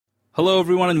Hello,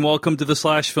 everyone, and welcome to the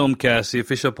Slash Filmcast, the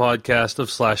official podcast of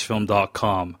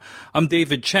SlashFilm.com. I'm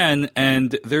David Chen,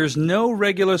 and there's no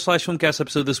regular Slash Filmcast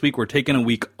episode this week. We're taking a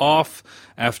week off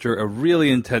after a really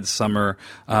intense summer,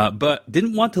 but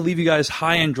didn't want to leave you guys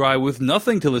high and dry with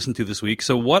nothing to listen to this week.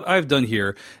 So what I've done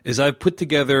here is I've put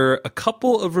together a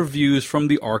couple of reviews from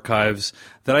the archives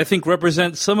that I think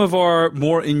represent some of our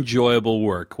more enjoyable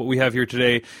work. What we have here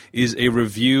today is a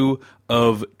review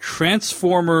of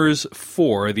Transformers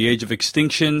 4, The Age of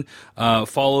Extinction,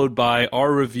 followed by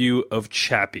our review of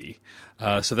Chappie.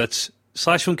 So that's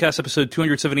Slash Filmcast episode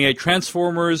 278,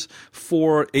 Transformers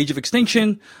 4, Age of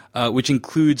Extinction, which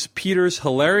includes Peter's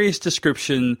hilarious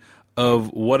description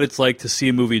of what it's like to see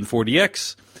a movie in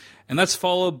 4DX. And that's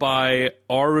followed by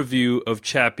our review of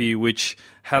Chappie, which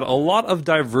had a lot of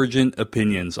divergent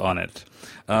opinions on it.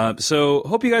 So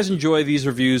hope you guys enjoy these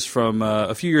reviews from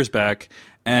a few years back.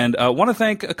 And I want to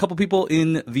thank a couple people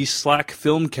in the Slack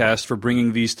Filmcast for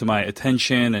bringing these to my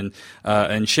attention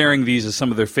and sharing these as some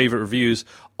of their favorite reviews.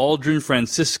 Aldrin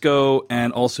Francisco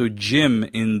and also Jim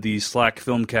in the Slack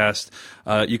Filmcast.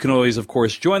 You can always, of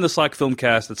course, join the Slack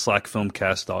Filmcast at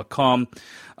slackfilmcast.com.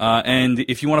 And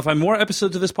if you want to find more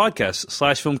episodes of this podcast,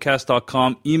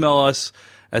 slashfilmcast.com. Email us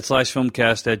at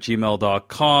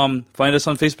slashfilmcast@gmail.com. Find us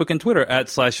on Facebook and Twitter at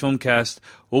slashfilmcast.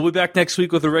 We'll be back next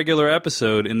week with a regular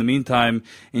episode. In the meantime,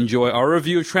 enjoy our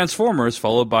review of Transformers,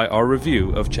 followed by our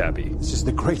review of Chappie. This is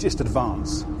the greatest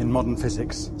advance in modern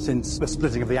physics since the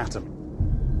splitting of the atom.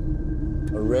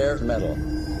 A rare metal,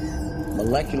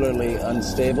 molecularly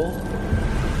unstable.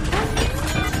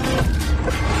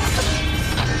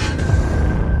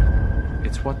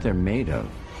 It's what they're made of.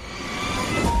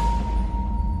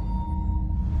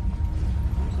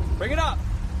 Bring it up!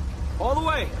 All the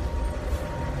way!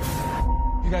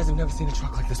 You guys have never seen a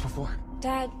truck like this before.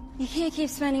 Dad, you can't keep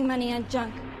spending money on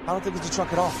junk. I don't think it's a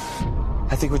truck at all.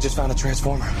 I think we just found a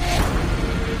transformer. I'm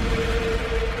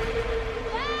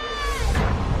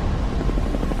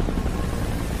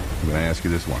going to ask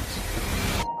you this once.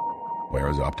 Where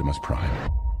is Optimus Prime?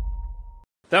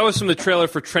 That was from the trailer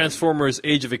for Transformers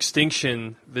Age of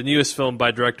Extinction, the newest film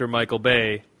by director Michael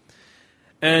Bay.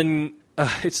 And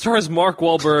it stars Mark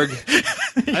Wahlberg.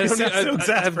 I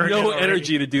have no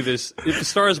energy to do this. It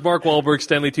stars Mark Wahlberg,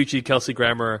 Stanley Tucci, Kelsey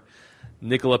Grammer,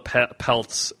 Nicola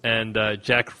Peltz, and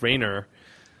Jack Rayner.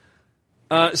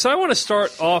 So I want to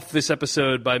start off this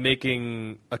episode by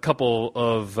making a couple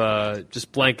of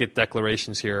just blanket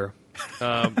declarations here.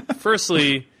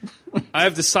 Firstly, I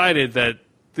have decided that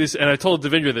this, and I told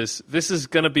Devindra this is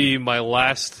going to be my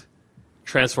last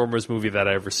Transformers movie that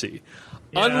I ever see.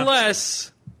 Yeah.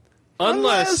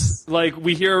 Unless, like,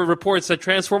 we hear reports that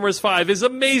Transformers 5 is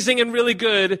amazing and really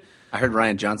good. I heard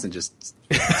Rian Johnson just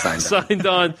signed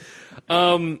on.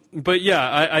 But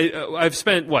yeah, I've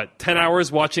spent, 10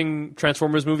 hours watching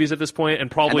Transformers movies at this point, and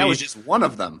probably... And that was just one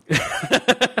of them.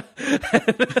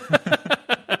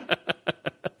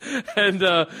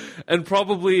 and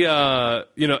probably,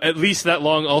 at least that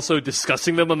long also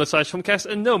discussing them on the Slash Filmcast,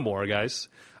 and no more, guys.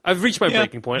 I've reached my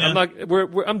breaking point. Yeah.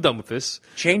 I'm done with this.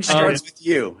 Change starts with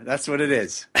you. That's what it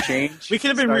is. Change. We could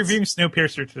have been reviewing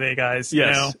Snowpiercer today, guys.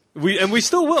 Yes, we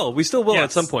still will. We still will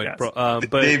at some point. Yes.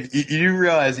 But Dave, you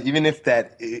realize even if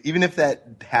that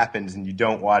happens and you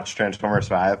don't watch Transformers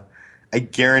 5, I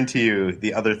guarantee you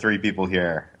the other three people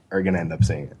here are going to end up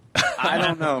seeing it. I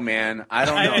don't know, man. I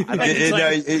don't know.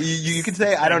 You can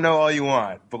say I don't know all you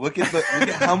want, but look at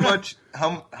how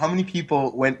many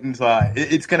people went and saw it.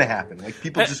 It's going to happen. Like,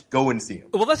 people just go and see them.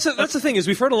 Well, that's the thing is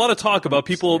we've heard a lot of talk about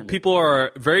people. People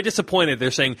are very disappointed.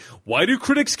 They're saying, why do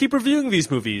critics keep reviewing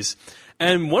these movies?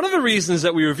 And one of the reasons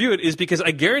that we review it is because I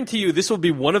guarantee you this will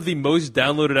be one of the most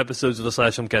downloaded episodes of the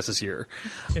Slash Filmcast this year.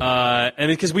 And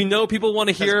because we know people want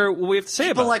to hear what we have to say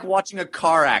about it. People like watching a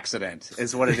car accident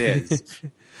is what it is.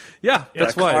 Yeah,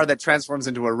 that's why. A car that transforms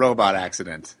into a robot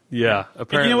accident. Yeah,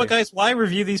 apparently. And you know what, guys? Why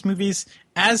review these movies?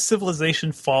 As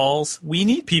civilization falls, we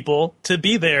need people to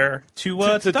be there to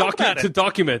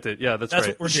document it. Yeah, that's right.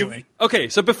 That's what we're doing. Okay,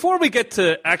 so before we get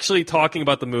to actually talking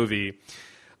about the movie,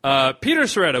 Peter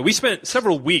Serretta, we spent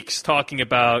several weeks talking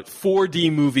about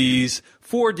 4D movies,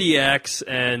 4DX,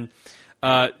 and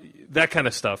that kind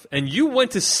of stuff. And you went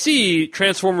to see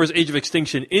Transformers Age of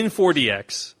Extinction in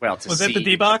 4DX. Well, was it the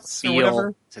D-Box or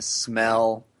whatever? To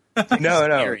smell.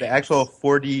 No, the actual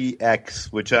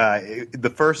 4DX, which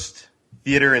the first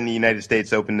theater in the United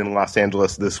States opened in Los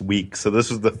Angeles this week. So this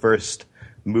was the first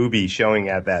movie showing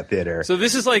at that theater. So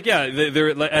this is like,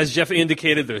 there, as Jeff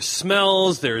indicated, there's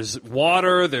smells, there's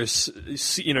water, there's,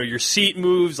 your seat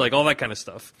moves, like all that kind of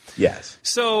stuff. Yes.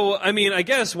 So, I mean, I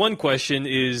guess one question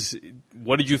is,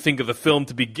 what did you think of the film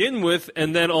to begin with?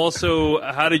 And then also,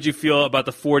 how did you feel about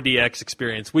the 4DX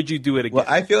experience? Would you do it again? Well,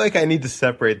 I feel like I need to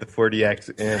separate the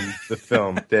 4DX and the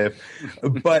film, Dave.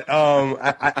 But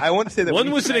I want to say that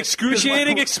one was an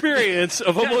excruciating experience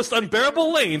of almost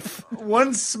unbearable length.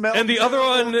 One smelled and the other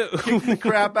one kicked the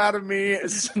crap out of me,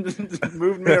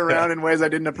 moved me around in ways I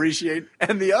didn't appreciate,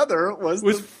 and the other was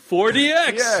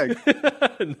 4DX.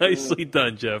 Yeah. Nicely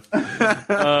done, Jeff.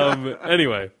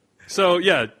 Anyway, so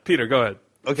yeah, Peter, go ahead.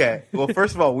 Okay. Well,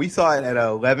 first of all, we saw it at a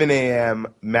 11 a.m.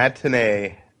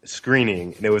 matinee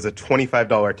screening, and it was a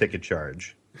 $25 ticket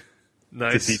charge.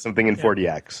 Nice. To see something in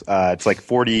 4DX. It's like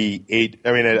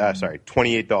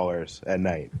 $28 at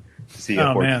night to see a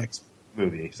 4DX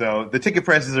movie. So the ticket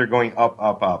prices are going up,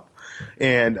 up, up.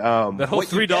 And that whole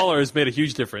 $3 made a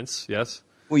huge difference. Yes.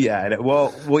 Well, yeah.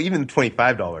 Well, even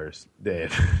 $25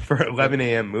 did for 11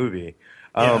 a.m. movie.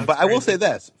 But I will say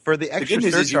this: for the extra good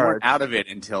news is you surcharge, weren't out of it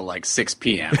until like 6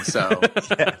 p.m. So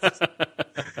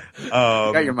you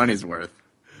got your money's worth.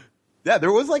 Yeah,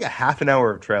 there was like a half an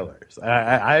hour of trailers.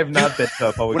 I have not been to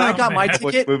a public when I got my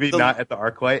ticket, movie not at the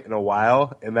ArcLight in a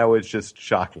while, and that was just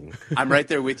shocking. I'm right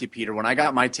there with you, Peter. When I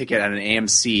got my ticket at an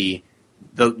AMC,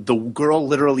 the girl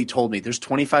literally told me there's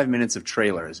 25 minutes of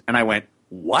trailers, and I went,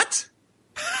 "What?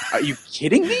 Are you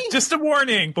kidding me?" Just a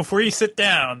warning before you sit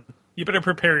down. You better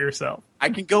prepare yourself. I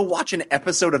can go watch an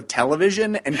episode of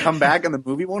television and come back, and the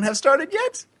movie won't have started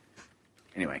yet.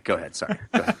 Anyway, go ahead. Sorry.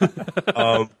 Go ahead.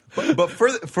 But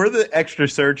for the extra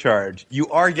surcharge, you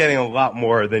are getting a lot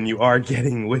more than you are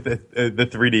getting with the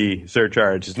 3D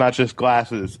surcharge. It's not just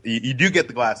glasses. You do get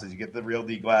the glasses. You get the real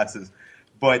D glasses.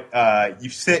 But you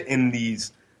sit in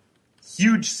these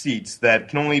huge seats that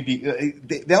can only be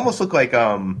they almost look like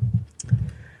home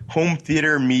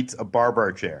theater meets a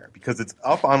bar chair, because it's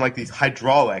up on like these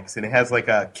hydraulics, and it has like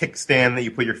a kickstand that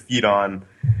you put your feet on,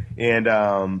 and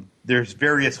there's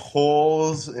various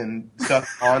holes and stuff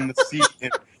on the seat.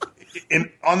 And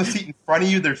on the seat in front of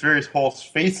you, there's various holes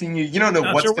facing you. You don't know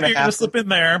what's going to happen. You're going to slip in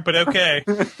there, but okay.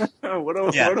 What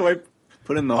do I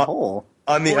put in the hole?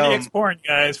 On the 40x porn,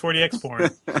 guys. 40x porn.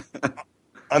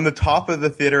 On the top of the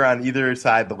theater, on either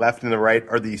side, the left and the right,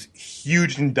 are these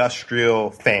huge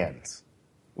industrial fans.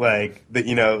 Like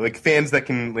like fans that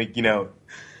can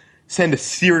send a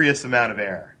serious amount of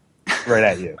air right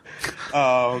at you.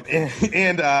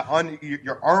 And on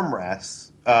your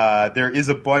armrests, there is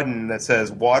a button that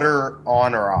says water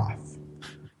on or off.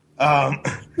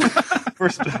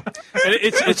 First,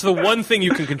 it's the one thing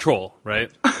you can control,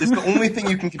 right? It's the only thing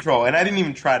you can control, and I didn't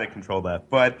even try to control that.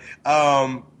 But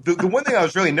the one thing I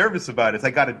was really nervous about is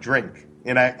I got a drink.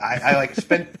 And I like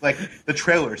spent like the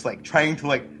trailers like trying to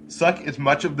like suck as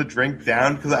much of the drink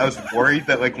down, because I was worried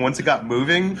that like once it got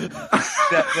moving,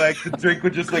 that like the drink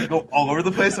would just like go all over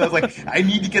the place. So I was like, I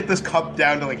need to get this cup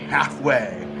down to like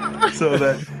halfway, so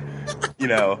that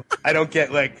I don't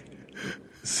get like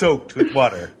soaked with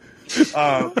water.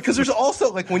 Because there's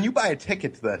also like when you buy a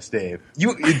ticket to this, Dave,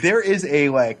 there is a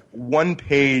like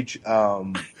 1-page.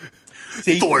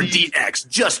 4DX,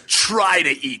 just try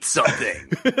to eat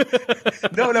something.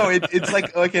 No, it's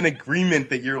like an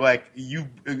agreement that you're like,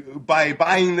 by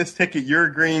buying this ticket, you're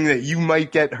agreeing that you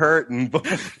might get hurt and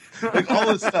like all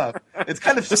this stuff. It's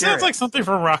kind of scary. This sounds like something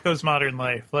from Rocko's Modern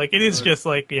Life. Like it is just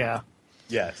like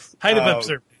yes, height of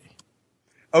absurdity.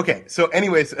 Okay, so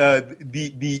anyways,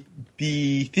 the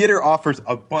theater offers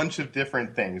a bunch of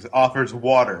different things. It offers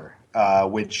water,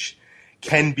 which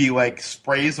can be like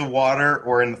sprays of water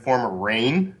or in the form of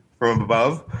rain from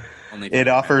above. It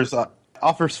offers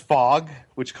fog,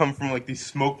 which come from like these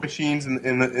smoke machines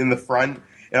in the front.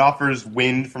 It offers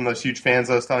wind from those huge fans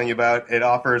I was telling you about. It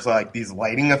offers like these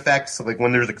lighting effects. So, like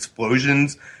when there's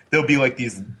explosions, there'll be like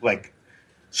these like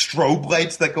strobe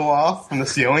lights that go off from the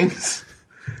ceilings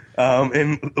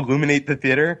and illuminate the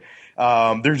theater.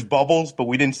 There's bubbles, but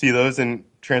we didn't see those in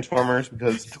Transformers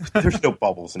because there's no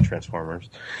bubbles in Transformers.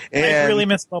 And, I really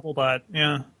miss Bubblebot.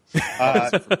 Yeah,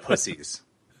 for pussies.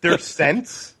 There's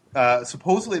scents.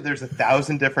 Supposedly, there's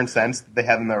 1,000 different scents that they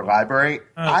have in their library.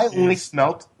 I only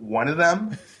smelt one of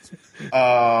them.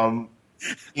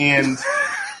 And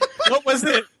what was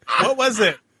it?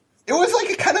 It was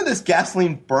like kind of this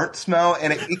gasoline burnt smell,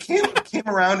 and it came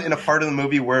around in a part of the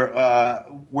movie where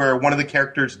one of the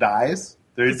characters dies.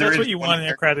 That's what you want in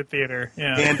a crowded theater,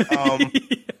 yeah.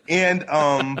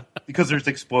 And because there's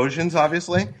explosions,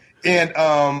 obviously, and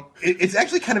it's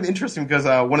actually kind of interesting because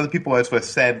one of the people I was with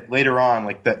said later on,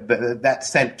 like that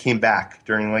scent came back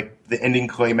during like the ending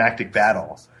climactic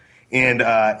battle, and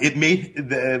it made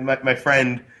my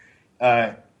friend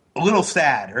a little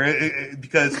sad,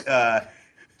 because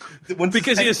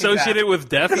Because he associated it with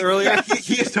death earlier? Yeah,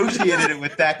 he associated it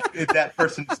with that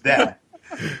person's death.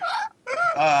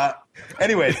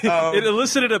 Anyway, it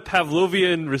elicited a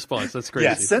Pavlovian response. That's crazy.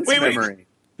 Yeah, Sense memory.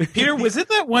 Peter, was it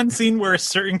that one scene where a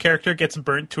certain character gets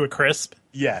burnt to a crisp?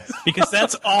 Yes. Because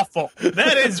that's awful.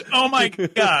 That is, oh my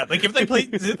god. Like, if they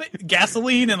played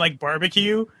gasoline and, like,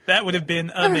 barbecue, that would have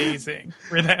been amazing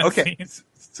for that scene.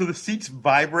 So the seats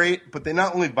vibrate, but they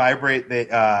not only vibrate,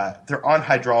 they're on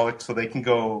hydraulics, so they can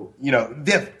go,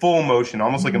 they have full motion,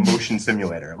 almost like a motion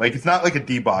simulator. Like, it's not like a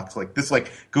D-box. Like, this,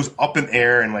 like, goes up in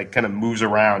air and, like, kind of moves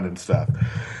around and stuff.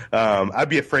 I'd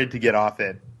be afraid to get off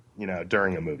it.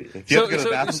 During a movie. If you have to go to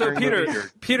the bathroom during a movie,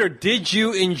 Peter, did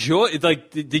you enjoy it? Like,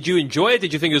 did you enjoy it?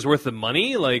 Did you think it was worth the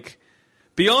money? Like,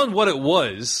 beyond what it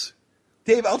was.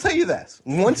 Dave, I'll tell you this.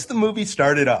 Once the movie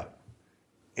started up,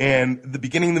 and the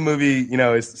beginning of the movie,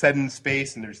 is set in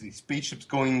space, and there's these spaceships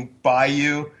going by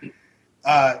you,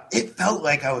 it felt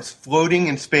like I was floating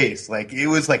in space. Like, it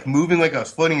was, like, moving like I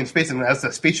was floating in space, and as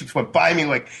the spaceships went by me,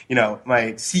 like,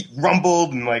 my seat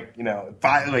rumbled, and, like,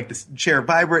 the chair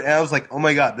vibrated, and I was like, oh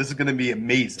my god, this is going to be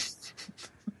amazing.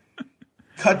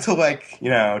 Cut to, like,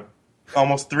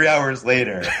 almost 3 hours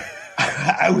later,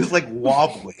 I was, like,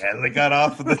 wobbly as I got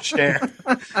off of the chair.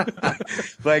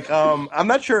 Like, I'm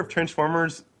not sure if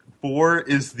Transformers 4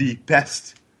 is the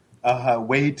best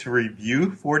way to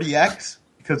review 4DX,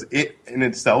 because it in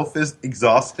itself is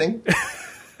exhausting.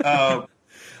 And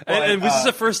was this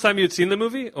the first time you'd seen the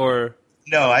movie, or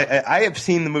no? I have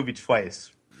seen the movie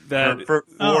twice. For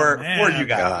you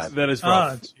guys. God, that is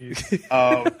rough.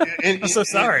 I'm so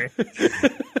sorry.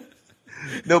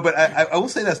 No, but I will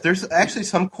say this: there's actually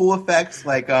some cool effects,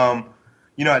 like at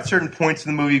certain points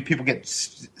in the movie, people get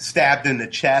stabbed in the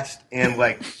chest, and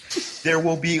like there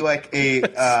will be like a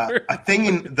thing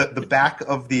in the back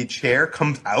of the chair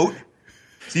comes out.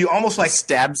 So you almost like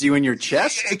stabs you in your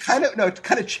chest. It kind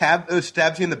of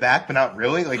stabs you in the back, but not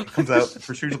really. Like it comes out,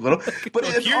 protrudes a little. But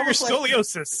it's your almost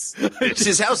scoliosis. This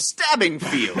is how stabbing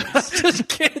feels.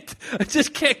 I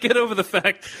just can't get over the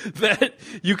fact that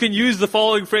you can use the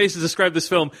following phrase to describe this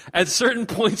film. At certain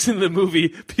points in the movie,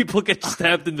 people get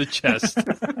stabbed in the chest.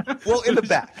 Well, in the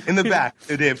back,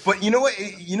 it is. But you know what?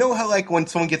 You know how like when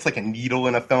someone gets like a needle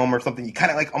in a film or something, you kind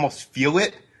of like almost feel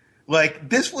it. Like,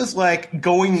 this was, like,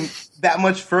 going that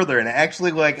much further, and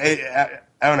actually, like, I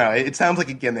don't know, it sounds like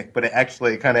a gimmick, but it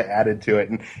actually kind of added to it.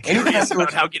 And curious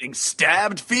about how getting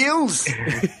stabbed feels?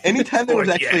 Anytime there was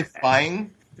actually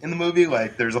flying in the movie,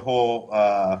 like, there's a whole,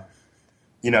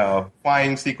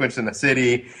 flying sequence in the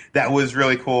city that was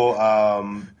really cool.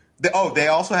 They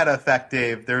also had an effect,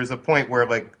 Dave. There was a point where,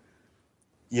 like,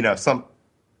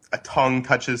 a tongue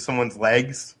touches someone's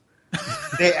legs.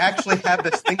 They actually have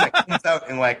this thing that comes out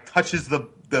and like touches the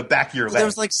back of your leg.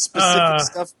 There's like specific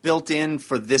stuff built in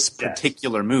for this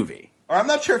particular movie. Or I'm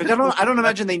not sure if I don't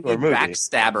imagine they need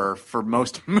Backstabber for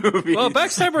most movies. Well,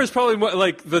 Backstabber is probably more,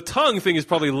 like the tongue thing is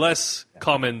probably less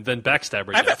common than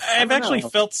Backstabber. I've actually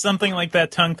felt something like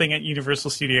that tongue thing at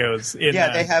Universal Studios. They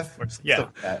have. Yeah,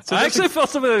 so I actually felt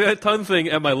something like that tongue thing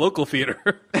at my local theater.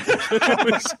 I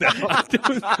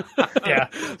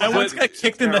once got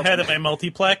kicked in the head at my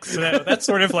multiplex. So that's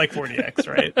sort of like 40X,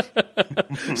 right?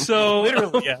 So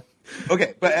literally, yeah.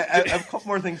 Okay, but I have a couple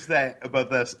more things to say about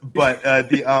this. But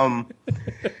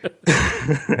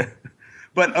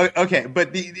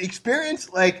but the experience,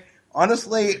 like,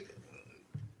 honestly,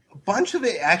 a bunch of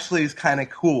it actually is kind of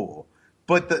cool.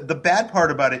 But the bad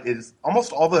part about it is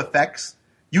almost all the effects,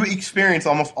 you experience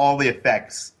almost all the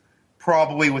effects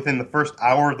probably within the first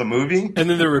hour of the movie. And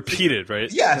then they're repeated,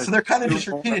 right? Yeah, so they're kind of just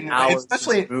repeated.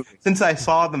 Especially since I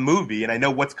saw the movie and I know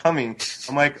what's coming.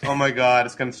 I'm like, oh my god,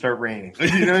 it's going to start raining.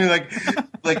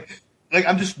 Like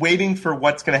I'm just waiting for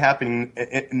what's going to happen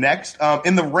next.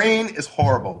 And the rain is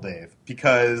horrible, Dave,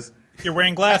 because you're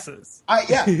wearing glasses. I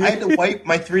had to wipe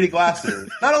my 3D glasses.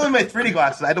 Not only my 3D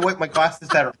glasses, I had to wipe my glasses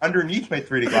that are underneath my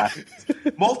 3D glasses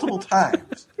multiple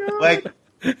times. Like,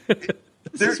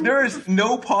 there is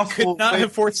no possible. Could not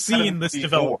have foreseen this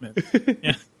development.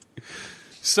 Yeah.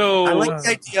 So I like the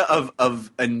idea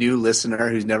of a new listener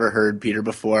who's never heard Peter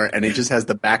before, and it just has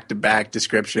the back-to-back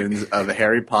descriptions of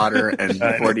Harry Potter and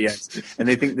 4DX, and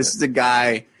they think this is a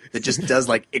guy that just does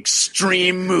like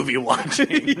extreme movie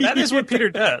watching. That is what Peter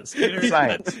does. Peter's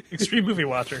extreme movie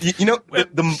watcher.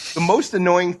 The most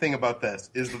annoying thing about this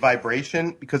is the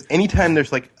vibration, because anytime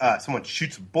there's like someone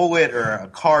shoots a bullet or a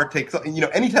car takes,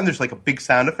 anytime there's like a big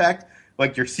sound effect,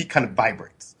 like your seat kind of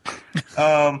vibrates,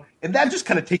 and that just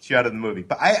kind of takes you out of the movie.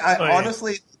 But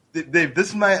honestly, Dave, this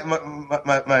is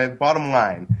my bottom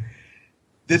line.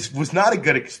 This was not a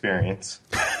good experience.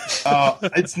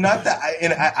 It's not that,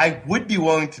 I would be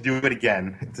willing to do it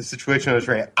again if the situation was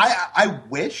right. I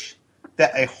wish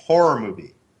that a horror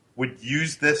movie would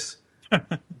use this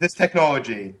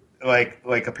technology, like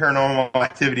a Paranormal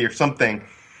Activity or something,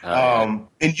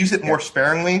 and use it more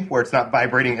sparingly, where it's not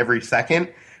vibrating every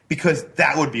second. Because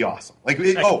that would be awesome.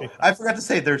 I forgot to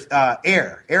say, there's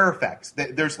air effects.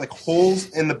 There's like holes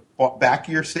in the back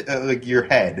of your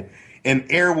head, and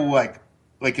air will like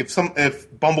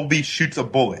if Bumblebee shoots a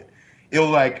bullet, it'll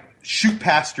like shoot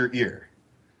past your ear,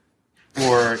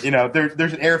 or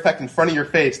there's an air effect in front of your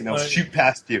face, and it'll shoot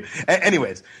past you.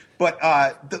 Anyways, but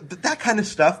that kind of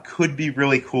stuff could be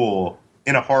really cool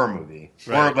in a horror movie,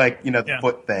 or the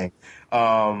foot thing.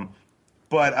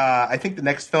 But I think the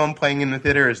next film playing in the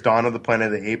theater is Dawn of the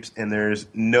Planet of the Apes, and there's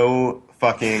no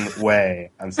fucking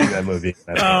way I'm seeing that movie.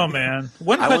 Oh, man.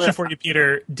 One question for you,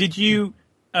 Peter. Did you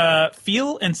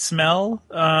feel and smell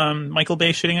Michael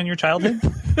Bay shitting on your childhood?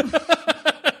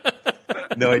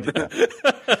 No, I did not.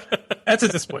 That's a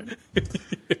disappointment.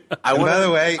 By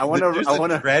the way, there's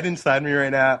a dread inside me right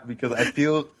now because I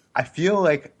feel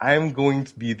like I'm going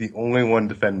to be the only one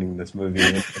defending this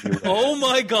movie. Oh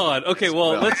my god! Okay,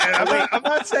 well, I'm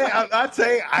not saying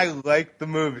I like the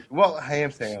movie. Well, I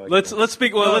am saying I like. Let's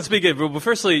speak. Well, let's begin. But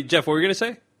firstly, Jeff, what were you going to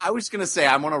say? I was going to say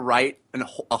I'm going to write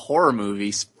a horror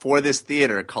movie for this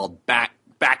theater called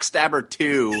Backstabber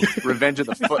 2: Revenge of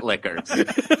the Footlickers.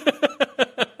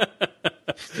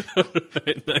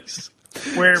 Right, nice.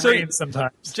 Where it rains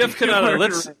sometimes. Jeff Canada,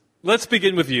 let's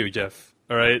begin with you, Jeff.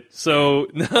 All right. So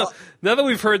now that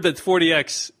we've heard that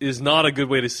 40X is not a good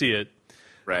way to see it,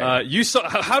 right? How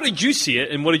did you see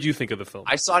it, and what did you think of the film?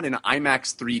 I saw it in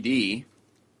IMAX 3D.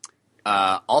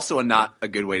 Also, not a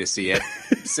good way to see it,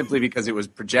 simply because it was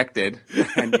projected,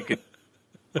 and you could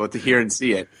both hear and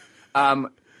see it.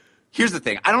 Here's the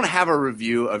thing: I don't have a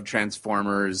review of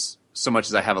Transformers so much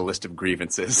as I have a list of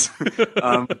grievances.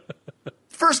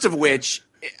 First of which,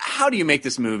 how do you make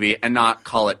this movie and not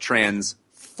call it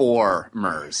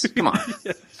Transformers? Come on.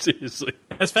 Yeah, seriously.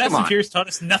 Has Fast and Furious taught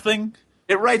us nothing?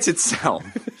 It writes itself.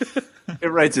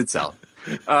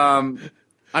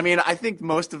 I mean, I think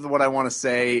most of what I want to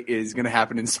say is going to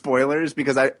happen in spoilers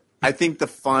because I think the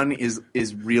fun is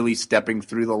really stepping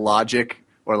through the logic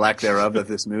or lack thereof of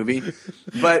this movie.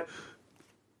 But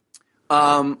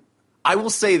I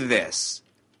will say this.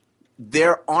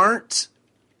 There are.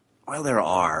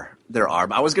 But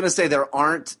I was going to say there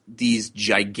aren't these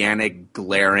gigantic,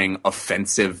 glaring,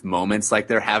 offensive moments like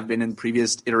there have been in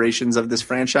previous iterations of this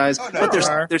franchise. Oh, no, but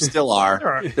there still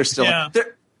are. There still are.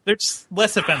 They're just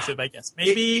less offensive, I guess.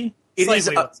 Maybe it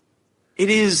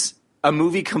is a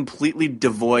movie completely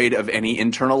devoid of any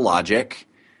internal logic,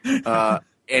 and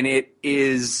it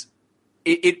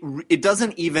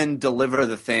doesn't even deliver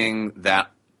the thing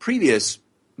that previous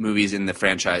movies in the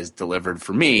franchise delivered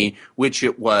for me, which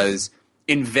it was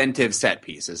inventive set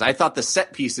pieces. I thought the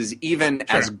set pieces, even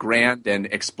as grand and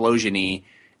explosion-y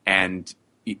and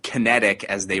kinetic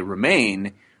as they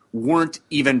remain, weren't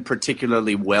even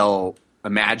particularly well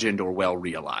imagined or well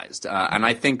realized. And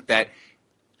I think that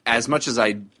as much as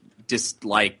I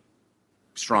dislike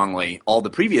strongly all the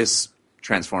previous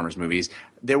Transformers movies,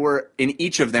 there were in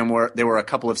each of them there were a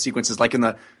couple of sequences, like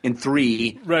in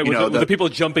 3, right? With the people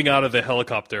jumping out of the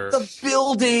helicopter, the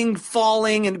building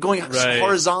falling and going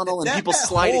horizontal, and people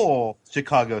sliding. That whole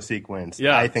Chicago sequence,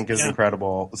 I think, is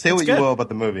incredible. Say what you will about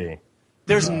the movie.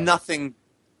 There's nothing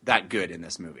that good in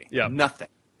this movie. Yeah, nothing.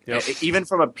 Yep. Even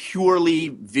from a purely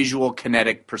visual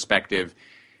kinetic perspective,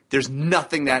 there's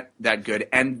nothing that good,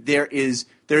 and there is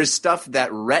stuff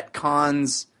that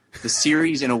retcons the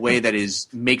series in a way that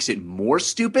makes it more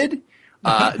stupid.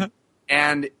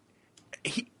 And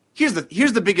here's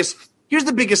the biggest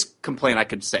complaint I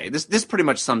could say. This pretty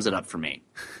much sums it up for me.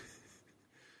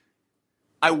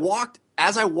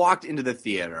 As I walked into the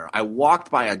theater, I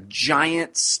walked by a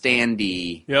giant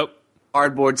standee,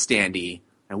 cardboard standee.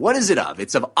 And what is it of?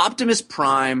 It's of Optimus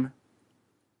Prime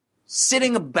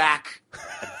sitting aback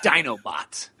a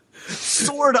Dinobot,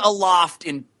 sword aloft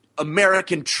in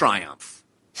American triumph.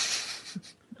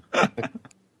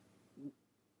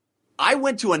 I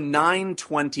went to a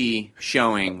 9:20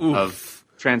 showing of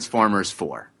Transformers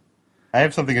 4. I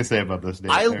have something to say about this.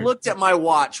 I looked at my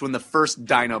watch when the first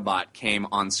Dinobot came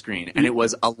on screen, and it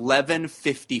was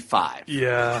 11:55.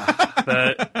 Yeah,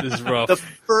 that is rough. The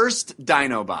first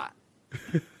Dinobot.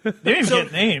 They didn't even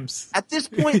get names. At this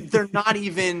point, they're not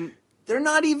even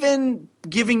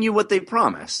giving you what they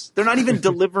promise. They're not even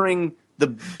delivering the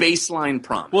baseline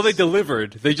promise. Well, they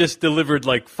delivered. They just delivered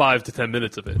like 5 to 10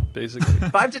 minutes of it, basically.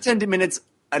 5 to 10 minutes,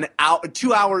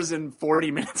 2 hours and 40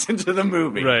 minutes into the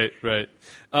movie. Right.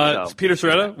 Peter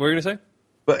Soretta, what were you going to say?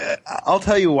 But I'll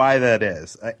tell you why that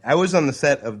is. I was on the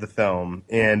set of the film,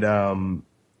 and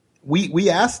we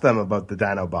asked them about the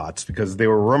Dinobots because they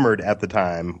were rumored at the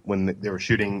time when they were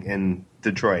shooting in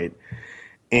Detroit.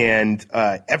 And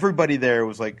everybody there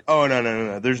was like, oh,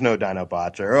 no, there's no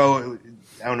Dinobots, or, oh,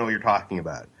 I don't know what you're talking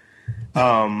about.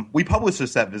 We published a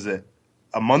set visit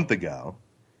a month ago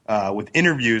with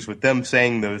interviews with them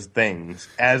saying those things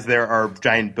as there are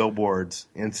giant billboards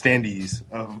and standees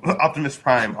of Optimus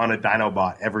Prime on a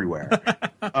Dinobot everywhere.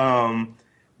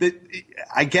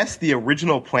 I guess the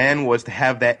original plan was to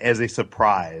have that as a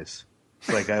surprise,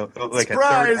 like a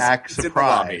third act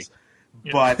surprise.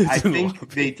 But I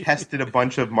think they tested a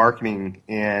bunch of marketing,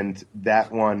 and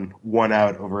that one won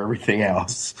out over everything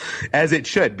else, as it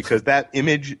should, because that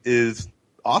image is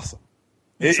awesome.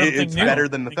 It's better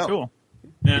than the film. Cool.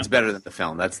 Yeah. It's better than the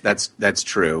film. That's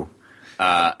true.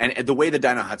 And the way the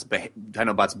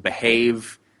Dinobots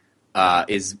behave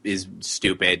is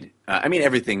stupid. I mean,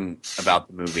 everything about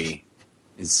the movie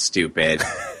is stupid.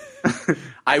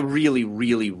 I really,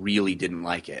 really, really didn't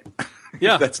like it.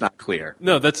 Yeah, that's not clear.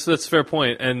 No, that's a fair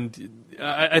point. And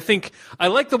I think I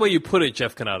like the way you put it,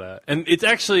 Jeff Kanata. And it's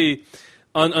actually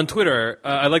on Twitter.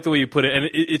 I like the way you put it, and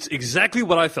it's exactly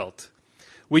what I felt,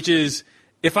 which is,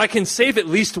 if I can save at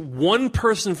least one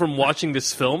person from watching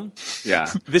this film,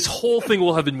 this whole thing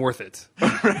will have been worth it.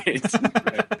 Right.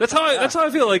 That's how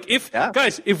I feel. Like,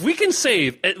 guys, if we can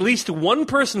save at least one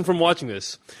person from watching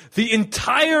this, the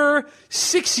entire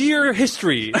 6-year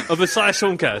history of the Slash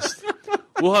Filmcast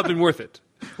will have been worth it.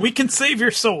 We can save your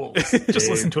souls. Just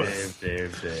listen to us.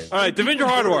 Dave. All right, Devendra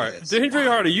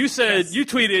Hardawar, you said, you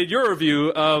tweeted your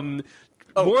review,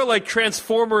 more like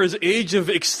Transformers Age of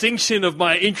Extinction of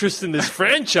my interest in this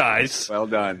franchise. Well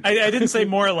done. I didn't say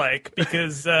more like,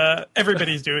 because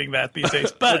everybody's doing that these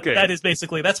days. But that is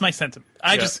basically, that's my sentiment.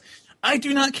 I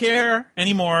do not care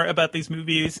anymore about these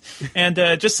movies. And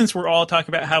just since we're all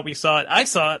talking about how we saw it, I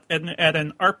saw it at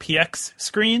an RPX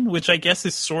screen, which I guess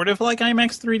is sort of like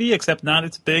IMAX 3D, except not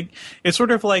as big. It's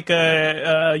sort of like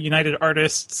a United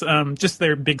Artists, just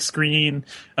their big screen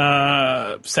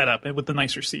setup with the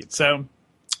nicer seats. So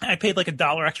I paid like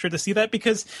 $1 extra to see that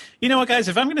because, you know what, guys,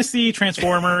 if I'm going to see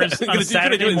Transformers on a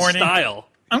Saturday morning,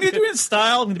 I'm going to do it in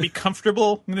style. I'm going to be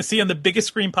comfortable. I'm going to see on the biggest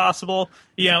screen possible,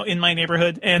 in my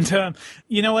neighborhood. And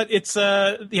you know what? It's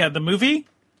the movie.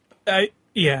 I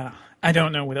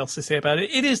don't know what else to say about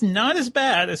it. It is not as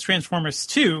bad as Transformers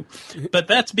 2, but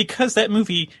that's because that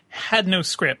movie had no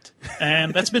script,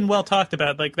 and that's been well talked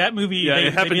about. Like that movie,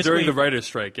 it happened during the writer's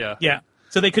strike. Yeah.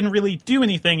 So they couldn't really do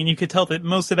anything, and you could tell that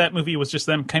most of that movie was just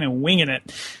them kind of winging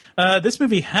it. This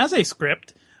movie has a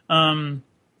script.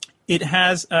 It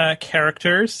has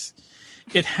characters.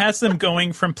 It has them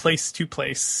going from place to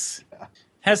place.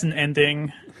 Has an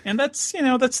ending. And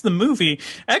that's the movie.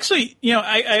 Actually,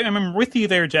 I'm with you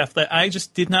there, Jeff, that I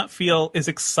just did not feel as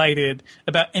excited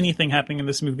about anything happening in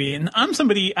this movie. And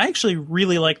I actually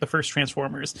really like the first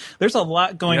Transformers. There's a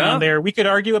lot going on there. We could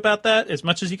argue about that as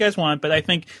much as you guys want, but I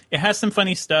think it has some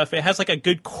funny stuff. It has like a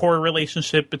good core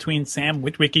relationship between Sam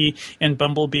Witwicky and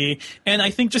Bumblebee. And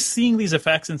I think just seeing these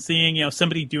effects and seeing,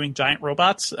 somebody doing giant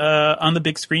robots on the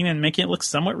big screen and making it look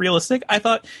somewhat realistic, I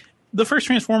thought the first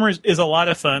Transformers is a lot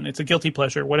of fun. It's a guilty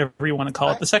pleasure, whatever you want to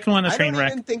call it. The second one, a train wreck. I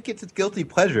don't even think it's a guilty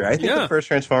pleasure. I think the first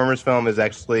Transformers film is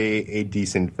actually a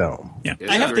decent film. Yeah,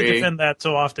 I have to defend that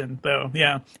so often, though.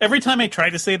 Yeah, every time I try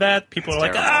to say that, people are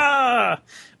like, "Ah!"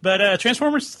 But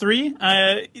Transformers 3,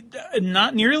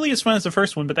 not nearly as fun as the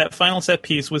first one, but that final set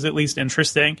piece was at least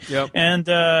interesting. Yep. And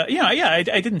I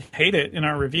didn't hate it in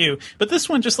our review. But this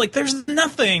one, just like, there's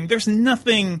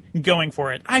nothing going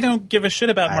for it. I don't give a shit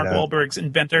about Mark Wahlberg's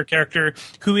inventor character,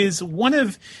 who is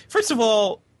first of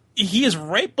all, he is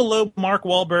right below Mark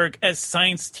Wahlberg as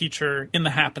science teacher in The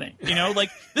Happening.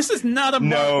 This is not a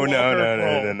Mark Wahlberg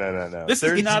role. No. This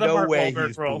is not a Mark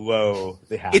Wahlberg role. Below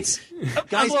The Happening.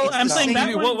 I'm saying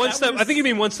that one step. I think you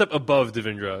mean one step above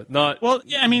Devendra, not. Well,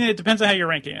 yeah, I mean, it depends on how you're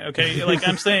ranking it. Okay, like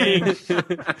I'm saying,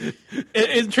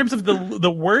 in terms of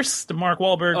the worst Mark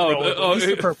Wahlberg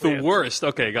role, the worst.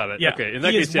 Okay, got it. Yeah, okay, in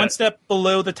that he case, is one step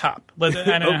below the top. I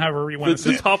don't know however you want to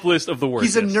say the top list of the worst.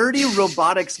 He's a nerdy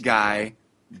robotics guy.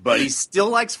 But he still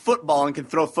likes football and can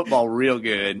throw football real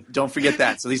good. Don't forget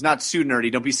that. So he's not too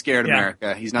nerdy. Don't be scared,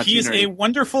 America. He's not too nerdy. He's a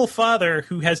wonderful father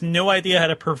who has no idea how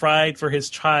to provide for his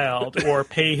child or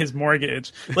pay his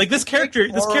mortgage. Like this character,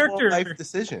 life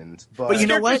decisions. But you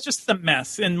know what? It's just a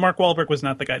mess. And Mark Wahlberg was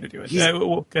not the guy to do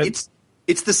it.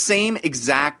 It's the same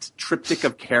exact triptych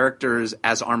of characters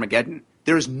as Armageddon.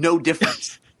 There is no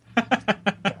difference.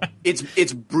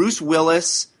 It's Bruce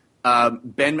Willis,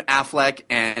 Ben Affleck,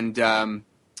 and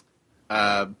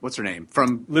what's her name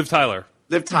from Liv Tyler.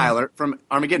 Liv Tyler from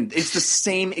Armageddon. It's the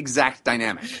same exact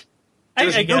dynamic.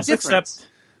 I guess, except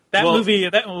that movie.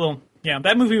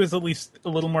 That movie was at least a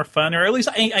little more fun, or at least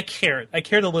I cared. I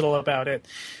cared a little about it.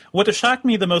 What shocked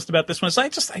me the most about this one is I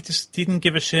just didn't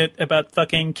give a shit about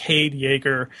fucking Cade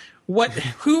Yeager.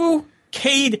 Who?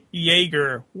 Cade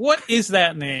Yeager. What is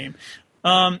that name?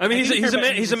 I mean,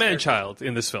 he's a man-child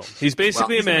in this film. He's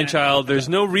basically a man-child. There's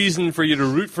no reason for you to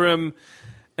root for him.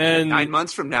 And 9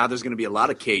 months from now, there's going to be a lot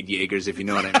of Cade Yeagers, if you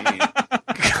know what I mean.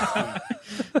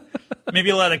 Maybe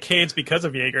a lot of Cades because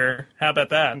of Yeager. How about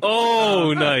that?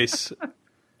 Oh, nice.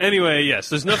 Anyway, yes,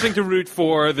 there's nothing to root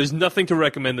for. There's nothing to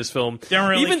recommend this film. Don't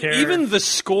really care. Even the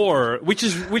score, which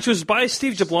was by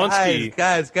Steve Jablonsky.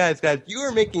 Guys, you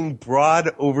are making broad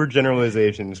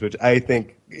overgeneralizations, which I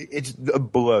think it's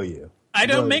below you. I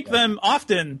don't make them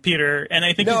often, Peter, and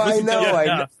I think you've listened to it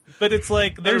enough. But it's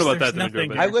like there's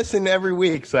nothing. I listen every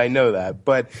week, so I know that.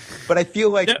 But I feel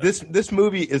like this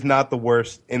movie is not the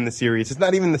worst in the series. It's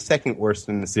not even the second worst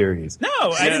in the series. No,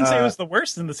 I didn't say it was the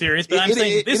worst in the series, but I'm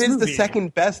saying this movie. It is the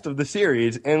second best of the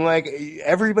series, and like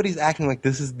everybody's acting like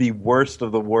this is the worst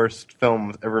of the worst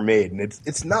films ever made, and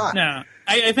it's not. No.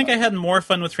 I think I had more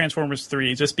fun with Transformers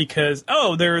 3 just because,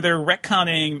 they're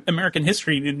retconning American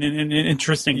history in an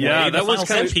interesting way. Yeah, that was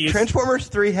kind of... Transformers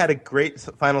 3 had a great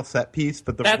final set piece,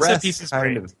 but the rest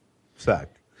kind of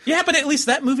sucked. Yeah, but at least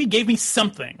that movie gave me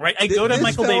something, right? I go to a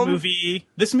Michael Bay movie.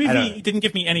 This movie didn't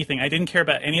give me anything. I didn't care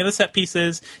about any of the set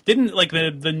pieces. Didn't like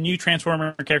the new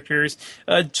Transformer characters.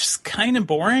 Just kind of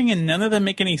boring, and none of them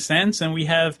make any sense. And we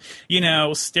have,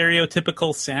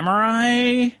 stereotypical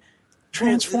samurai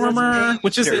Transformer,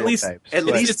 which is at least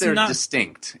they're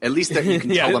distinct. At least that you can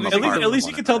tell them apart. At least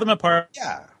you can tell them apart.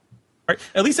 Yeah.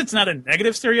 At least it's not a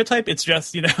negative stereotype. It's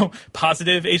just,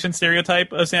 positive Asian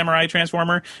stereotype of samurai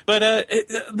Transformer. But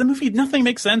the movie, nothing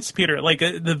makes sense, Peter. Like,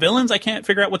 the villains, I can't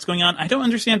figure out what's going on. I don't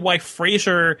understand why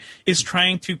Fraser is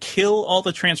trying to kill all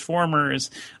the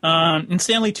Transformers. And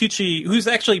Stanley Tucci, who's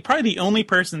actually probably the only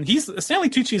person, Stanley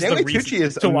Tucci is the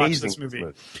reason to watch this movie.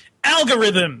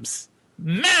 Algorithms!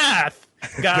 Math,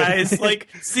 guys! Like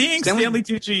seeing Stanley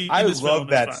Tucci. I love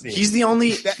that scene. He's the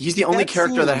only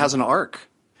character that has an arc.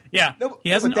 Yeah, he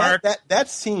has an arc. That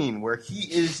scene where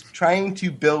he is trying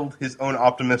to build his own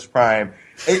Optimus Prime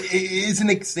it is an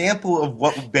example of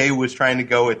what Bay was trying to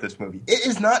go with this movie. It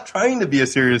is not trying to be a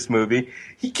serious movie.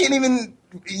 He can't even,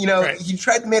 he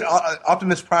tried to make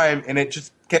Optimus Prime, and it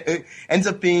ends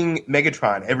up being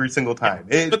Megatron every single time.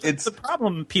 The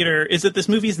problem, Peter, is that this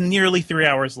movie is nearly 3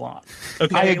 hours long.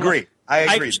 Okay, I agree.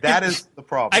 That is the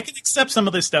problem. I can accept some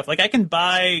of this stuff. Like I can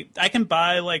buy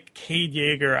like Cade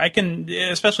Yeager. I can,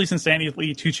 especially since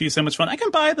Stanley Tucci is so much fun. I can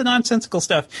buy the nonsensical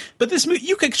stuff. But this movie,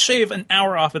 you could shave an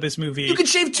hour off of this movie. You could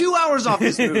shave 2 hours off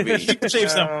this movie. You could shave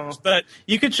some, but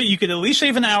you could at least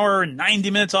shave an hour,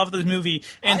 90 minutes off of this movie,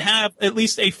 and have at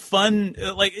least a fun,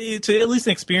 at least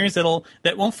an experience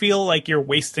that won't feel like you're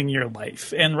wasting your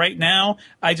life. And right now,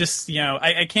 I just,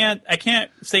 I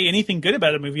can't say anything good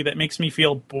about a movie that makes me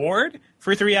feel bored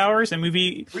for 3 hours. A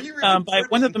movie by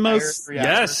one of the most...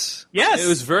 Yes. Yes. It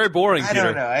was very boring, Peter. I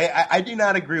don't know. I do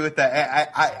not agree with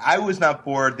that. I was not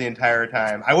bored the entire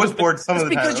time. I was bored some of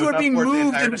the time. Because you were being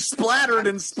moved and splattered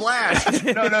and splashed.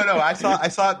 No. I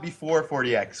saw it before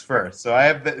 40X first, so I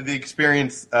have the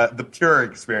experience, the pure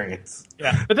experience.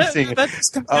 Yeah, but that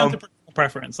just comes down to personal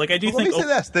preference. Like I do think. Let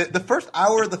me say this: the first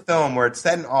hour of the film, where it's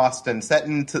set in Austin, set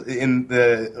in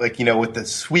the with the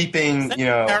sweeping,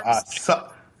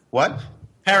 what?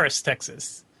 Paris,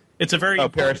 Texas. It's a very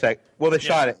Paris, Texas. Well, they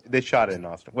shot it in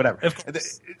Austin. Whatever.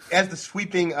 As the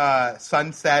sweeping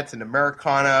sunsets and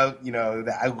Americana,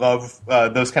 I love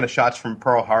those kind of shots from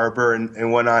Pearl Harbor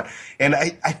and whatnot. And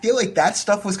I feel like that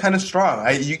stuff was kind of strong.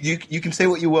 You can say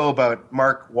what you will about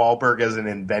Mark Wahlberg as an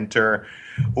inventor,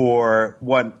 or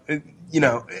what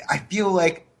I feel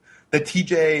like the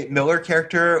T.J. Miller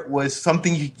character was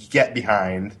something you could get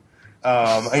behind.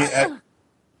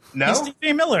 No, it's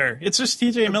T.J. Miller. It's just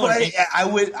T.J. Miller. I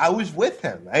was with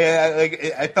him.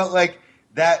 I felt like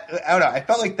that. I don't know. I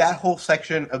felt like that whole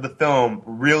section of the film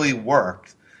really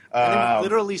worked.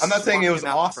 Literally, I'm not saying it was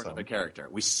awesome. For a character,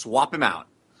 we swap him out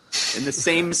in the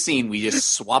same scene. We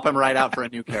just swap him right out for a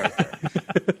new character.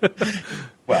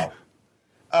 Well,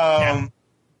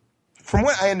 from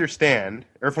what I understand,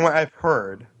 or from what I've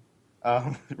heard,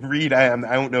 Reed, I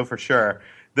don't know for sure.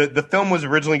 The film was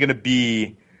originally going to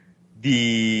be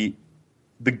the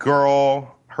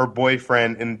girl, her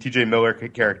boyfriend, and the T.J. Miller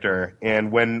character.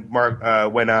 And when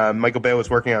Michael Bay was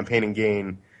working on Pain and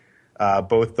Gain,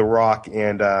 both The Rock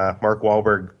and Mark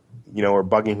Wahlberg, were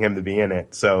bugging him to be in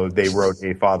it. So they wrote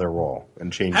a father role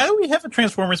and changed. How do we have a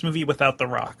Transformers movie without The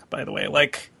Rock? By the way,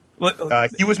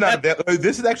 He was not available.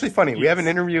 This is actually funny. We have an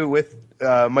interview with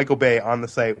Michael Bay on the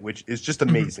site, which is just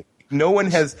amazing. No one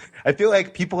has. I feel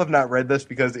like people have not read this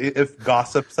because if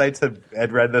gossip sites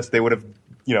had read this, they would have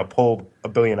pulled a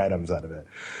billion items out of it.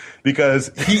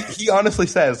 Because he honestly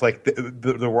says like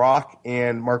the Rock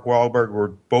and Mark Wahlberg were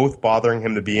both bothering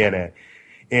him to be in it,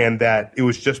 and that it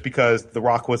was just because the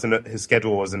Rock his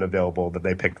schedule wasn't available that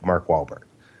they picked Mark Wahlberg.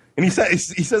 And he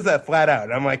says that flat out.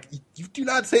 And I'm like, you do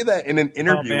not say that in an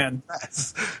interview. Oh, man.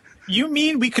 You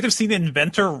mean we could have seen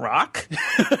Inventor Rock?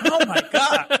 Oh, my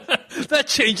God. That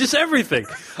changes everything.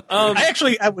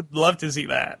 I would love to see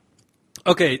that.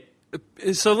 Okay,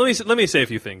 so let me say a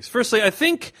few things. Firstly, I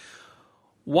think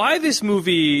why this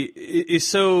movie is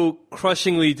so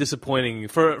crushingly disappointing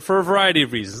for a variety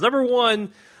of reasons. Number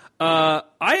one, I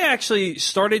actually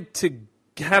started to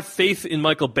have faith in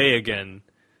Michael Bay again.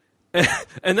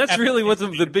 And that's really what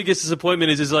the biggest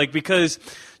disappointment is like, because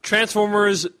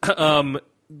Transformers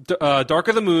Dark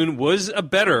of the Moon was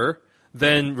better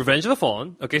than Revenge of the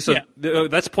Fallen. Okay, so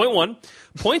that's point one.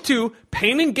 Point two,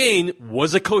 Pain and Gain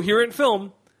was a coherent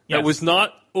film that was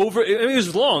not over. I mean, it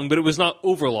was long, but it was not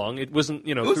over long. It wasn't,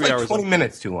 it was 3 like hours 20 long.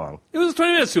 minutes too long. It was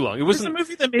 20 minutes too long. It was a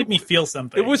movie that made me feel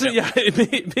something. It wasn't,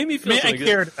 it made me feel something. I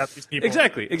cared about these people.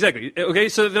 Exactly. Okay,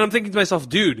 so then I'm thinking to myself,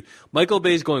 dude, Michael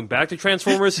Bay's going back to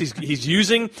Transformers. He's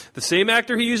using the same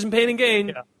actor he used in Pain and Gain.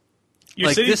 Yeah.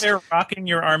 You're sitting there rocking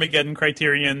your Armageddon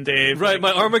Criterion, Dave. Right,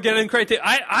 my Armageddon Criterion.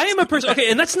 I am a person.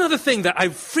 Okay, and that's another thing that I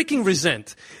freaking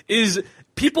resent is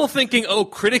people thinking, oh,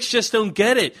 critics just don't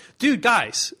get it. Dude,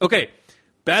 guys, okay.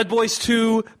 Bad Boys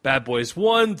 2, Bad Boys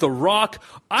 1, The Rock.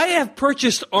 I have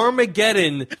purchased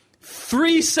Armageddon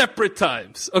 3 separate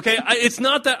times, okay? It's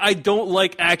not that I don't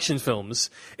like action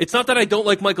films. It's not that I don't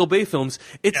like Michael Bay films.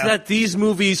 It's that these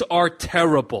movies are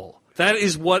terrible. That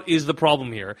is what is the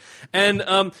problem here. And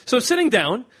so sitting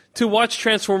down to watch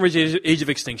Transformers Age of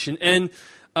Extinction, and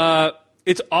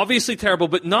it's obviously terrible,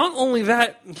 but not only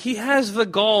that, he has the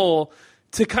gall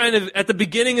to kind of, at the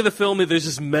beginning of the film, there's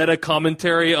this meta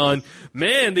commentary on,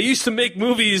 man, they used to make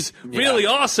movies really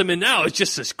awesome, and now it's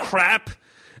just this crap.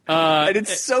 And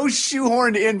it's so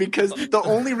shoehorned in because the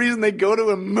only reason they go to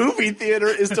a movie theater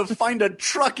is to find a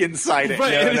truck inside it.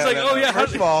 Right, and it's oh yeah.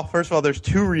 First of all, there's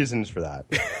 2 reasons for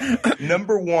that.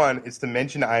 Number one is to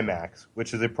mention IMAX,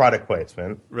 which is a product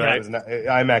placement. Right.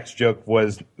 IMAX joke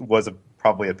was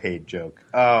probably a paid joke.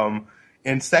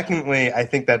 And secondly, I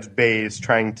think that's Bay's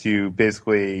trying to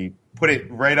basically put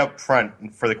it right up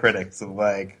front for the critics of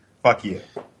like, fuck you.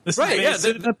 This is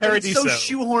the Paradiso. It's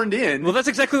so shoehorned in. Well, that's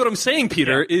exactly what I'm saying,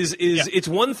 Peter, is it's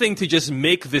one thing to just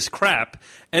make this crap,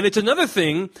 and it's another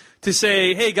thing to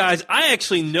say, hey guys, I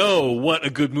actually know what a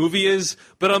good movie is,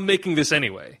 but I'm making this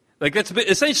anyway. Like, that's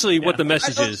essentially what the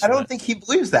message is. I don't think he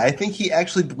believes that. I think he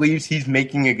actually believes he's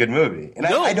making a good movie. And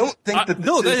I don't think that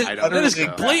that is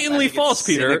blatantly false,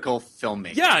 Peter. Cynical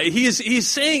filmmaking. Yeah, he's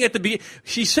saying at the beginning,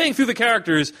 he's saying through the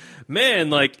characters,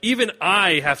 man, like, even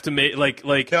I have to make,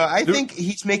 like. No, I think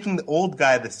he's making the old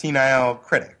guy the senile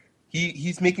critic.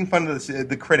 He's making fun of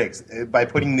the critics by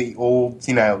putting the old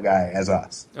senile guy as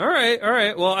us. All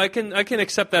right. Well, I can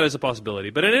accept that as a possibility.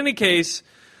 But in any case,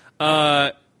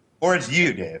 or it's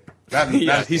you, Dave.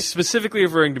 He's specifically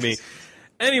referring to me.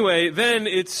 Anyway, then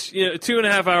it's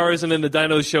 2.5 hours, and then the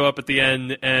dinos show up at the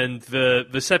end, and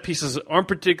the set pieces aren't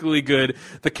particularly good.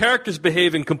 The characters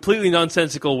behave in completely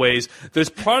nonsensical ways. There's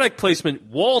product placement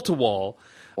wall to wall.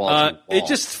 It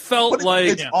just felt like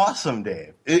it's awesome,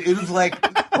 Dave. It was like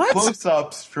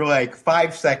close-ups for like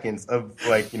 5 seconds of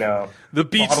like the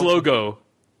Beats logo,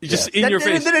 just in your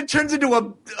face. And then it turns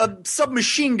into a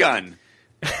submachine gun.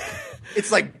 It's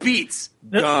like Beats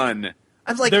gun.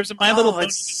 I'm like, there's a My Little Pony.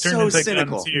 It's so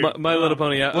cynical. My Little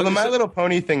Pony. Yeah. Well, the My Little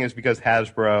Pony thing is because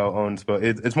Hasbro owns, but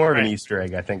it's more of an Easter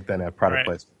egg, I think, than a product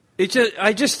placement.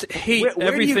 I just hate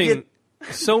everything.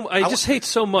 I just hate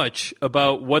so much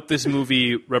about what this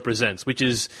movie represents, which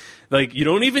is like, you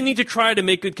don't even need to try to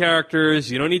make good characters.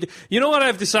 You don't need to. You know what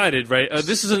I've decided, right?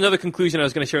 This is another conclusion I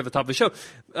was going to share at the top of the show.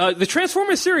 The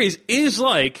Transformers series is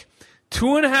like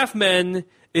 2.5 Men.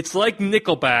 It's like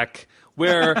Nickelback,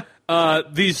 where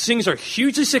these things are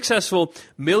hugely successful.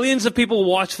 Millions of people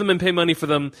watch them and pay money for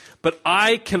them, but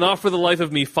I cannot for the life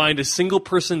of me find a single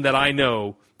person that I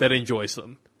know that enjoys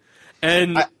them.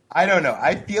 And I don't know.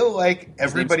 I feel like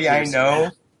everybody I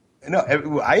know... No,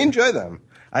 I enjoy them.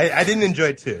 I didn't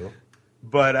enjoy 2,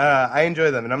 but I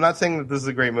enjoy them. And I'm not saying that this is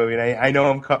a great movie, and I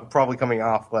know I'm probably coming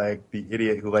off like the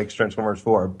idiot who likes Transformers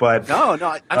 4, but... No,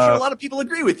 I'm sure a lot of people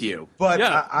agree with you.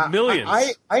 But millions.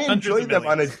 I enjoyed them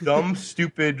on a dumb,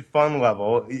 stupid, fun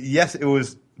level. Yes, it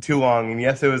was too long, and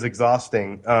yes, it was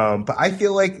exhausting. But I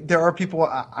feel like there are people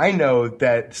I know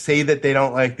that say that they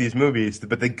don't like these movies,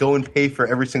 but they go and pay for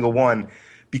every single one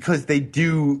because they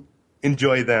do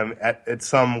enjoy them at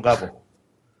some level.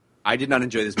 I did not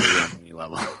enjoy this movie on any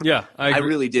level. Yeah, I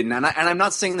really didn't, and I'm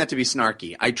not saying that to be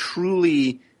snarky. I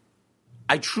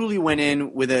truly went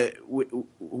in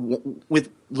with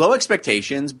low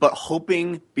expectations, but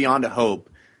hoping beyond a hope.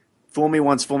 Fool me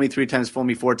once, fool me 3 times, fool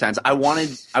me 4 times. I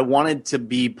wanted to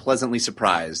be pleasantly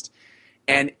surprised,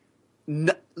 and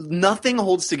nothing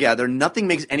holds together. Nothing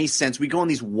makes any sense. We go on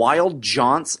these wild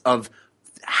jaunts of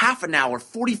half an hour,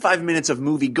 45 minutes of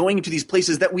movie going into these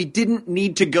places that we didn't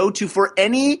need to go to for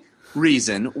any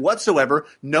reason whatsoever.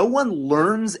 No one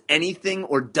learns anything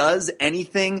or does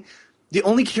anything. The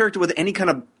only character with any kind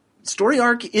of story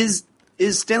arc is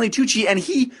Stanley Tucci, and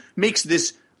he makes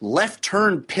this left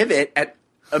turn pivot at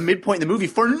a midpoint in the movie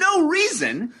for no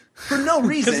reason.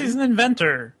 Because he's an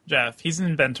inventor, Jeff. He's an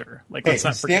inventor. Let's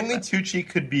not forget Stanley Tucci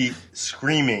could be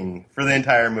screaming for the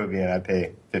entire movie, and I'd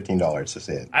pay $15 to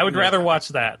see it. I would rather watch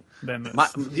that than this.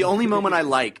 The only moment I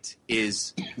liked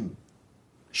is,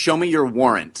 show me your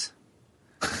warrant.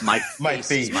 My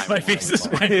face is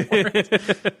my warrant.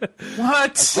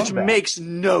 What? Which makes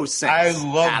no sense. I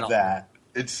love that.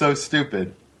 It's so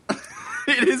stupid.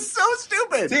 It is so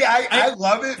stupid. See, I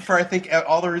love it for, I think,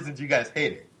 all the reasons you guys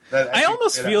hate it. I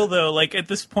almost feel, though, like at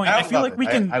this point, I feel like we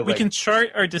can chart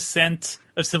our descent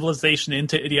of civilization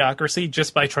into idiocracy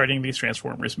just by charting these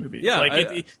Transformers movies.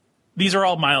 Yeah, these are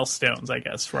all milestones, I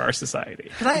guess, for our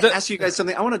society. Can I ask you guys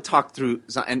something? I want to talk through,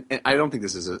 and I don't think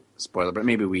this is a spoiler, but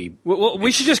maybe we. Well,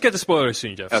 we should just get the spoilers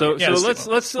soon, Jeff. Okay. So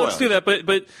let's do that.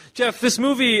 But Jeff, this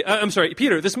movie. I'm sorry,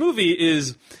 Peter. This movie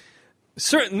is.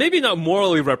 Maybe not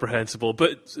morally reprehensible,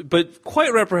 but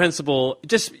quite reprehensible.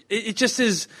 It just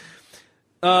is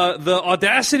the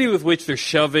audacity with which they're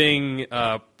shoving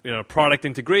product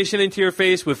integration into your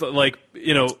face with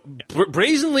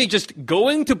brazenly just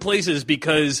going to places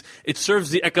because it serves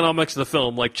the economics of the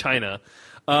film, like China,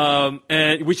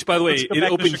 and which, by the way, it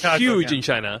opened huge in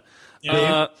China.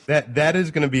 Yeah. That is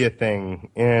going to be a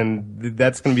thing, and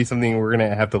that's going to be something we're going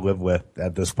to have to live with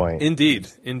at this point. Indeed.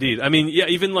 I mean, yeah,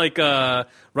 even like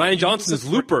Rian Johnson's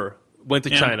Looper went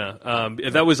to China.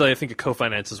 That was, I think, a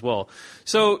co-finance as well.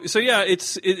 So yeah,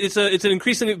 it's an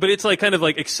increasing, but it's like kind of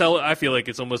like I feel like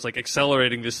it's almost like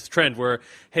accelerating this trend where,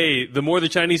 hey, the more the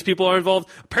Chinese people are involved,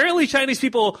 apparently Chinese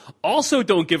people also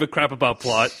don't give a crap about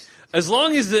plot. As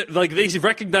long as they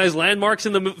recognize landmarks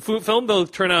in the film, they'll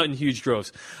turn out in huge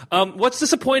droves. What's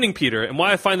disappointing, Peter, and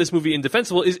why I find this movie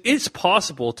indefensible is it's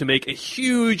possible to make a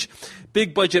huge,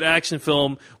 big-budget action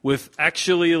film with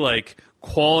actually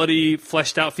quality,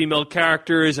 fleshed-out female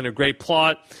characters and a great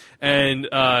plot and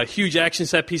huge action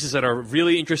set pieces that are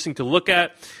really interesting to look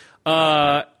at.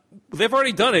 They've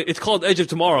already done it. It's called Edge of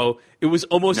Tomorrow. It was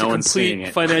almost a complete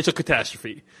financial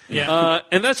catastrophe. Yeah.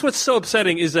 And that's what's so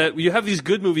upsetting is that you have these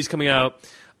good movies coming out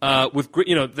with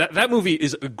that movie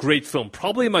is a great film,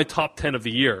 probably in my top 10 of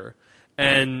the year,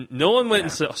 and no one went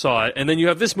and saw it. And then you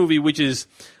have this movie, which is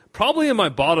probably in my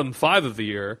bottom 5 of the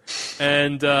year,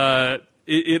 and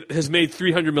it has made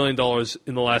 $300 million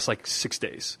in the last 6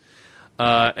 days,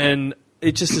 and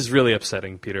it just is really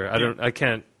upsetting, Peter. I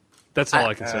can't. That's all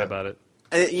I can say about it.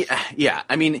 Yeah,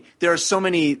 I mean, there are so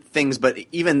many things, but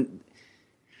even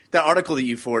the article that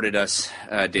you forwarded us,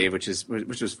 Dave, which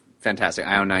was fantastic,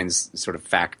 IO9's sort of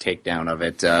fact takedown of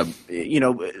it,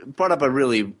 brought up a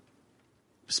really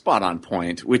spot-on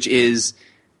point, which is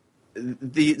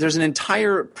there's an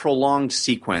entire prolonged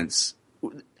sequence.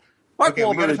 Okay,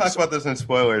 we got to talk about this in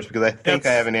spoilers because I think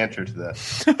I have an answer to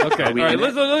this. Okay, all right.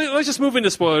 Let's just move into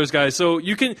spoilers, guys. So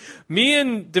me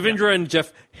and Devindra and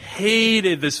Jeff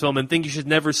hated this film and think you should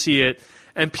never see it.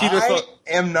 And Peter I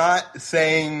am not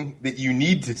saying that you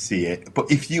need to see it,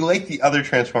 but if you like the other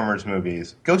Transformers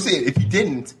movies, go see it. If you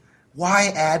didn't,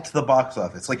 why add to the box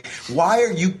office? Why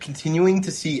are you continuing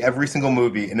to see every single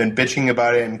movie and then bitching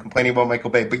about it and complaining about Michael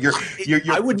Bay? But you're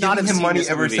giving him money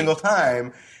every single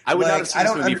time. I would not have seen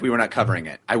this movie if we were not covering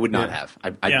it. I would not have.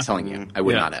 I'm telling you, I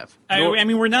would not have. I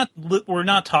mean, we're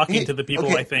not talking to the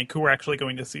people I think who are actually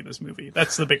going to see this movie.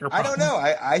 That's the bigger problem. I don't know.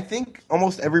 I think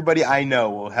almost everybody I know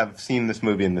will have seen this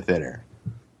movie in the theater.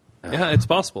 Yeah, it's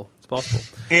possible. It's possible.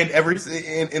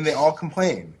 And they all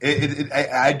complain.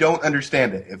 I don't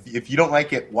understand it. If you don't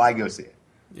like it, why go see it?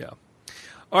 Yeah.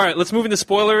 All right, let's move into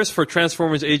spoilers for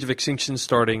Transformers: Age of Extinction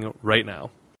starting right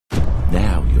now.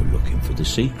 Now you're looking for the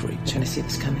secret. You're going to see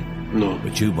this coming? No.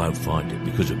 But you won't find it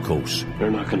because, of course,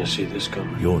 you're not going to see this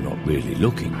coming. You're not really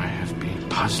looking. I have been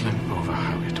puzzling over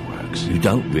how it works. You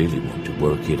don't really want to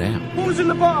work it out. Who's in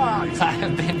the box? I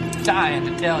have been dying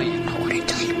to tell you. I want to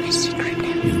tell you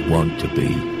You want to be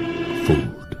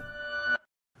fooled.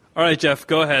 All right, Jeff,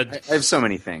 go ahead. I have so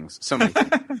many things.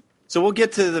 So we'll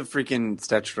get to the freaking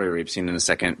statutory rape scene in a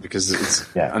second because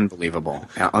it's unbelievable.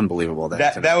 Unbelievable.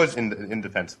 That was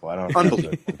indefensible. I don't.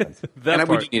 Unbelievable. And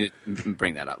we do need to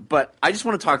bring that up. But I just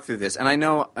want to talk through this. And I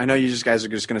know you just guys are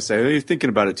just going to say, oh, you're thinking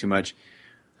about it too much.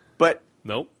 But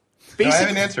nope. I have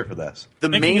an answer for this.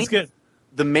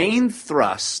 The main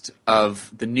thrust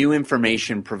of the new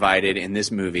information provided in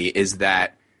this movie is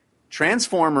that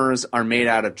Transformers are made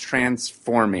out of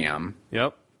transformium.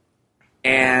 Yep.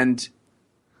 And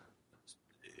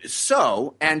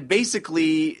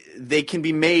basically they can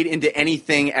be made into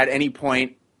anything at any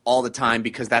point all the time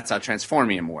because that's how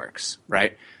transformium works,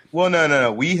 right? Well,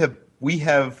 no. We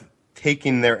have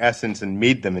taken their essence and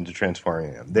made them into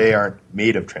transformium. They aren't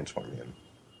made of transformium.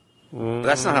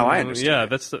 That's not how I understand.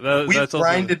 Yeah, we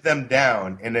grinded them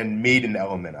down and then made an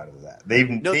element out of that.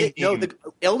 The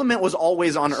element was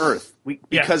always on Earth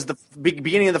because the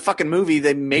beginning of the fucking movie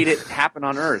they made it happen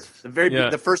on Earth.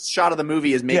 The first shot of the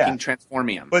movie is making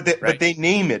transformium. But they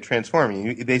name it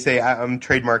transformium. They say I'm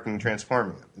trademarking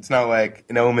transformium. It's not like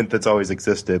an element that's always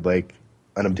existed, like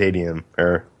unobtainium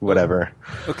or whatever.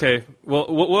 Okay. Well,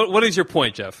 what is your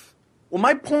point, Jeff? Well,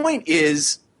 my point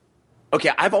is. Okay,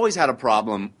 I've always had a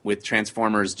problem with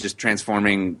Transformers just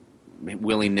transforming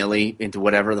willy-nilly into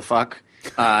whatever the fuck.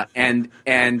 And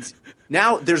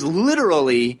now there's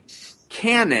literally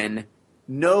canon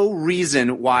no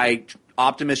reason why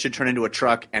Optimus should turn into a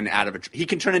truck and out of a truck. He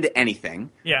can turn into anything.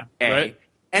 Yeah. A. Right.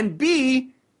 And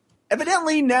B,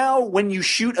 evidently now when you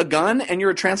shoot a gun and you're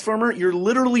a Transformer, you're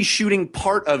literally shooting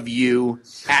part of you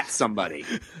at somebody.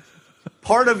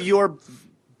 Part of your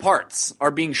parts are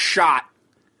being shot.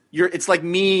 It's like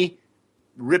me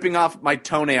ripping off my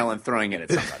toenail and throwing it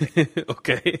at somebody.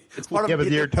 Okay. It's part of,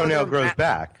 but your toenail grows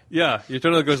back. Yeah, your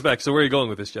toenail goes back. So where are you going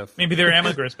with this, Jeff? Maybe their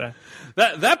ammo grows back.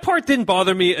 That part didn't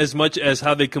bother me as much as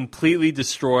how they completely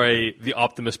destroy the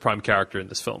Optimus Prime character in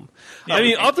this film. Yeah, I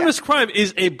mean, Optimus Prime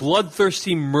is a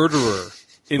bloodthirsty murderer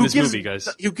in this movie, guys.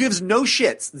 Who gives no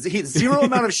shits. Zero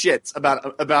amount of shits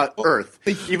about Earth.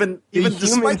 Even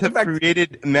despite the fact have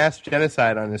created mass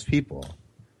genocide on his people.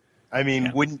 I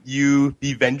mean, wouldn't you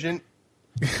be vengeant?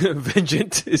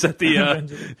 Vengeant? Is that the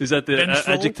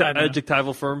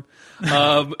adjectival form?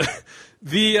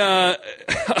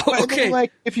 Okay.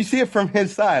 Like, if you see it from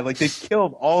his side, like they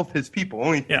killed all of his people.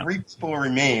 Only 3 people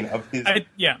remain of his. I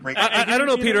don't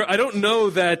know, Peter. I don't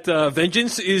know that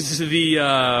vengeance is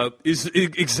is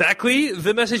exactly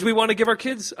the message we want to give our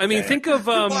kids. I mean, think of.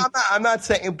 Well, I'm not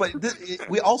saying, but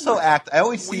we also act. I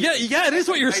always see. Yeah, it is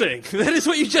what you're saying. That is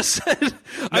what you just said.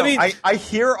 No, I mean, I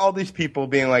hear all these people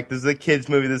being like, "This is a kids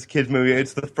movie. This is a kids movie.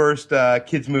 It's the first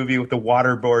kids movie with the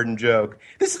waterboarding joke."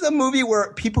 This is a movie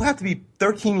where people have to be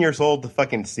 13 years old to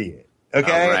fucking see it.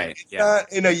 Okay, right? Yeah.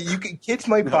 Kids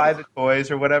might buy the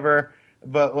toys or whatever,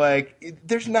 but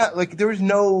there was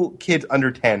no kids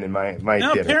under 10 in my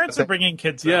theater. Parents are bringing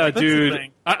kids. Yeah, That's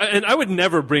dude. And I would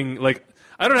never bring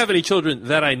I don't have any children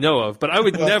that I know of, but I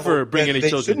would never bring any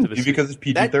children to this because it's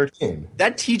PG-13.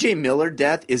 That T.J. Miller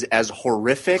death is as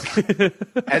horrific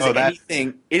as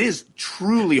anything. It is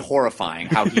truly horrifying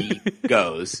how he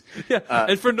goes. Yeah,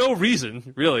 and for no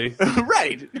reason, really.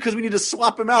 Right, because we need to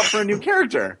swap him out for a new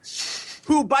character,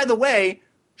 who, by the way,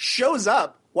 shows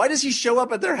up. Why does he show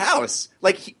up at their house?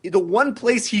 The one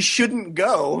place he shouldn't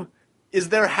go is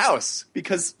their house.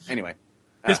 Because, anyway.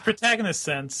 His protagonist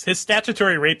sense, his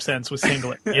statutory rape sense was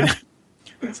tingling.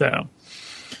 So,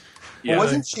 well,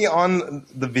 wasn't she on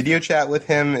the video chat with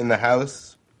him in the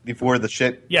house before the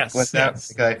shit went down?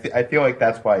 Yes. I feel like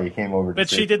that's why he came over. But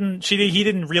he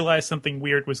didn't realize something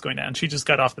weird was going down. She just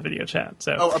got off the video chat.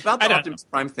 So, about the Optimus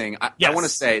Prime thing, I want to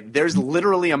say there's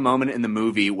literally a moment in the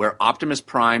movie where Optimus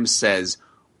Prime says,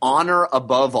 "Honor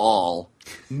above all,"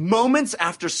 moments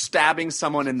after stabbing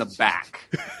someone in the back.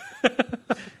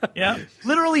 Yeah,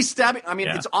 literally stabbing. I mean,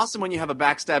 it's awesome when you have a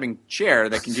backstabbing chair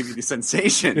that can give you the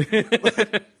sensation.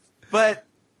 but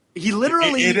he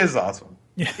literally it is awesome.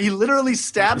 He literally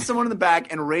stabs someone in the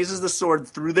back and raises the sword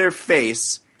through their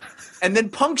face, and then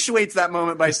punctuates that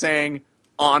moment by saying,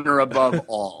 "Honor above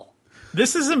all."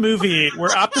 This is a movie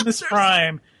where Optimus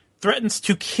Prime threatens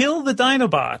to kill the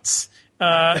Dinobots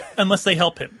unless they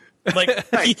help him.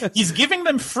 He's giving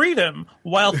them freedom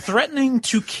while threatening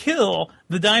to kill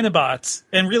the Dinobots,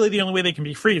 and really the only way they can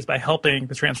be free is by helping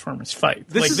the Transformers fight.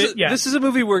 This is a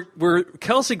movie where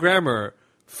Kelsey Grammer,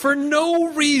 for no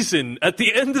reason, at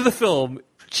the end of the film,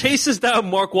 chases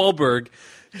down Mark Wahlberg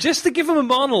just to give him a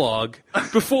monologue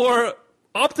before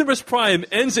Optimus Prime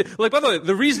ends it. Like, by the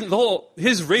way,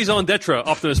 his raison d'etre,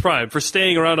 Optimus Prime, for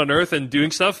staying around on Earth and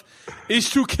doing stuff is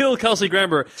to kill Kelsey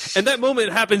Grammer. And that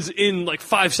moment happens in like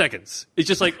 5 seconds. It's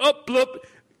just like, oh, bloop,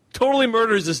 totally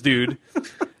murders this dude.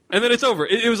 And then it's over.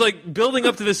 It was like building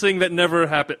up to this thing that never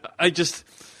happened.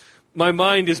 My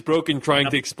mind is broken trying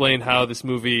to explain how this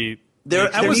movie.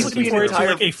 I was looking forward to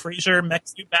like a Fraser mech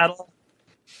suit battle.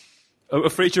 A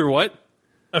Fraser what?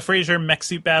 A Fraser mech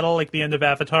suit battle, like the end of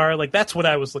Avatar. Like that's what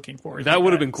I was looking for. That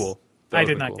would have been cool. I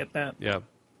did not get that. Yeah.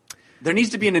 There needs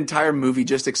to be an entire movie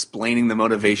just explaining the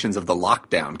motivations of the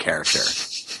Lockdown character.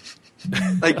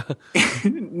 Like,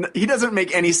 he doesn't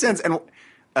make any sense, and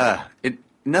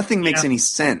nothing makes any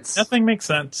sense. Nothing makes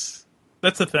sense.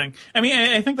 That's the thing. I mean,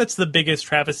 I think that's the biggest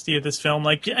travesty of this film.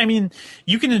 Like, I mean,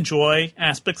 you can enjoy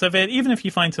aspects of it, even if you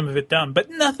find some of it dumb,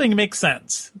 but nothing makes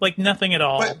sense. Like, nothing at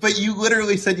all. But you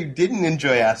literally said you didn't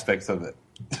enjoy aspects of it.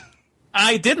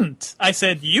 I didn't. I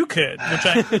said you could, which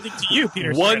I think to you,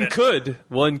 Peter. One could.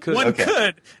 One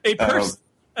could. A person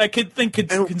I could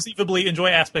conceivably enjoy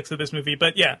aspects of this movie,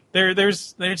 but yeah,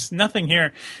 there's nothing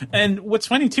here. And what's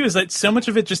funny too is that so much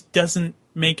of it just doesn't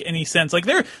make any sense. Like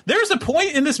there's a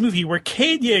point in this movie where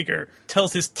Cade Yeager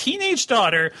tells his teenage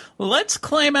daughter, "Let's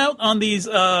climb out on these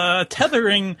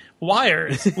tethering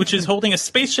wires," which is holding a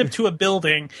spaceship to a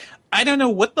building. I don't know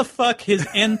what the fuck his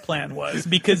end plan was,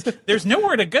 because there's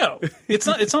nowhere to go. It's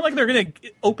not like they're going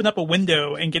to open up a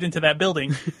window and get into that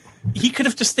building. He could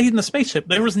have just stayed in the spaceship.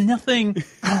 There was nothing.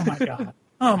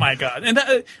 Oh my god. And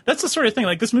that's the sort of thing.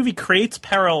 Like, this movie creates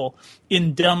peril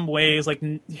in dumb ways. Like,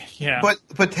 yeah.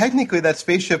 But technically, that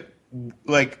spaceship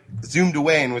like zoomed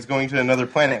away and was going to another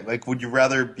planet. Like, would you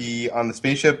rather be on the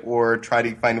spaceship or try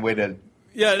to find a way to?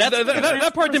 Yeah,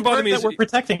 that part didn't bother me. That we're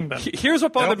protecting them. Here's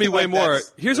what bothered me way more.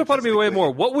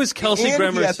 What was Kelsey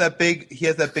Grammer's? He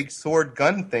has that big sword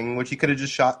gun thing, which he could have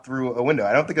just shot through a window.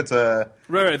 I don't think it's a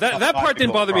right. That part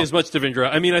didn't bother me as much, Devindra.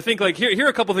 I mean, I think like here are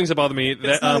a couple things that bother me.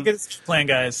 It's not a good plan,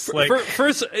 guys.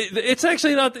 First, it's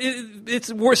actually not.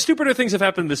 It's more stupider things have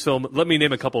happened in this film. Let me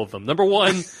name a couple of them. Number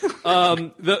one,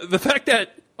 the fact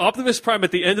that Optimus Prime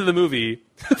at the end of the movie,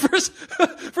 first,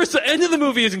 the end of the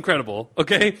movie is incredible,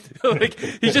 okay? Like,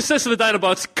 he just says to the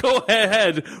Dinobots, "Go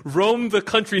ahead, roam the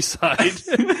countryside.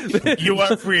 You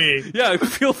are free." Yeah,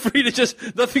 feel free to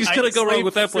nothing's going to go wrong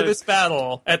with that place. For this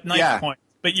battle at night point,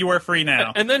 but you are free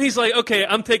now. And then he's like, "Okay,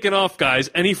 I'm taking off, guys."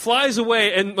 And he flies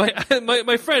away, and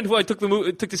my friend who I took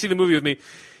to see the movie with me,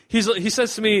 he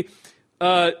says to me,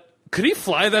 could he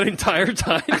fly that entire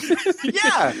time?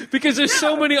 Yeah. Because there's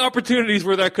so many opportunities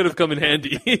where that could have come in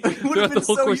handy. It would have been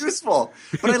so useful.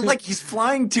 But he's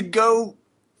flying to go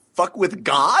fuck with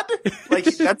God? Like,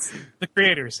 that's... The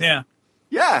creators, yeah.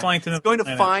 Yeah. Flying he's going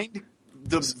to find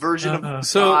the version of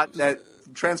God that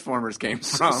Transformers came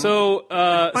from. So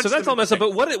that's all messed up.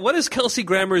 But what is Kelsey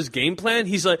Grammer's game plan?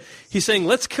 He's saying,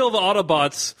 let's kill the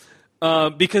Autobots,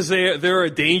 because they're a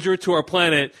danger to our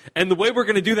planet, and the way we're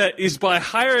going to do that is by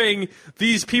hiring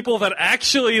these people that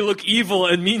actually look evil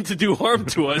and mean to do harm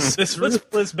to us. This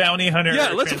ruthless bounty hunter.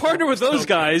 Yeah, let's partner with those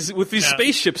guys with these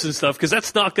spaceships and stuff, because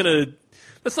that's not going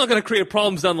to create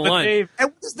problems down the line. Dave,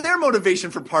 and what is their motivation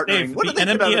for partnering? Dave, what the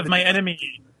enemy of my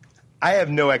enemy. I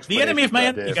have no explanation. The enemy of my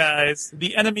enemy, guys.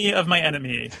 The enemy of my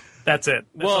enemy. That's it.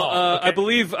 That's okay. I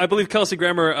believe Kelsey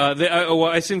Grammer.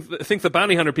 I think the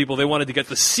bounty hunter people, they wanted to get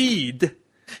the seed,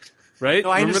 right? No,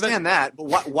 I understand that. But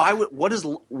what is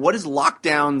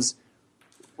Lockdown's?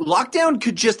 Lockdown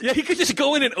could just he could just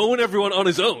go in and own everyone on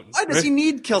his own. Why does he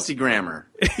need Kelsey Grammer?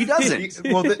 He doesn't.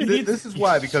 Well, this is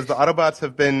why, because the Autobots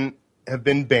have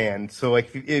been banned. So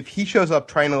like if he shows up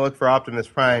trying to look for Optimus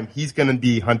Prime, he's going to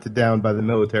be hunted down by the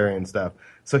military and stuff.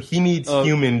 So he needs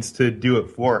humans to do it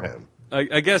for him.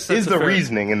 I guess that's the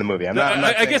reasoning in the movie.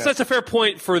 I guess that's a fair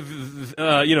point for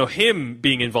him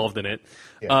being involved in it.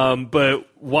 Yeah. But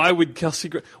why would Kelsey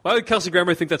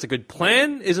Grammer think that's a good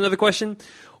plan? Is another question.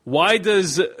 Why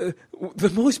does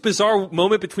the most bizarre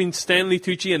moment between Stanley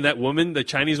Tucci and that woman, the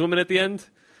Chinese woman at the end,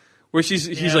 where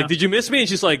he's like, "Did you miss me?" And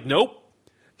she's like, "Nope."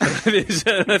 And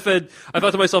I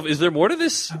thought to myself, is there more to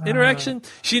this interaction?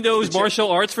 She knows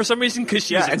martial arts for some reason because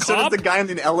she's a and cop. So does the guy in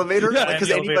the elevator. Because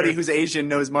anybody who's Asian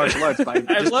knows martial arts. I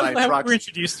love how we're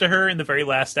introduced to her in the very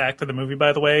last act of the movie,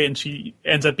 by the way, and she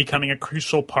ends up becoming a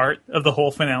crucial part of the whole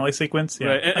finale sequence. Yeah,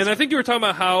 right. And I think you were talking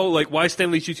about how why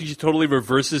Stanley Tucci totally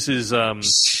reverses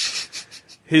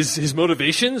his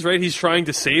motivations. Right, he's trying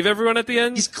to save everyone at the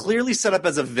end. He's clearly set up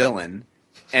as a villain,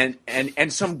 and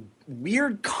some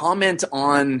weird comment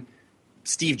on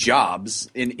Steve Jobs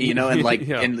in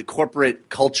the corporate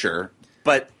culture,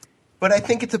 but I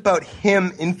think it's about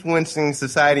him influencing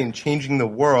society and changing the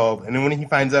world. And then when he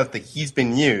finds out that he's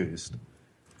been used,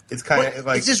 It's kind of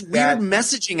like it's just weird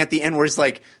messaging at the end where it's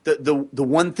like the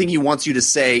one thing he wants you to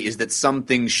say is that some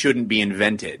things shouldn't be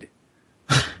invented.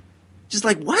 Just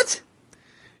like what?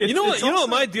 You know what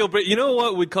my deal breaker. You know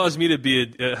what would cause me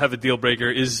to have a deal breaker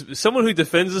is someone who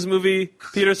defends this movie,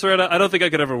 Peter Soretta. I don't think I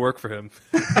could ever work for him.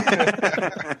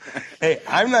 Hey,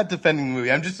 I'm not defending the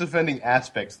movie. I'm just defending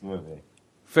aspects of the movie.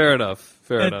 Fair enough.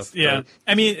 Yeah. Right.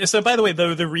 I mean, so by the way,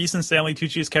 the reason Stanley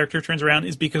Tucci's character turns around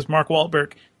is because Mark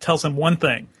Wahlberg tells him one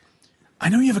thing. I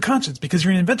know you have a conscience because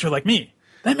you're an inventor like me.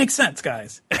 That makes sense,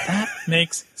 guys. That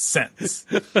makes sense.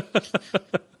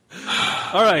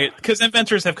 All right. Because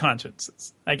inventors have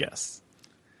consciences, I guess.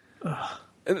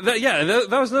 That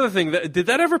was another thing. Did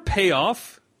that ever pay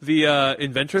off, the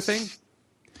inventor thing?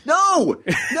 No,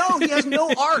 he has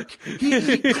no arc.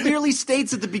 He clearly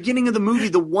states at the beginning of the movie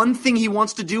the one thing he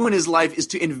wants to do in his life is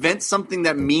to invent something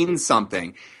that means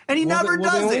something, and he never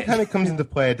does it. It kind of comes into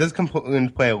play. It does come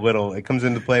into play a little. It comes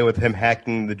into play with him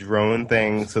hacking the drone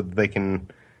thing so that they can,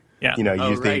 use the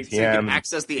ATM. So he can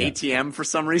access the ATM for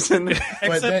some reason.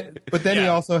 But then he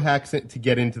also hacks it to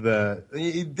get into the.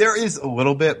 There is a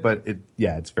little bit, but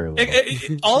it's very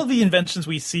little. All of the inventions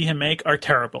we see him make are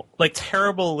terrible, like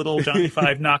terrible little Johnny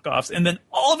Five knockoffs. And then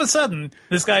all of a sudden,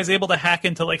 this guy's able to hack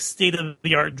into like state of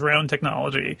the art drone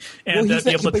technology and be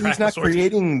able to track he's not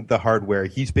creating the hardware.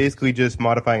 He's basically just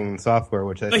modifying the software,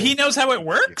 but he knows how it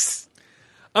works.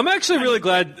 I'm actually really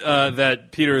glad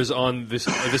that Peter is on this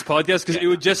podcast because it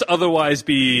would just otherwise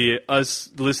be us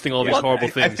listing all these horrible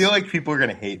things. I feel like people are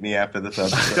going to hate me after this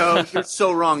episode. No, you're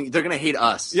so wrong. They're going to hate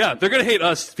us. Yeah, they're going to hate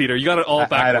us, Peter. You got it all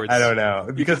backwards. I don't know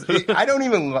because I don't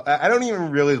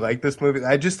even really like this movie.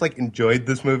 I just like enjoyed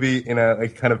this movie in a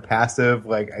like kind of passive.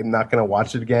 Like I'm not going to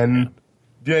watch it again.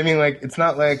 Do you know what I mean? Like it's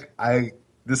not like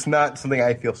this is not something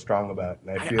I feel strong about.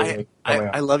 And I feel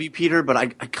I love you, Peter, but I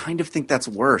kind of think that's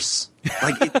worse.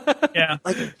 Like,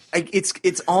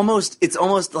 it's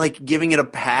almost like giving it a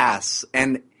pass.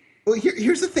 And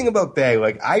here's the thing about Bay.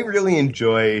 Like, I really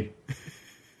enjoy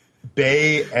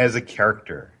Bay as a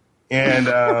character, and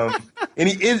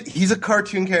he's a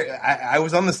cartoon character. I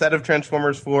was on the set of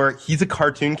Transformers 4. He's a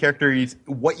cartoon character. He's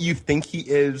what you think he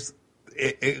is.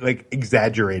 Like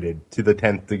exaggerated to the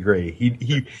 10th degree.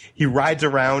 He rides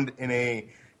around in a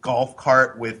golf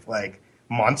cart with like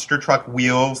monster truck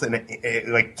wheels and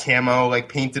like camo like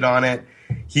painted on it.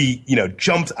 He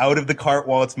jumps out of the cart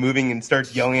while it's moving and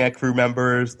starts yelling at crew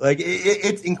members. Like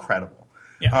it's incredible.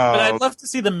 Yeah, but I'd love to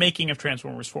see the making of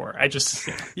Transformers 4. I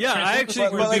actually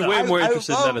would be way more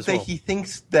interested in that as well. That he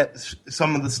thinks that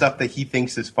some of the stuff that he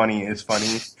thinks is funny is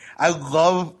funny. I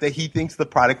love that he thinks the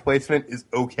product placement is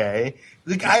okay.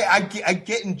 Like I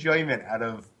get enjoyment out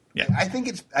of. Yeah.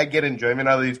 I get enjoyment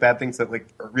out of these bad things that like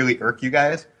really irk you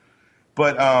guys.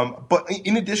 But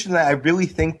in addition to that, I really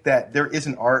think that there is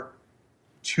an art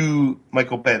to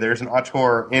Michael Bay. There's an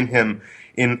auteur in him.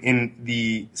 In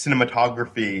the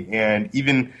cinematography, and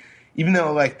even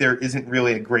though like there isn't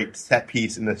really a great set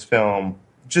piece in this film,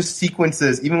 just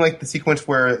sequences, even like the sequence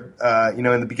where in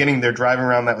the beginning they're driving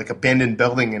around that like abandoned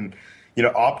building, and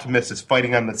Optimus is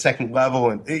fighting on the second level,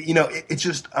 and it's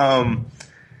just I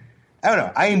don't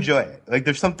know, I enjoy it. Like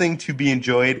there's something to be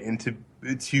enjoyed and to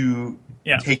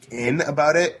take in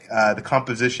about it, the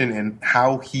composition and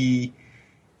how he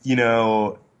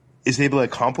is able to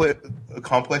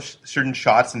accomplish certain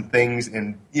shots and things,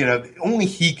 and only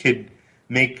he could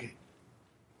make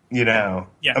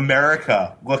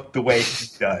America look the way he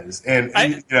does, and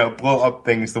blow up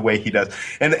things the way he does,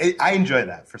 and I enjoy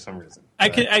that for some reason.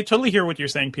 I totally hear what you're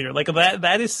saying, Peter. Like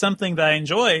that is something that I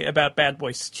enjoy about Bad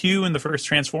Boys 2 and the first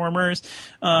Transformers,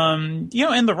 and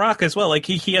The Rock as well. Like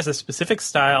he has a specific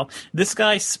style. This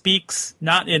guy speaks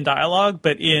not in dialogue,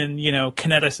 but in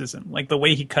kineticism, like the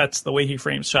way he cuts, the way he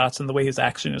frames shots, and the way his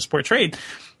action is portrayed.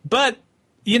 But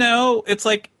it's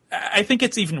like I think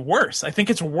it's even worse. I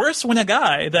think it's worse when a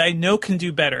guy that I know can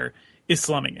do better is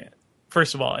slumming it.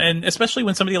 First of all, and especially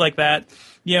when somebody like that,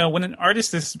 when an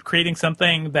artist is creating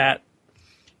something that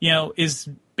is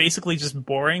basically just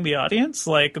boring the audience.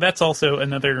 Like that's also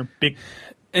another big.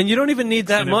 And you don't even need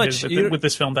that much with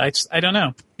this film. I don't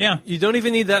know. Yeah, you don't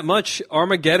even need that much.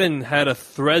 Armageddon had a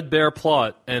threadbare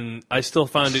plot, and I still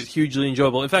found it hugely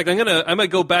enjoyable. In fact, I might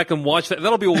go back and watch that.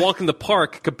 That'll be a walk in the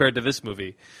park compared to this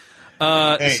movie.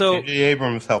 J.J.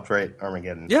 Abrams helped write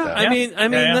Armageddon. Yeah, so. I mean,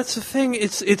 that's the thing.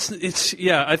 It's.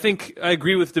 Yeah, I think I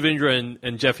agree with Devindra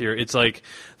and Jeff here. It's like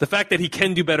the fact that he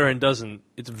can do better and doesn't.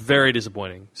 It's very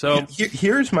disappointing. So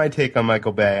here's my take on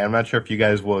Michael Bay. I'm not sure if you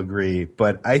guys will agree,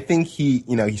 but I think he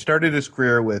started his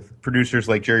career with producers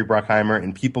like Jerry Bruckheimer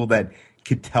and people that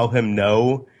could tell him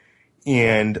no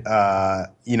and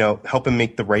help him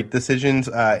make the right decisions.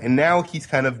 And now he's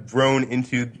kind of grown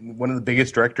into one of the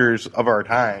biggest directors of our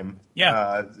time.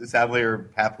 Yeah. Sadly or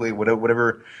happily,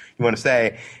 whatever you want to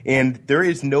say. And there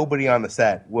is nobody on the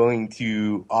set willing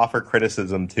to offer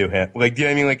criticism to him. Like, do you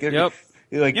know what I mean?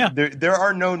 Like, there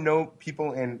are no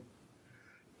people, and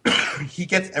he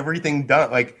gets everything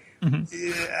done. Like,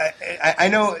 I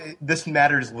know this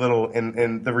matters little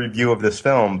in the review of this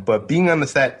film, but being on the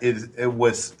set it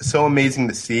was so amazing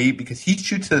to see, because he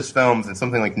shoots his films in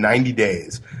something like 90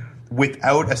 days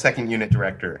without a second unit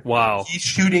director. Wow. He's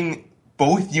shooting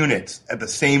both units at the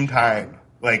same time,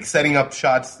 like setting up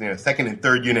shots, second and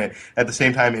third unit at the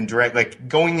same time, and direct, like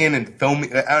going in and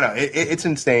filming. I don't know. It's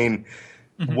insane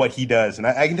what he does, and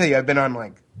I can tell you, I've been on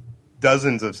like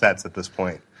dozens of sets at this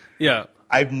point. Yeah.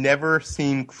 I've never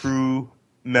seen crew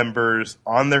members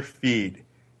on their feet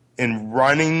and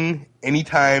running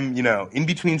anytime, in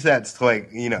between sets to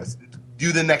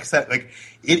do the next set. Like,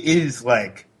 it is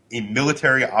like a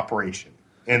military operation,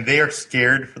 and they are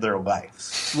scared for their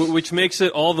lives. Which makes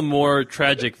it all the more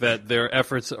tragic that their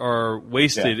efforts are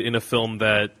wasted in a film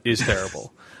that is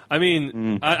terrible. I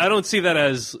mean, I don't see that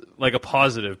as like a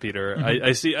positive, Peter.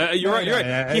 I see. You're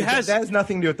right. He has that has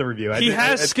nothing to do with the review. He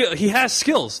has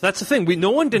skills. That's the thing.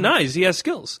 No one denies he has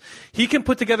skills. He can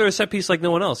put together a set piece like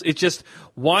no one else. It's just,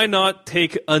 why not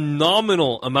take a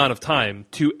nominal amount of time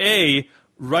to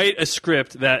write a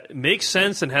script that makes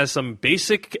sense and has some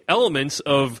basic elements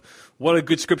of what a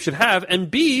good script should have, and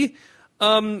B,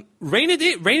 rein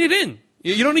it in.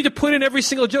 You don't need to put in every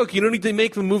single joke. You don't need to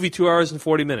make the movie 2 hours and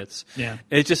 40 minutes. Yeah.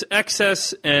 It's just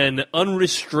excess and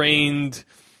unrestrained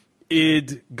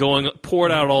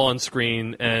poured out all on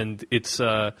screen, and it's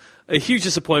a huge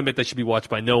disappointment that should be watched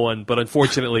by no one, but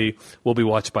unfortunately will be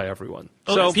watched by everyone.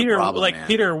 So Peter,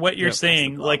 Peter, what you're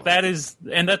saying, like that is,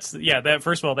 and that's, that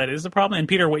first of all, that is the problem. And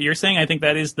Peter, what you're saying, I think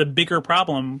that is the bigger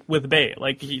problem with Bay.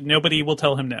 Like, nobody will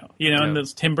tell him no.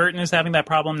 And Tim Burton is having that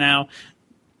problem now.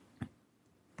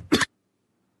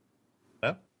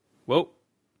 Whoa.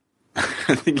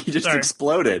 I think he just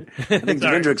exploded. I think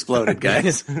Devendra exploded,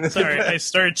 guys. Sorry, I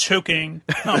started choking.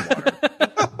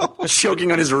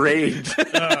 Choking on his rage.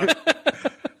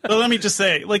 But let me just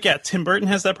say, Tim Burton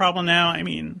has that problem now. I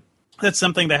mean, that's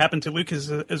something that happened to Lucas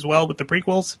as well with the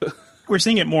prequels. We're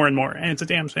seeing it more and more, and it's a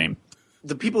damn shame.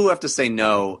 The people who have to say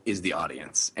no is the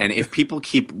audience. And if people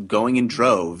keep going in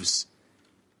droves,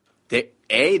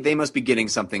 they must be getting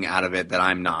something out of it that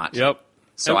I'm not. Yep.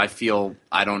 So I feel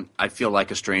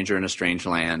like a stranger in a strange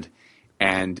land,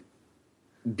 and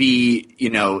B,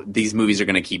 these movies are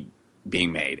going to keep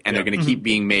being made, and they're going to keep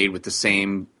being made with the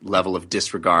same level of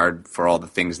disregard for all the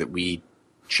things that we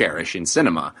cherish in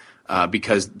cinema,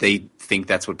 because they think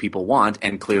that's what people want,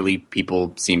 and clearly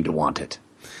people seem to want it.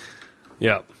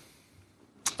 Yeah.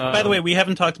 By the way, we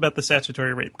haven't talked about the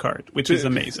statutory rape card, which is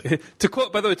amazing. To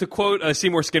quote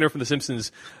Seymour Skinner from The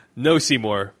Simpsons, "No,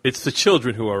 Seymour, it's the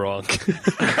children who are wrong."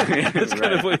 That's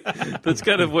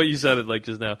kind of what you sounded like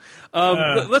just now.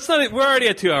 Let's not. We're already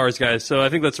at 2 hours, guys, so I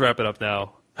think let's wrap it up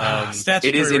now.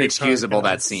 It is inexcusable,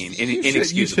 that scene.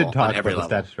 Inexcusable you should talk on every about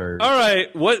level. the statutory. All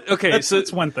right. What? Okay.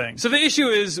 That's one thing. So the issue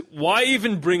is, why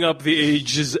even bring up the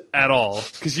ages at all?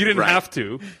 Because you didn't have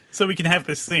to. So we can have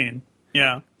this scene.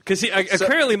 Yeah. Because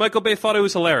apparently Michael Bay thought it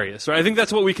was hilarious, right? I think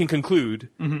that's what we can conclude,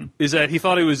 is that he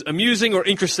thought it was amusing or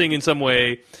interesting in some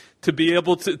way to be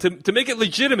able to make it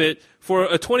legitimate for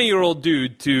a 20-year-old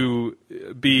dude to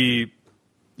be,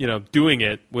 doing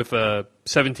it with a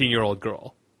 17-year-old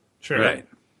girl. Sure. Right.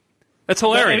 That's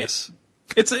hilarious.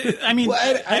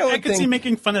 I could see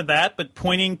making fun of that, but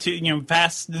pointing to,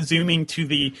 vast zooming to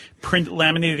the print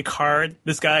laminated card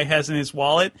this guy has in his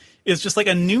wallet is just like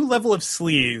a new level of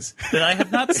sleaze that I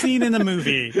have not seen in a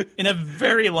movie in a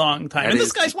very long time. And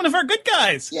this guy's one of our good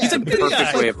guys. Yeah, he's a good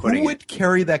guy. Who would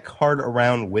carry that card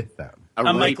around with them?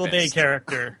 A Michael Bay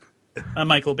character. A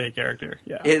Michael Bay character.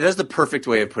 Yeah. That's the perfect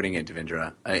way of putting it,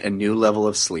 Devendra. A new level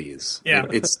of sleaze. Yeah.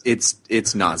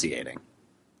 It's nauseating.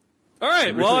 All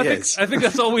right. Well, I think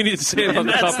that's all we need to say about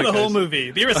the topic. That's the whole movie.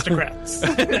 The Aristocrats.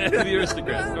 The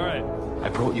Aristocrats. All right. I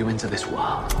brought you into this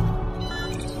world.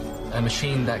 A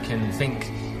machine that can think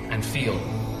and feel.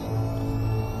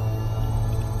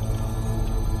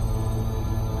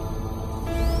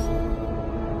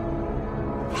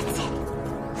 That's it.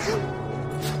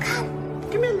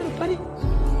 Come here, little buddy.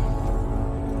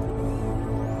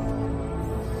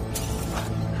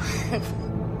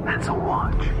 That's a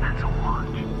watch. That's a watch.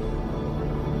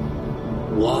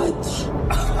 What?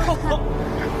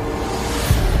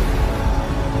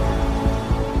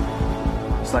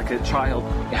 It's like a child.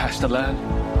 It has to learn.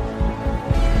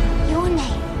 Your name,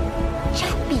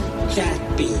 Chappie.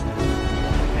 Chappie.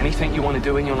 Anything you want to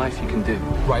do in your life, you can do.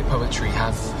 Write poetry,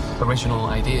 have original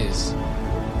ideas.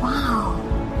 Wow.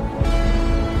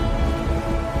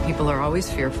 People are always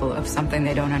fearful of something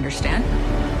they don't understand.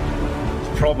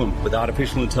 The problem with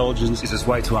artificial intelligence is it's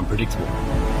way too unpredictable.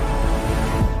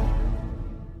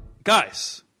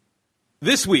 Guys,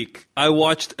 this week I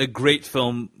watched a great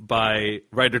film by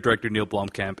writer-director Neil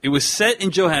Blomkamp. It was set in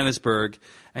Johannesburg,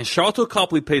 and Sharlto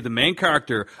Copley played the main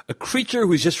character, a creature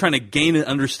who's just trying to gain an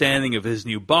understanding of his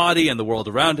new body and the world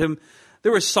around him.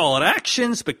 There was solid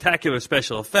action, spectacular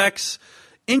special effects,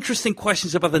 interesting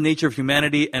questions about the nature of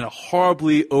humanity, and a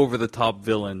horribly over-the-top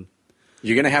villain.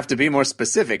 You're going to have to be more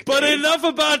specific. But enough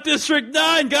about District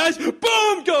 9, guys.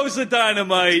 Boom goes the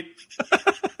dynamite.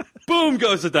 Boom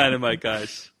goes the dynamite,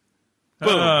 guys.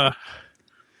 Boom.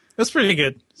 That's pretty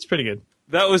good. It's pretty good.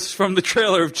 That was from the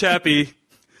trailer of Chappie,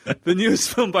 the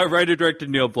newest film by writer-director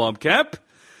Neil Blomkamp.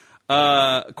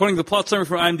 According to the plot summary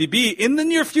from IMDb, in the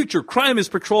near future, crime is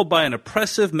patrolled by an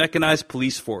oppressive, mechanized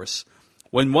police force.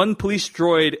 When one police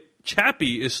droid,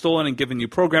 Chappie, is stolen and given new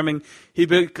programming, he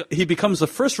becomes the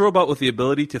first robot with the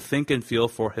ability to think and feel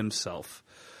for himself.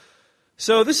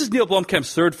 So this is Neil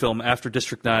Blomkamp's third film after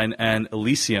District 9 and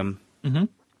Elysium. Mm-hmm.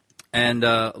 And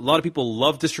a lot of people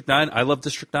love District 9. I love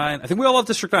District 9. I think we all love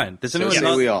District 9. Does anyone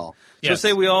say we all? So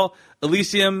say we all.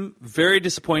 Elysium, very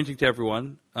disappointing to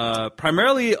everyone.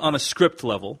 Primarily on a script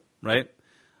level, right?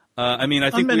 I mean, I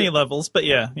think on many levels, but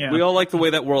yeah. We all like the way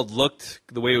that world looked,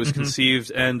 the way it was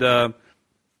conceived, and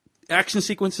action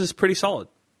sequences pretty solid.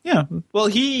 Yeah. Well,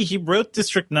 he wrote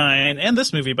District 9 and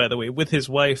this movie, by the way, with his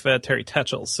wife, Terry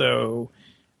Tetchell. So,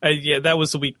 that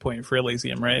was the weak point for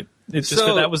Elysium, right? It's just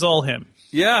that was all him.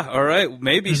 Yeah, all right.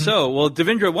 Maybe so. Well,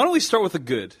 Devindra, why don't we start with the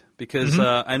good? Because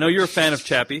I know you're a fan of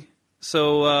Chappie.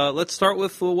 So let's start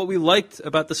with what we liked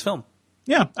about this film.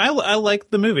 Yeah, I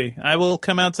liked the movie. I will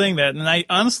come out saying that. And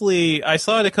I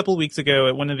saw it a couple weeks ago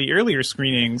at one of the earlier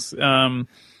screenings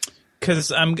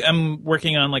because I'm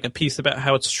working on like a piece about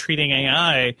how it's treating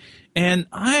AI. And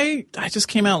I just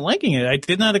came out liking it. I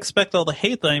did not expect all the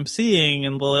hate that I'm seeing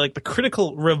and the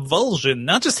critical revulsion,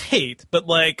 not just hate, but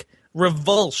like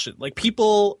revulsion. Like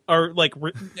people are like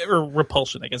or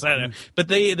repulsion, I guess. I don't know. But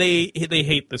they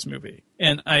hate this movie.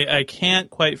 And I can't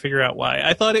quite figure out why.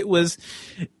 I thought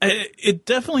it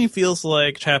definitely feels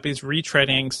like Chappie's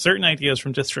retreading certain ideas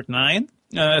from District 9,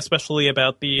 especially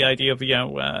about the idea of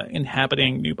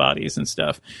inhabiting new bodies and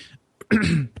stuff.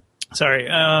 Sorry.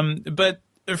 But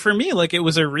for me, like, it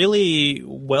was a really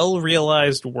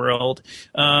well-realized world.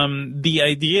 The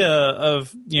idea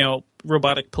of,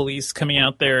 robotic police coming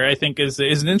out there, I think, is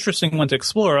an interesting one to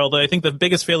explore, although I think the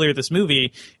biggest failure of this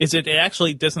movie is it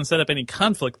actually doesn't set up any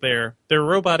conflict there. They're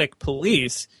robotic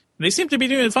police. They seem to be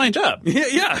doing a fine job.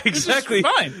 Yeah, exactly.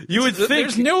 Fine. You would think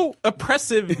there's no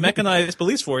oppressive mechanized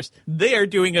police force. They are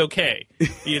doing okay,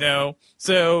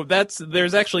 So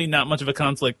there's actually not much of a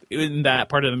conflict in that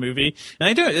part of the movie,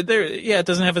 and it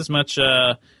doesn't have as much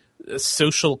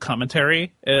social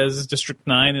commentary as District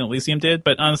 9 and Elysium did,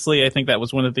 but honestly, I think that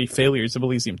was one of the failures of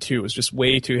Elysium 2. It was just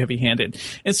way too heavy-handed.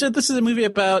 Instead, this is a movie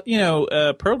about,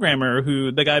 a programmer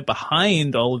the guy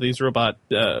behind all of these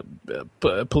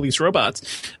police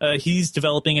robots, he's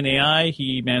developing an AI.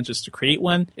 He manages to create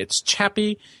one. It's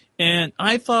Chappie. And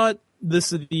I thought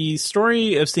the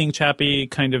story of seeing Chappie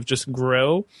kind of just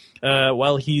grow,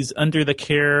 while he's under the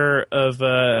care of,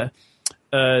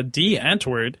 D.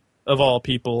 Antwoord, of all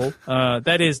people.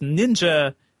 That is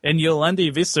Ninja and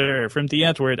Yolandi Visser from Die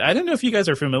Antwoord. I don't know if you guys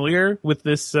are familiar with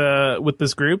this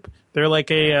group. They're like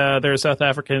they're a South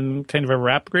African kind of a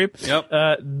rap group. Yep.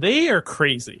 They are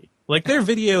crazy. Like, their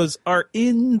videos are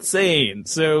insane.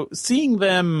 So seeing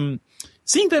them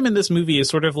in this movie is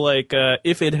sort of like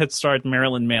if it had starred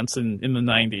Marilyn Manson in the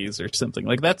 90s or something.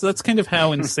 Like, that's kind of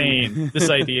how insane this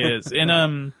idea is. And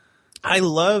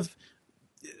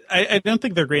I don't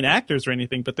think they're great actors or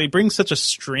anything, but they bring such a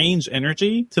strange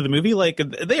energy to the movie. Like,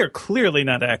 they are clearly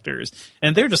not actors,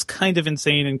 and they're just kind of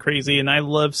insane and crazy, and I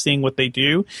love seeing what they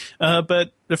do.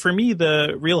 But for me,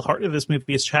 the real heart of this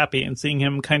movie is Chappie, and seeing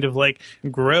him kind of like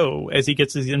grow as he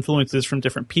gets his influences from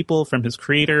different people, from his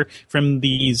creator, from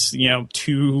these,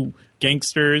 two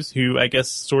gangsters who I guess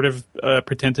sort of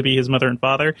pretend to be his mother and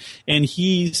father, and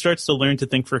he starts to learn to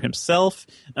think for himself.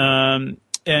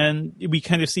 And we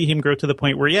kind of see him grow to the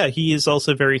point where, he is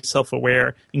also very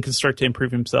self-aware and can start to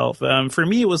improve himself. For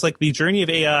me, it was like the journey of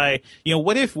AI.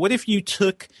 What if you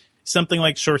took something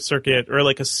like Short Circuit or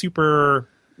like a super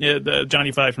the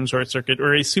Johnny Five from Short Circuit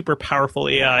or a super powerful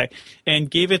AI and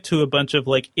gave it to a bunch of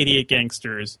like idiot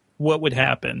gangsters? What would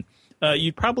happen?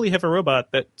 you'd probably have a robot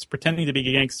that's pretending to be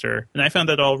a gangster. And I found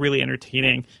that all really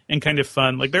entertaining and kind of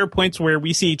fun. Like, there are points where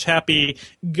we see Chappie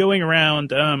going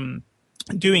around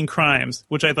doing crimes,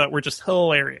 which I thought were just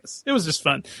hilarious. It was just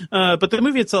fun. But the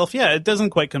movie itself, yeah, it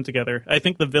doesn't quite come together. I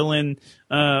think the villain,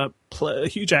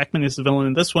 Hugh Jackman is the villain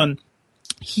in this one.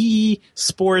 He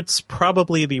sports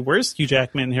probably the worst Hugh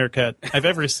Jackman haircut I've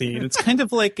ever seen. It's kind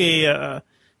of like a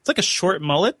short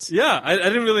mullet. Yeah, I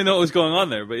didn't really know what was going on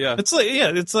there, but yeah.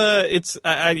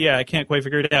 I can't quite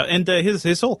figure it out. And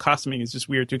his whole costuming is just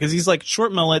weird too, because he's like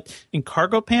short mullet in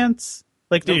cargo pants.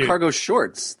 Like, no, cargo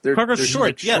shorts. Cargo shorts,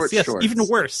 like yes. Shorts. Even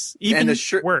worse. And a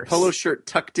worse. Polo shirt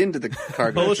tucked into the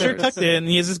cargo Polo shirt tucked in, and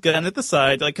he has his gun at the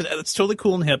side. Like, it's totally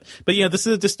cool and hip. But yeah, this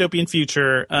is a dystopian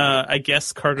future. I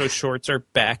guess cargo shorts are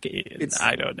back in.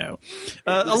 I don't know.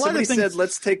 A lot of things said,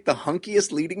 let's take the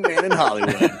hunkiest leading man in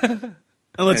Hollywood.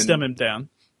 and let's dumb him down.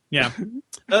 Yeah.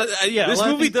 This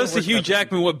movie does to Hugh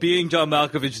Jackman what Being John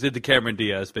Malkovich did to Cameron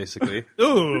Diaz, basically.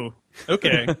 Ooh,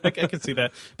 okay. I can see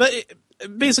that. But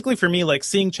basically for me, like,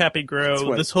 seeing Chappie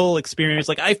grow, this whole experience,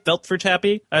 like, I felt for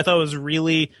Chappie. I thought it was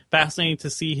really fascinating to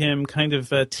see him kind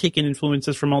of take in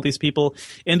influences from all these people.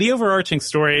 And the overarching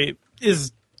story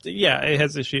is, it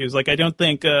has issues. Like, I don't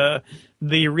think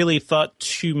they really thought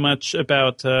too much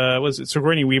about was it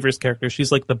Sigourney Weaver's character.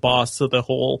 She's like the boss of the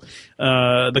whole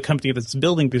the company that's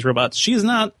building these robots. She's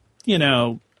not,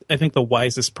 I think, the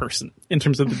wisest person in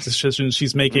terms of the decisions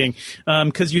she's making,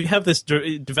 because you have this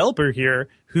developer here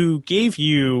who gave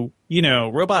you,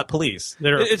 robot police.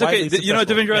 It's okay.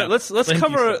 Devendra,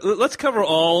 let's cover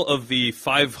all of the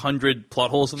 500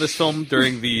 plot holes of this film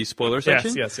during the spoiler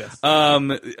section. Yes.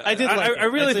 I did. I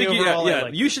really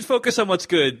think you should focus on what's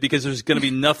good, because there's going to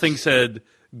be nothing said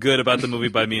good about the movie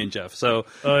by me and Jeff. So,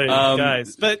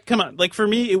 guys, but come on, like, for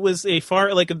me, it was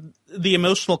the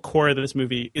emotional core of this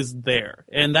movie is there,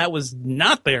 and that was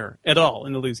not there at all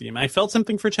in Elysium. I felt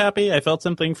something for Chappie. I felt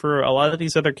something for a lot of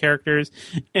these other characters,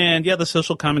 and the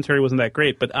social commentary wasn't that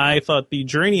great, but I thought the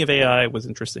journey of AI was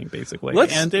interesting, basically,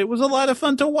 and it was a lot of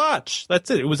fun to watch.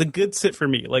 That's it. It was a good sit for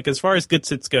me. Like, as far as good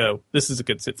sits go, this is a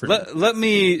good sit for me. Let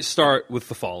me start with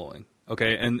the following.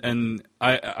 Okay, and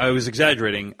I was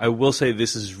exaggerating. I will say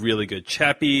this is really good.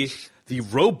 Chappie, the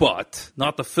robot,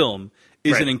 not the film,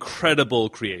 is an incredible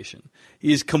creation.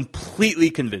 He is completely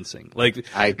convincing. Like,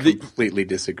 I completely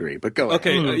disagree, but go ahead.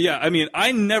 Okay, I mean,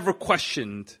 I never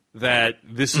questioned that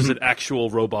this was an actual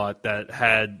robot that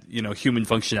had, human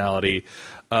functionality,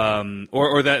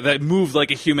 or that moved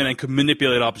like a human and could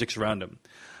manipulate objects around him.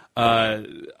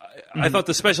 I thought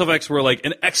the special effects were like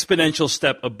an exponential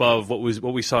step above what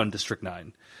we saw in District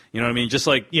 9. You know what I mean? Just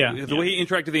like the way he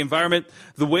interacted with the environment,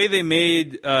 the way they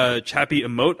made Chappie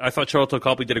emote. I thought Charlton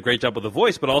Copley did a great job with the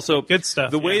voice, but also good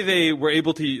stuff. The way they were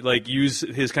able to like use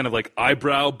his kind of like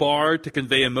eyebrow bar to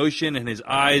convey emotion, and his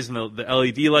eyes and the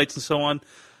LED lights and so on,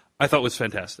 I thought was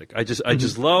fantastic. I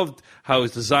just loved how it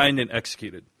was designed and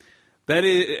executed. That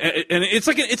is, and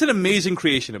it's an amazing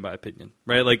creation in my opinion,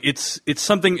 right? Like, it's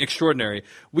something extraordinary,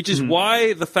 which is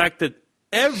why the fact that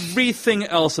everything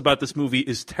else about this movie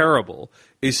is terrible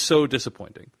is so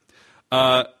disappointing.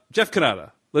 Jeff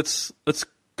Kanata, let's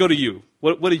go to you.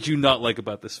 What did you not like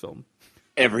about this film?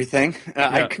 Everything.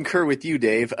 I concur with you,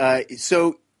 Dave.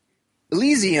 So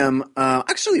Elysium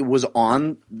actually was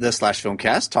on the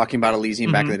Filmcast talking about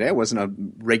Elysium back in the day. I wasn't a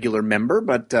regular member,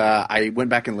 but I went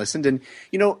back and listened. And,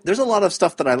 there's a lot of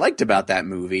stuff that I liked about that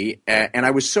movie. And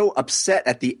I was so upset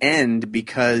at the end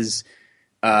because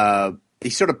he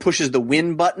sort of pushes the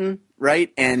win button,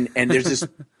 right? And there's this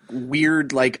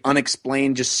weird, like,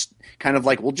 unexplained, just kind of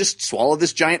like, we'll just swallow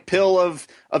this giant pill of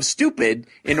stupid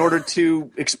in order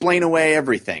to explain away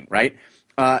everything, right?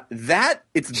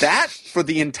 It's that for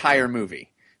the entire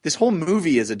movie. This whole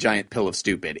movie is a giant pill of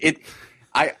stupid.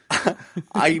 I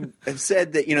have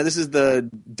said that, this is the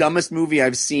dumbest movie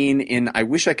I've seen in, I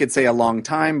wish I could say a long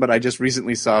time, but I just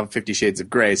recently saw 50 Shades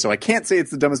of Grey, so I can't say it's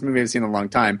the dumbest movie I've seen in a long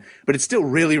time, but it's still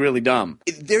really, really dumb.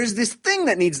 There's this thing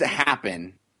that needs to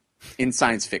happen in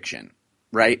science fiction,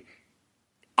 right?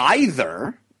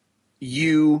 Either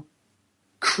you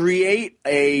create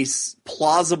a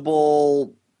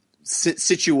plausible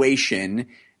situation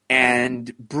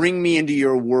and bring me into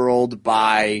your world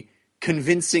by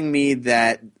convincing me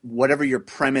that whatever your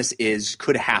premise is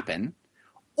could happen,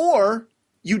 or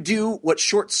you do what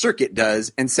Short Circuit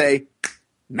does and say,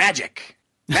 magic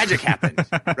happened,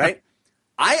 right?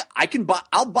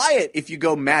 I'll buy it if you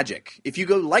go magic. If you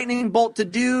go lightning bolt to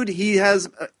dude, he has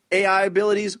AI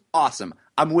abilities, awesome.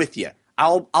 I'm with you.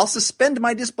 I'll suspend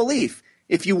my disbelief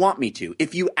if you want me to,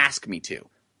 if you ask me to.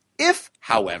 If,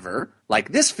 however,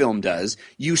 like this film does,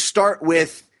 you start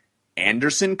with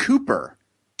Anderson Cooper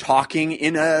talking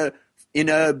in a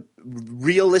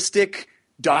realistic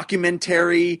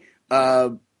documentary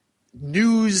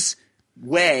news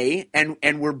way,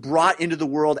 and we're brought into the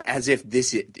world as if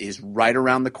this is right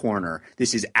around the corner.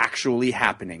 This is actually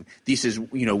happening. This is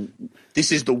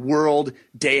the world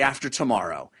day after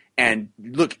tomorrow. And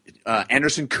look,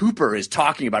 Anderson Cooper is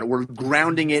talking about it. We're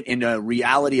grounding it in a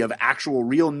reality of actual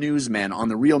real newsmen on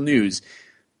the real news.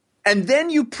 And then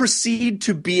you proceed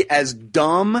to be as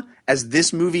dumb as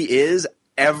this movie is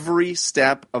every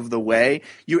step of the way.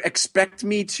 You expect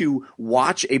me to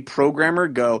watch a programmer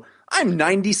go, I'm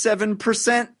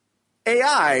 97%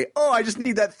 AI. Oh, I just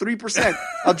need that 3%.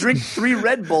 I'll drink 3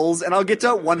 Red Bulls and I'll get to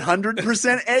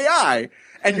 100% AI.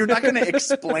 And you're not going to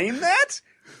explain that?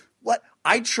 What?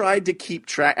 I tried to keep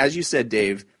track, as you said,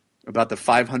 Dave, about the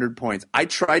 500 points. I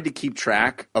tried to keep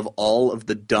track of all of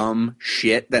the dumb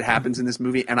shit that happens in this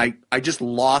movie, and I just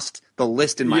lost the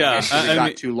list in my head because it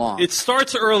got too long. It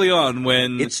starts early on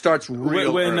when it starts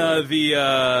real when early.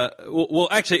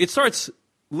 Actually, it starts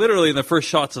literally in the first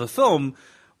shots of the film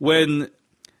when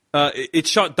it's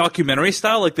shot documentary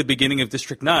style, like the beginning of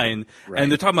District 9,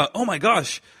 and they're talking about, oh my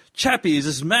gosh, Chappie is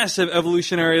this massive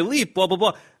evolutionary leap, blah blah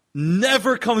blah.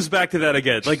 Never comes back to that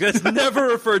again. Like, that's never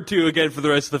referred to again for the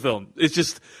rest of the film. It's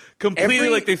just completely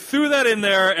like they threw that in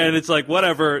there, and it's like,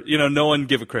 whatever, no one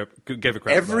gave a crap.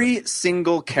 Every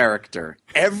single character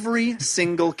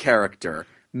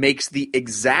makes the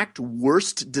exact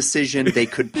worst decision they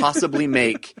could possibly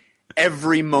make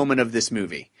every moment of this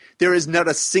movie. There is not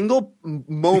a single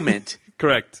moment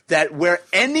correct that where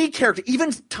any character,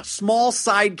 even small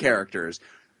side characters,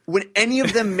 would any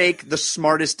of them make the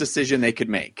smartest decision they could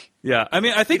make? Yeah, I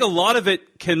mean, I think a lot of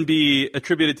it can be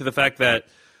attributed to the fact that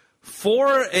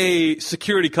for a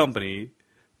security company,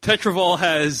 Tetraval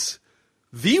has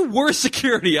the worst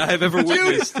security I have ever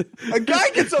witnessed. Dude, a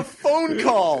guy gets a phone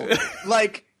call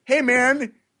like, hey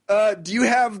man, do you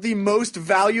have the most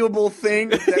valuable thing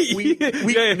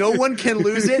that no one can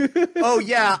lose it? Oh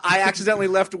yeah, I accidentally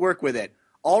left work with it.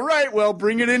 All right, well,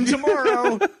 bring it in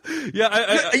tomorrow.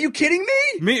 Are you kidding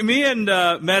me? Me and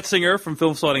Matt Singer from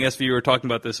Film Slotting SV were talking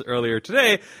about this earlier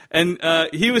today, and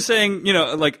he was saying,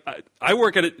 I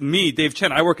work at Dave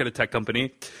Chen, I work at a tech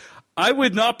company. I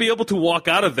would not be able to walk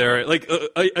out of there. Like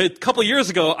a couple of years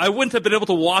ago, I wouldn't have been able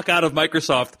to walk out of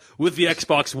Microsoft with the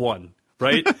Xbox One.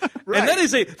 Right? Right. And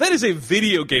that is a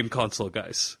video game console,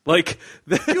 guys. Like,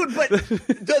 dude, but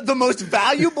the most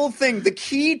valuable thing, the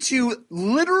key to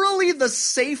literally the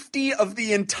safety of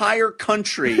the entire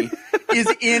country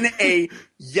is in a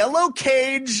yellow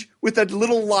cage with a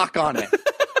little lock on it.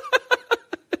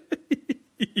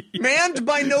 Manned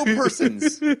by no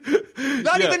persons.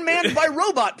 Not even manned by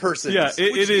robot persons. Yeah,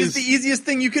 which is the easiest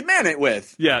thing you could man it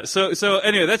with. Yeah, so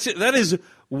anyway, that is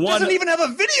one. Doesn't even have a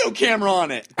video camera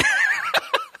on it.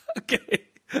 Okay,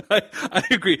 I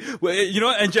agree. Well, you know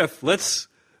what? And Jeff, let's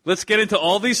get into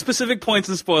all these specific points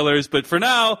and spoilers. But for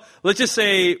now, let's just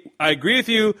say I agree with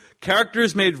you.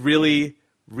 Characters made really,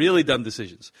 really dumb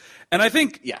decisions, and I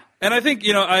think,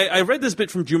 I read this bit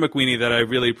from Drew McWeeny that I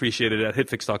really appreciated at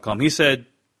hitfix.com. He said,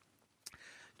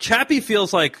 Chappie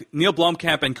feels like Neil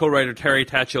Blomkamp and co-writer Terry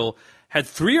Tatchell had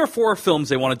 3 or 4 films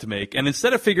they wanted to make, and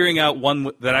instead of figuring out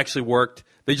one that actually worked,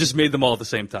 they just made them all at the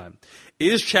same time.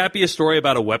 Is Chappie a story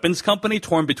about a weapons company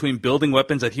torn between building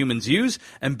weapons that humans use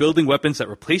and building weapons that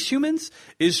replace humans?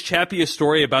 Is Chappie a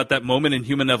story about that moment in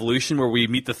human evolution where we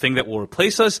meet the thing that will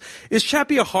replace us? Is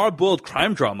Chappie a hard-boiled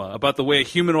crime drama about the way a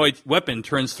humanoid weapon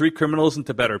turns 3 criminals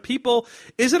into better people?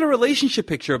 Is it a relationship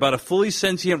picture about a fully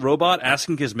sentient robot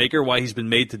asking his maker why he's been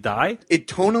made to die? It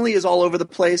tonally is all over the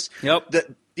place. Yep.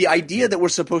 The idea that we're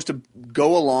supposed to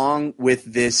go along with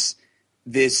this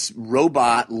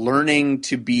robot learning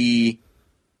to be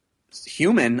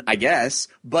human, I guess,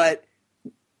 but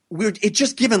it's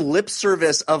just given lip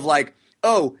service of like,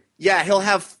 oh yeah,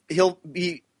 he'll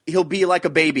be like a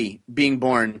baby being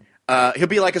born. He'll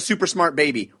be like a super smart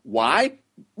baby. Why?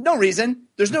 No reason.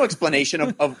 There's no explanation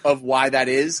of why that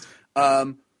is.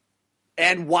 And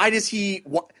why does he?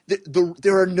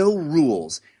 There are no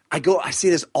rules. I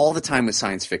say this all the time with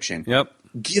science fiction. Yep.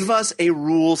 Give us a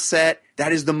rule set.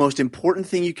 That is the most important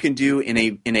thing you can do in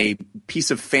a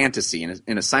piece of fantasy,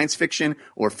 in a science fiction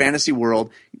or fantasy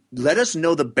world. Let us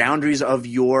know the boundaries of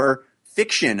your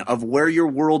fiction, of where your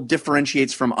world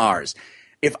differentiates from ours.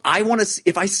 If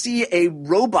I see a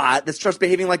robot that starts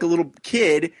behaving like a little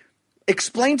kid,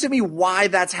 explain to me why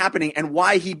that's happening and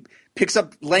why he picks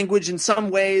up language in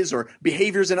some ways or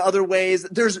behaviors in other ways.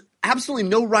 There's absolutely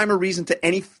no rhyme or reason to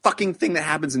any fucking thing that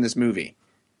happens in this movie.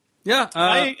 Yeah,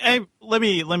 let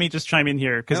me just chime in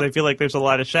here because I feel like there's a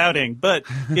lot of shouting, but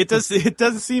it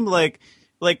does seem like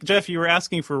like Jeff, you were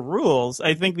asking for rules.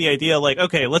 I think the idea, like,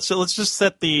 okay, let's just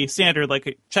set the standard.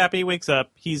 Like, Chappie wakes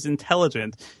up, he's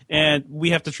intelligent, and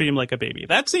we have to treat him like a baby.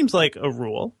 That seems like a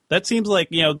rule. That seems like,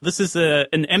 this is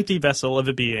an empty vessel of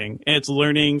a being, and it's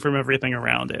learning from everything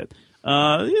around it.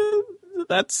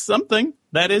 That's something.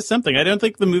 That is something. I don't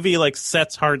think the movie like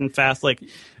sets hard and fast like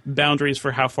boundaries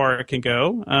for how far it can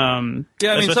go.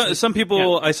 Some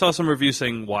people. I saw some reviews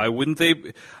saying, "Why wouldn't they?"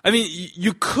 I mean,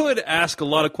 you could ask a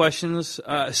lot of questions.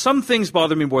 Some things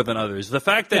bother me more than others. The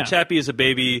fact that Chappie is a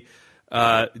baby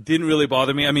didn't really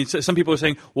bother me. I mean, some people are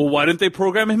saying, "Well, why didn't they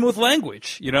program him with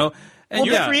language?" And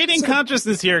they're creating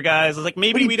consciousness here, guys. Like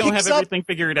maybe we don't have everything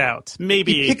figured out.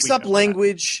 Maybe he picks up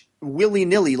language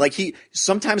willy-nilly. Like he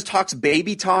sometimes talks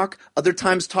baby talk, other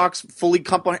times talks fully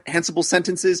comprehensible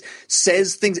sentences,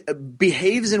 says things,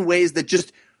 behaves in ways that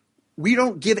just we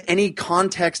don't give any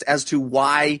context as to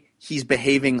why he's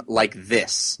behaving like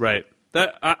this. Right.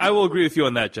 That I will agree with you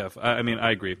on that, Jeff. I mean, I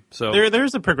agree. So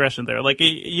there's a progression there. Like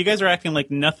you guys are acting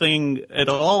like nothing at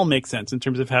all makes sense in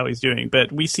terms of how he's doing,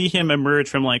 but we see him emerge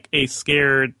from like a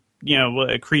scared,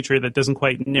 a creature that doesn't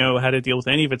quite know how to deal with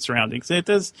any of its surroundings. It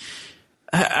does.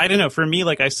 I don't know. For me,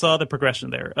 like I saw the progression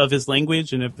there of his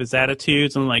language and of his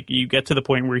attitudes, and like you get to the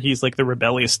point where he's like the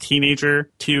rebellious teenager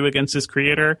too against his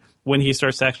creator when he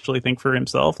starts to actually think for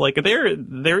himself. Like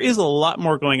there is a lot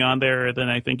more going on there than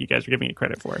I think you guys are giving it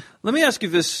credit for. Let me ask you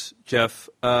this, Jeff.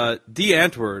 D.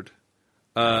 Antwoord.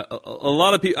 A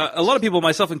lot of people,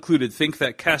 myself included, think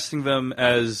that casting them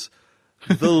as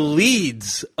the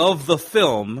leads of the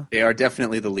film, they are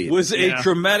definitely the leads, was a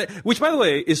dramatic, which by the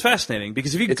way is fascinating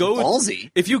because if you go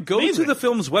to the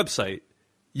film's website,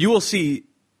 you will see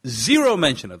zero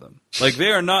mention of them. Like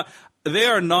they are not.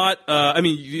 I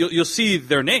mean, you'll see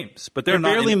their names, but they're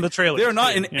not barely in the trailer. They're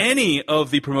not in any of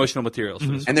the promotional materials,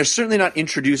 and they're certainly not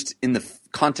introduced in the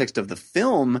context of the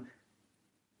film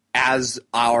as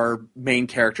our main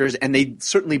characters, and they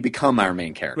certainly become our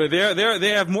main characters. They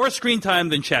have more screen time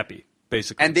than Chappie.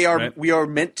 Basically, and we are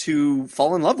meant to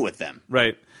fall in love with them.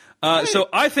 Right. So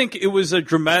I think it was a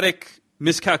dramatic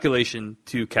miscalculation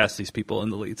to cast these people in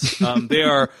the leads. They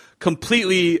are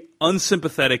completely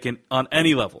unsympathetic on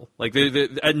any level. Like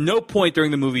at no point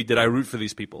during the movie did I root for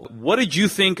these people. What did you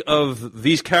think of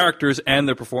these characters and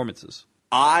their performances?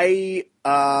 I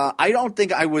don't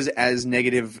think I was as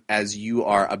negative as you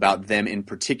are about them in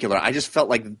particular. I just felt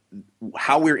like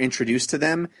how we're introduced to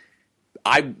them,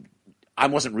 I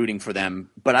wasn't rooting for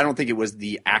them, but I don't think it was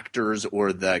the actors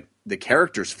or the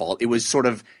characters' fault. It was sort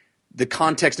of the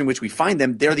context in which we find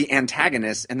them. They're the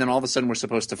antagonists, and then all of a sudden we're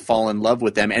supposed to fall in love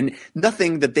with them. And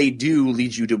nothing that they do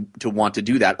leads you to want to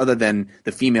do that, other than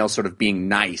the female sort of being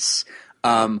nice.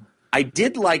 I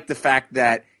did like the fact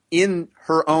that in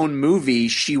her own movie,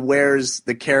 she wears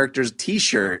the character's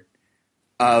T-shirt.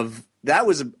 That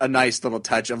was a nice little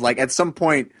touch of like at some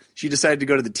point she decided to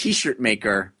go to the T-shirt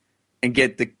maker and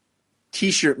get the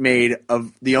T-shirt made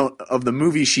of the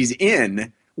movie she's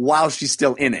in while she's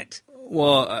still in it.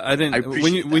 Well, I didn't.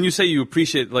 When you say you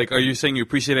appreciate, like, are you saying you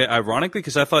appreciate it ironically?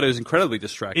 Because I thought it was incredibly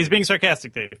distracting. He's being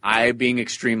sarcastic, Dave. I'm being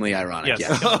extremely ironic.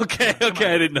 Yes. Okay,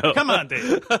 I didn't know. Come on,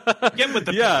 Dave. Get with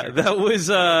the picture.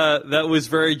 that was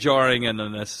very jarring and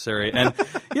unnecessary. And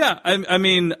I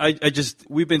mean,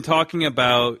 we've been talking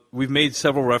about, we've made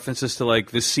several references to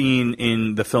like the scene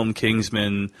in the film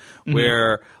Kingsman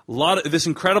where a lot of this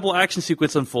incredible action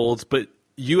sequence unfolds, but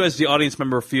you as the audience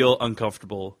member feel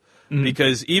uncomfortable.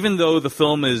 Because even though the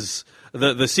film is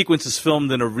the sequence is filmed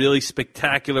in a really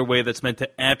spectacular way that's meant to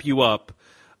amp you up,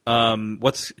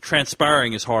 what's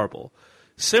transpiring is horrible.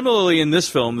 Similarly, in this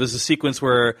film, there's a sequence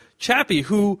where Chappie,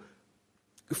 who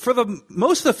for the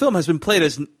most of the film has been played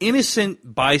as an innocent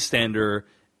bystander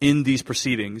in these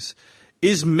proceedings,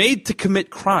 is made to commit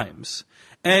crimes,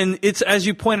 and it's, as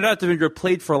you pointed out, Devendra,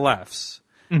 played for laughs.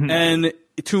 And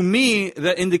to me,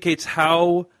 that indicates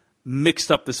how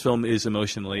mixed up this film is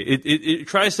emotionally. It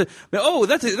tries to,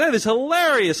 that is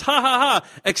hilarious, ha ha ha,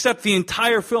 except the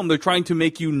entire film they're trying to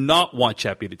make you not want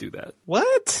Chappie to do that.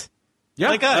 What? Yeah,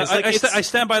 like, guys, I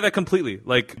stand by that completely.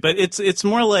 Like, but it's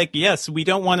more like, yes, we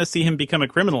don't want to see him become a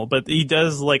criminal, but he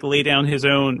does like lay down his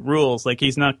own rules. Like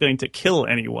he's not going to kill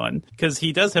anyone because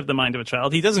he does have the mind of a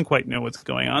child. He doesn't quite know what's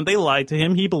going on. They lied to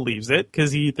him. He believes it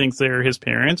because he thinks they're his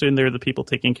parents and they're the people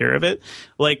taking care of it.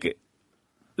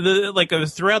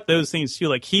 Throughout those things too,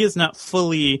 like he is not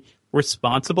fully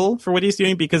responsible for what he's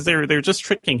doing because they're just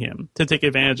tricking him to take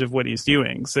advantage of what he's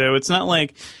doing. So it's not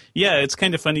like, it's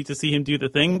kind of funny to see him do the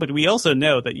thing, but we also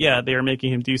know that they are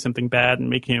making him do something bad and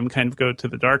making him kind of go to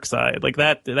the dark side. Like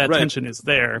that right. tension is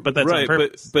there, but that's on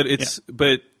purpose.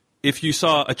 But if you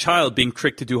saw a child being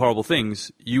tricked to do horrible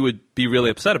things, you would be really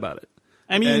upset about it.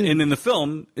 I mean, and in the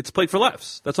film, it's played for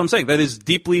laughs. That's what I'm saying. That is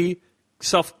deeply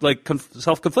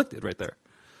self-conflicted right there.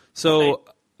 So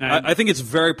I think it's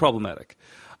very problematic.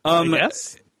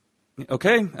 Yes.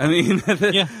 Okay. I mean,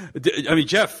 yeah. I mean,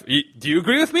 Jeff, do you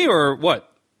agree with me or what?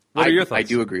 What are your thoughts? I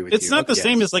do agree with you. It's not the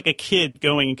same as like a kid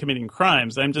going and committing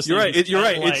crimes. I'm just You're right. You're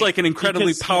right. It's like an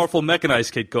incredibly powerful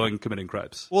mechanized kid going and committing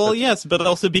crimes. Well, yes, but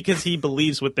also because he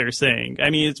believes what they're saying. I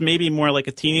mean, it's maybe more like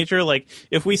a teenager. Like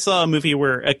if we saw a movie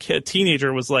where a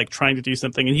teenager was like trying to do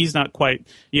something and he's not quite,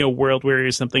 world weary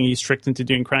or something, he's tricked into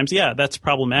doing crimes. Yeah, that's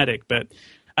problematic. But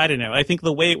I don't know. I think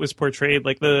the way it was portrayed,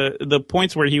 like the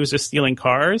points where he was just stealing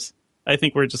cars, I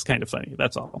think were just kind of funny.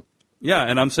 That's all. Yeah,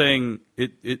 and I'm saying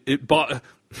it bothers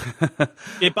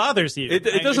you.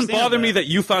 It doesn't bother me that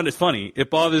you found it funny.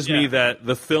 It bothers me that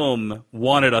the film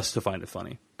wanted us to find it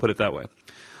funny. Put it that way.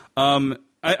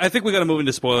 I think we got to move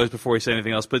into spoilers before we say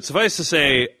anything else. But suffice to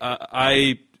say,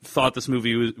 I thought this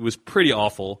movie was pretty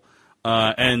awful.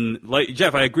 And like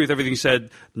Jeff, I agree with everything you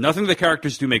said. Nothing the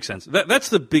characters do makes sense. That's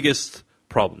the biggest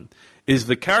problem. Is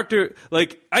the character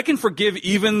like I can forgive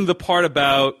even the part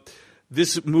about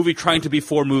this movie trying to be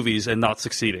 4 movies and not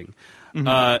succeeding.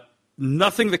 Mm-hmm.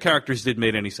 Nothing the characters did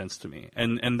made any sense to me,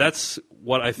 and that's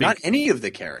what I think. Not any of the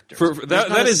characters.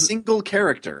 That is a single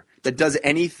character that does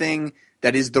anything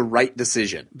that is the right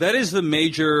decision. That is the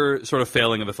major sort of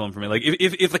failing of the film for me. Like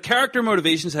if the character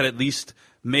motivations had at least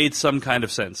made some kind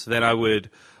of sense, then I would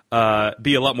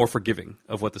be a lot more forgiving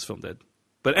of what this film did.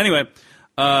 But anyway.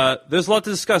 There's a lot to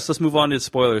discuss. Let's move on to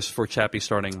spoilers for Chappie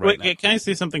starting right now. Can I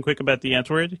say something quick about the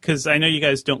N-word? Because I know you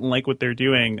guys don't like what they're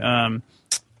doing. I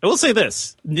will say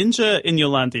this. Ninja and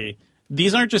Yolandi,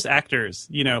 these aren't just actors,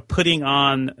 putting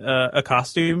on a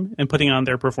costume and putting on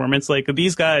their performance. Like,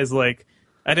 these guys, like,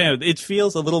 I don't know, it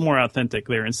feels a little more authentic,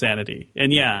 their insanity.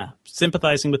 And yeah,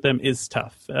 sympathizing with them is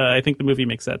tough. I think the movie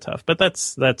makes that tough. But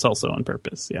that's also on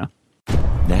purpose, yeah.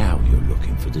 Now you're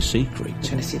looking for the secret. You're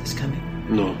going to see this coming?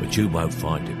 No. But you won't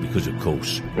find it because, of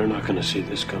course... You're not going to see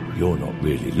this coming. You're not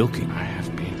really looking. I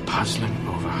have been puzzling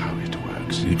over how it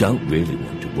works. You don't really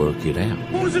want to work it out.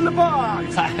 Who's in the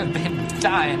box? I have been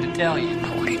dying to tell you.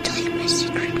 I want to tell you my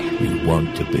secret. You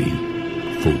want to be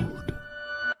fooled.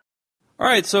 All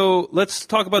right, so let's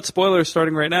talk about spoilers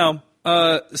starting right now.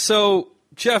 So,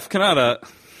 Jeff Kanata...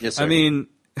 Yes, sir. I mean,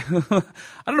 I don't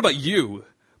know about you,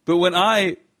 but when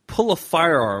I pull a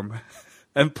firearm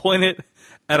and point it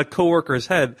at a coworker's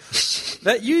head,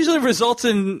 that usually results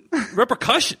in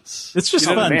repercussions. It's just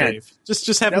fun, Dave. Just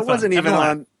have fun. That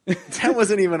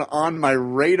wasn't even on my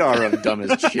radar of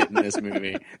dumbest shit in this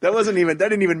movie. That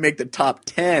didn't even make the top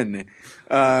 10.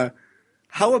 How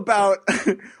about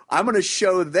I'm going to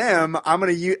show them,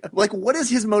 what is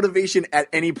his motivation at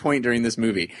any point during this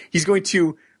movie? He's going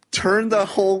to turn the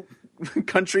whole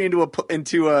country into a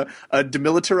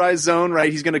demilitarized zone,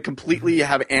 right? He's going to completely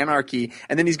have anarchy,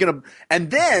 and then he's going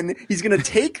to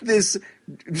take this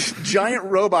giant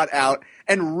robot out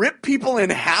and rip people in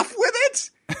half with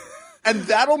it, and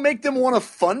that'll make them want to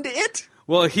fund it.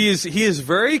 Well, he is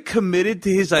very committed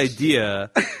to his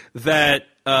idea that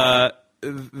that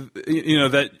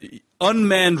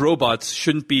unmanned robots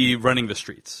shouldn't be running the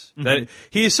streets. Mm-hmm. That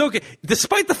he is so,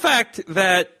 despite the fact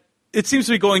that. It seems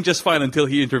to be going just fine until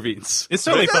he intervenes. It's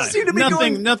totally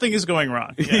fine. Nothing is going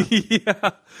wrong. Yeah.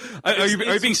 Yeah. Are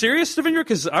you being serious, Devendra?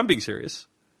 Because I'm being serious.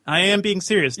 I am being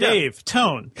serious. Yeah. Dave,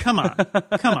 tone. Come on.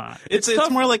 It's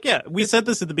more like, we said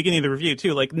this at the beginning of the review,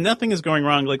 too. Like, nothing is going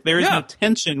wrong. Like, there is no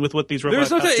tension with what these robots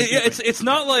are doing. It's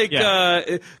not like,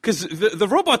 because the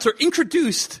robots are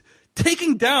introduced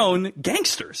taking down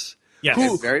gangsters. Yes.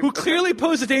 Who clearly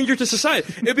pose a danger to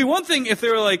society. It'd be one thing if they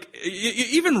were like,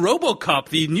 even RoboCop,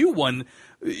 the new one,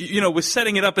 was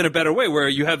setting it up in a better way where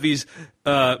you have these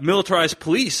militarized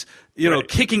police,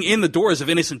 kicking in the doors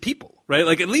of innocent people, right?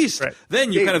 Like at least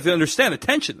then you Dave, kind of understand the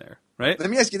tension there, right?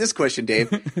 Let me ask you this question, Dave.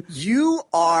 You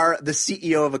are the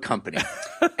CEO of a company,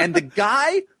 and the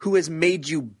guy who has made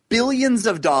you billions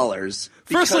of dollars.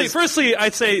 Firstly,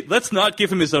 I'd say let's not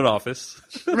give him his own office.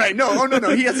 Right? No.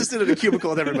 He has to sit in a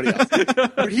cubicle with everybody else.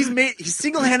 But he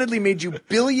single-handedly made you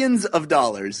billions of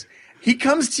dollars. He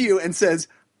comes to you and says,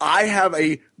 "I have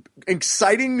a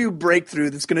exciting new breakthrough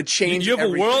that's going to change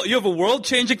everything." You have a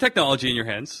world-changing technology in your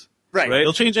hands. Right?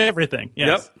 It'll change everything.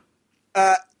 Yes.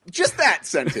 Yep. Just that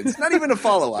sentence, not even a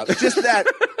follow-up. Just that.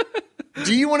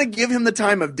 Do you want to give him the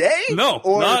time of day? No,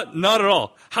 not at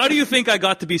all. How do you think I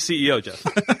got to be CEO, Jeff?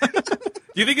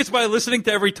 Do you think it's by listening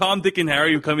to every Tom, Dick, and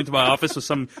Harry who come into my office with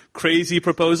some crazy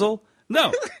proposal?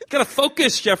 No. Gotta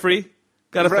focus, Jeffrey.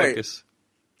 Gotta focus.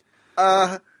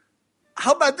 How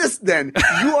about this then?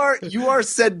 You are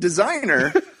said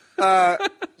designer.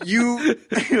 You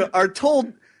are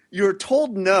told you're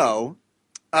told no,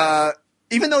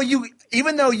 even though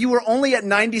you were only at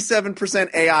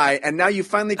 97% AI, and now you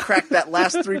finally cracked that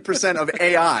last 3% of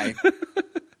AI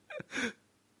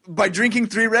by drinking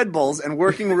 3 Red Bulls and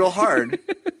working real hard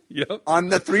on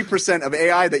the 3% of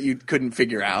AI that you couldn't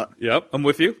figure out. Yep, I'm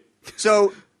with you.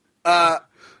 So,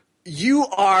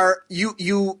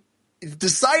 you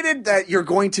decided that you're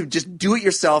going to just do it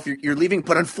yourself. You're leaving,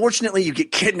 but unfortunately, you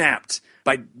get kidnapped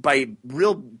by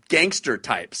real gangster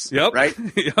types. Yep. Right.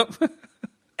 Yep.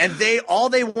 And all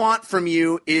they want from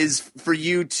you is for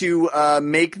you to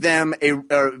make them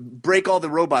break all the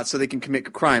robots so they can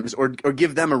commit crimes, or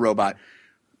give them a robot.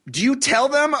 Do you tell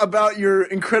them about your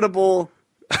incredible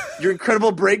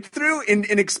breakthrough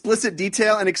in explicit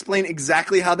detail and explain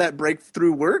exactly how that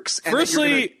breakthrough works? And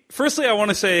Firstly, I want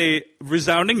to say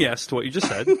resounding yes to what you just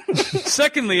said.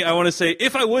 Secondly, I want to say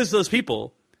if I was those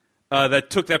people that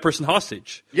took that person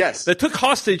hostage, that took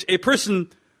hostage a person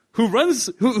who is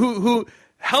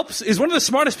one of the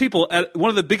smartest people at one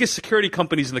of the biggest security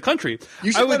companies in the country.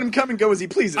 You should let him come and go as he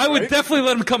pleases. I would definitely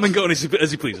let him come and go as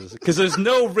he pleases, because there's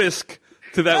no risk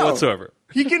to that whatsoever.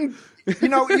 He can,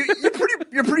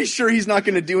 you're pretty sure he's not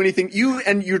going to do anything. You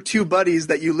and your 2 buddies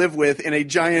that you live with in a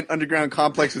giant underground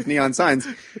complex with neon signs,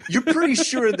 you're pretty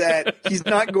sure that he's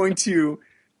not going to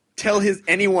tell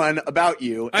anyone about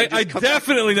you. I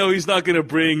definitely know he's not going to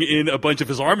bring in a bunch of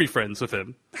his army friends with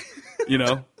him.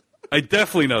 I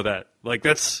definitely know that. Like,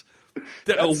 that's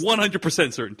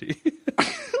 100% certainty.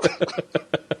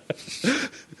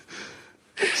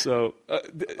 So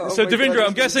Devindra,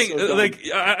 I'm guessing,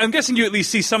 I'm guessing you at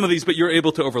least see some of these, but you're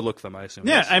able to overlook them, I assume.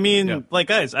 Yeah, I mean,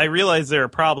 guys, I realize there are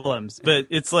problems, but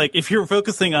it's like if you're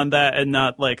focusing on that and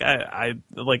not I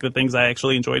like the things I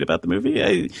actually enjoyed about the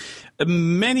movie.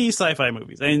 Many sci-fi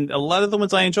movies, and a lot of the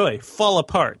ones I enjoy, fall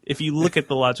apart if you look at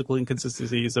the logical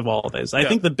inconsistencies of all of this. I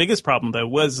think the biggest problem, though,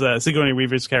 was Sigourney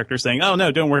Weaver's character saying, "Oh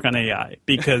no, don't work on AI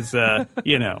because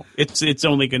it's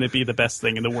only going to be the best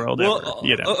thing in the world ever."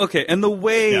 Okay, and the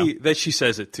way that she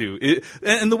says it too,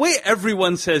 and the way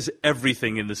everyone says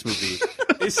everything in this movie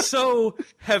is so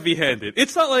heavy-handed.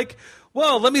 It's not like,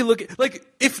 well, let me look at, like,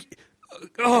 if.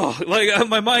 Oh,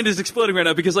 my mind is exploding right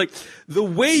now, because the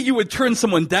way you would turn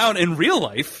someone down in real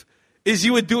life is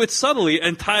you would do it subtly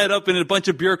and tie it up in a bunch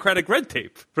of bureaucratic red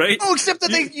tape, right? Oh, except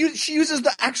that she uses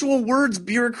the actual words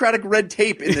bureaucratic red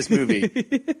tape in this movie,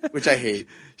 which I hate.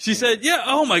 She said, "Yeah,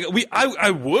 oh my God,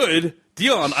 I would,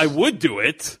 Dion, I would do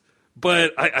it."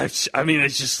 But I mean,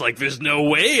 it's just like, there's no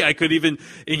way I could even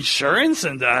insurance.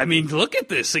 And I mean, look at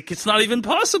this. It's not even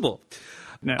possible.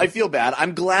 No. I feel bad.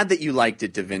 I'm glad that you liked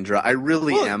it, Devindra. I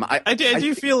really am. I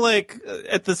do feel like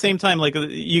at the same time,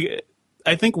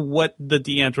 I think what the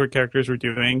D'Antwoord characters were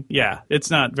doing,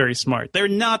 it's not very smart. They're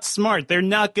not smart. They're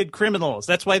not good criminals.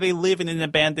 That's why they live in an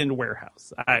abandoned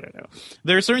warehouse. I don't know.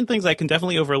 There are certain things I can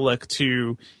definitely overlook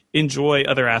to enjoy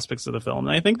other aspects of the film,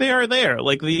 and I think they are there.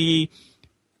 Like the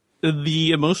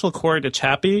emotional core to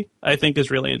Chappie, I think, is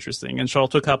really interesting. And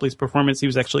Sharlto Copley's performance, he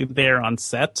was actually there on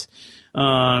set.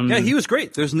 He was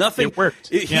great. There's nothing. It worked.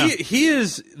 He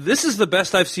is. This is the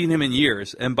best I've seen him in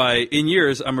years, and by in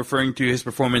years, I'm referring to his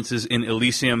performances in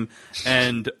Elysium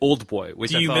and Old Boy.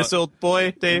 Which Do you miss Old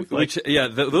Boy, Dave?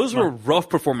 Those were rough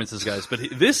performances, guys. But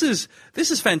this is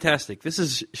fantastic. This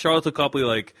is Sharlto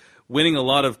Copley winning a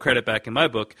lot of credit back in my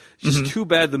book. Just too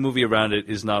bad the movie around it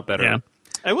is not better. Yeah.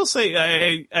 I will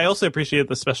say I also appreciate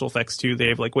the special effects too,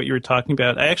 Dave, like what you were talking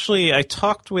about. I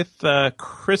talked with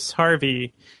Chris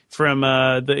Harvey from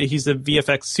he's the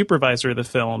VFX supervisor of the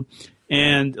film,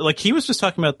 and he was just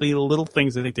talking about the little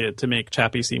things that they did to make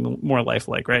Chappie seem more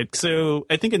lifelike, right? So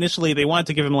I think initially they wanted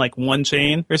to give him one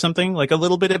chain or something, a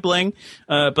little bit of bling,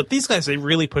 but these guys, they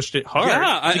really pushed it hard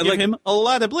to give him a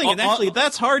lot of bling, and actually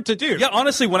that's hard to do. Yeah,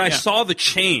 honestly, when I saw the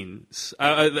chains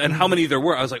and how many there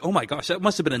were, I was like, oh my gosh, that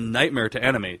must have been a nightmare to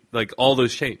animate, all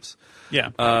those chains.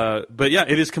 Yeah. But yeah,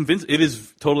 it is It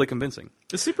is totally convincing.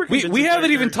 It's super convincing. We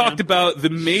haven't even talked about the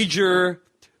major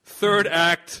third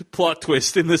act plot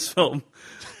twist in this film,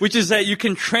 which is that you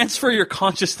can transfer your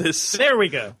consciousness. There we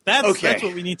go. That's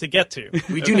what we need to get to.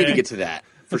 We do need to get to that,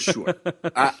 for sure.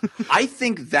 I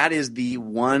think that is the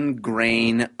one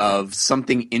grain of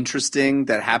something interesting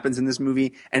that happens in this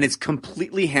movie, and it's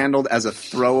completely handled as a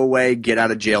throwaway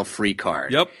get-out-of-jail-free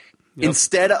card. Yep.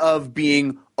 Instead of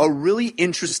being a really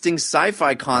interesting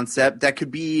sci-fi concept that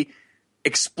could be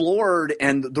explored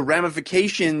and the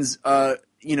ramifications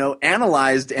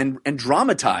analyzed and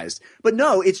dramatized. But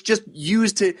no, it's just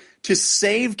used to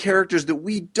save characters that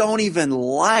we don't even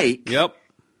like. Yep.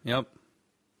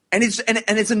 And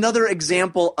it's another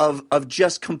example of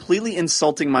just completely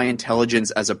insulting my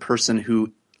intelligence as a person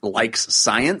who likes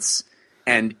science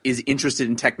and is interested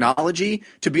in technology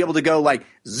to be able to go like,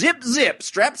 zip, zip,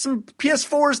 strap some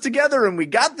PS4s together and we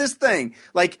got this thing.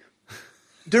 Like,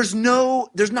 there's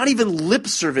not even lip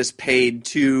service paid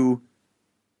to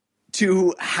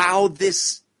how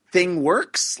this thing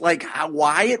works, like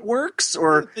why it works,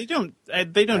 or they don't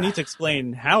need to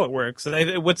explain how it works.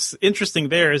 What's interesting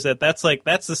there is that's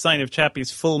the sign of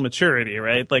Chappie's full maturity,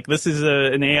 right? Like, this is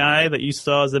an AI that you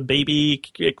saw as a baby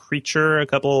creature a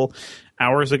couple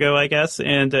hours ago, I guess,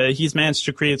 and he's managed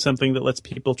to create something that lets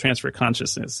people transfer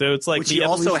consciousness. So it's like, which he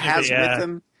also has with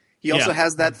him. He also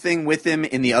has that thing with him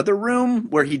in the other room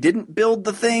where he didn't build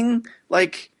the thing.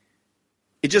 Like,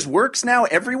 it just works now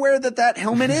everywhere that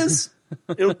helmet is.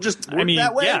 It'll just work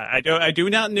that way. Yeah, I do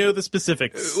not know the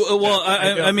specifics. Well,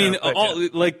 I mean,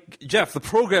 like, Jeff, the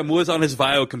program was on his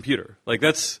Vio computer. Like,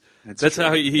 that's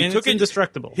how he took it.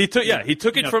 Indestructible. He took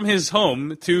it from his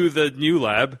home to the new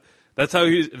lab. That's how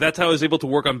he was able to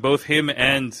work on both him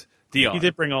and Dion. He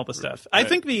did bring all the stuff. Right. I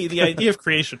think the idea of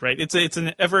creation, right? It's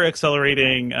an ever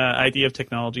accelerating idea of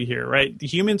technology here, right? The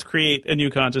humans create a new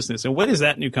consciousness, and what does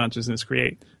that new consciousness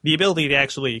create? The ability to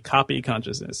actually copy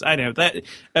consciousness. I know that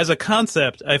as a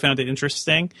concept, I found it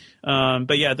interesting,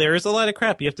 but yeah, there is a lot of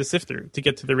crap you have to sift through to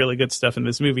get to the really good stuff in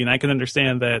this movie, and I can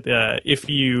understand that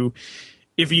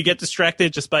if you get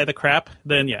distracted just by the crap,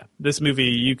 then yeah, this movie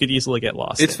you could easily get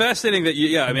lost. It's fascinating that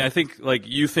I think like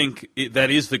you think that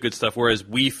is the good stuff, whereas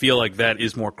we feel like that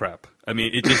is more crap. I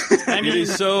mean, it just it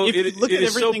is so it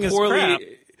is so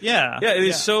poorly. It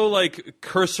is so like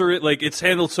cursory, like it's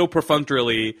handled so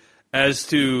perfunctorily as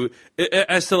to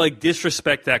like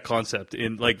disrespect that concept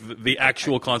in like the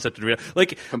actual concept of reality.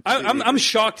 Like I'm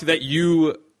shocked that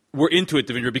you were into it,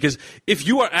 Devindra, because if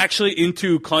you are actually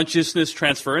into consciousness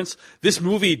transference, this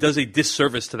movie does a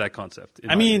disservice to that concept.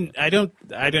 I mean, I don't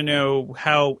know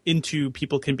how into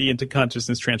people can be into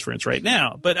consciousness transference right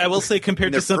now, but I will say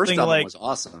compared to something like was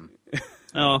awesome.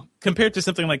 Compared to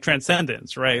something like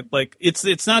Transcendence, right? Like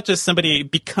it's not just somebody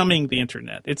becoming the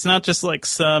internet. It's not just like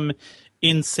some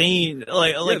insane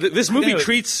this movie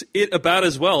treats it about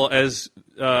as well as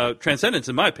Transcendence,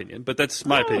 in my opinion, but that's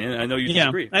my opinion. I know you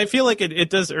disagree. I feel like it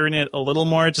does earn it a little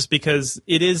more just because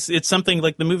it's something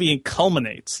like the movie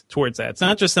culminates towards that. It's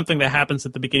not just something that happens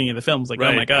at the beginning of the film. It's like,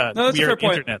 oh my god, we are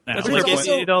internet now. Like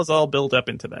it does all build up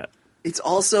into that. It's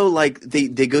also like they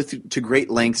go to great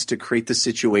lengths to create the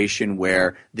situation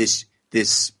where this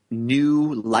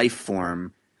new life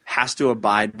form has to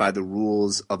abide by the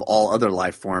rules of all other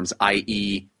life forms,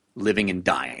 i.e., living and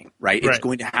dying, right? It's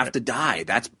going to have to die.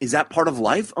 Is that part of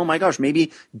life? Oh my gosh,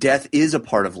 maybe death is a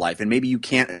part of life, and maybe you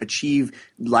can't achieve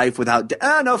life without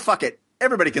no, fuck it.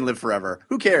 Everybody can live forever.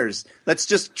 Who cares? Let's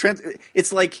just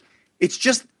it's like it's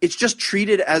just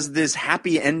treated as this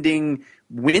happy ending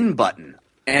win button.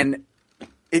 And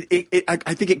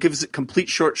I think it gives complete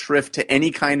short shrift to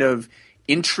any kind of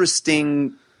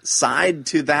interesting side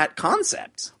to that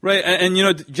concept. Right, and you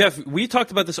know, Jeff, we talked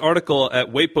about this article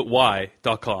at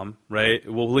waitbutwhy.com, right?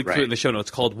 We'll link to it in the show notes,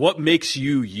 called What Makes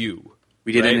You You.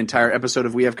 We did an entire episode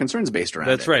of We Have Concerns based around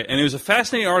That's right, and it was a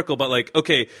fascinating article about, like,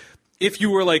 okay, if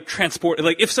you were, like,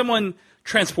 if someone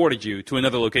transported you to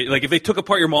another location, like, if they took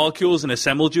apart your molecules and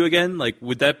assembled you again, like,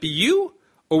 would that be you?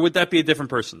 Or would that be a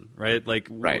different person, right? Like,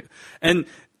 right. And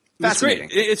it's great.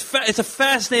 It's a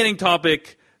fascinating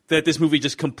topic that this movie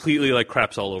just completely like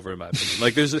craps all over, in my opinion.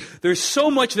 Like there's so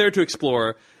much there to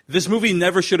explore. This movie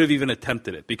never should have even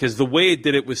attempted it because the way it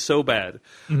did it was so bad.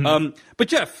 Mm-hmm. But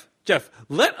Jeff,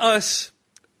 let us.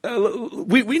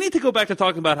 We need to go back to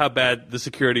talking about how bad the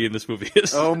security in this movie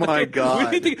is. Oh my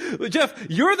god, Jeff,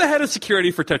 you're the head of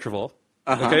security for Tetraval.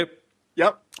 Uh-huh. Okay.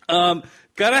 Yep.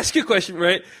 Gotta ask you a question,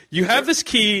 right? You have this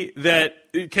key that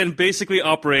can basically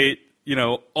operate, you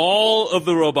know, all of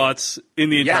the robots in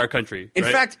the entire country. In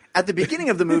fact, at the beginning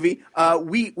of the movie,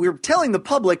 we're telling the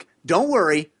public, don't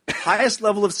worry, highest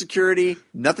level of security,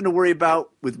 nothing to worry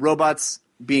about with robots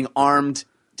being armed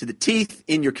to the teeth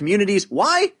in your communities.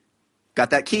 Why? Got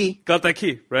that key,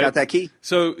 right? Got that key.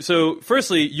 So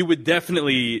firstly, you would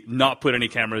definitely not put any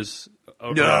cameras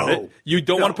around it. You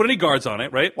don't want to put any guards on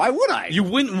it, right? Why would I? You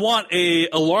wouldn't want a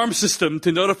alarm system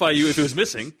to notify you if it was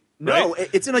missing. No, right?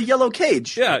 It's in a yellow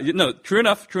cage. Yeah, no, true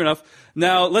enough.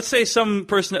 Now, let's say some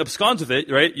person absconds with it,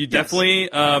 right? You definitely,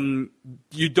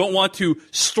 you don't want to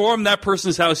storm that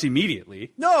person's house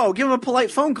immediately. No, give them a polite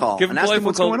phone call and ask them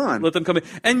what's going on. Let them come in.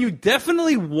 And you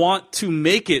definitely want to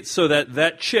make it so that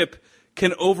that chip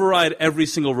can override every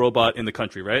single robot in the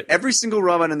country, right? Every single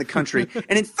robot in the country.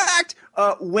 And in fact,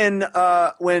 when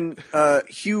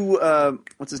Hugh,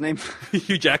 what's his name?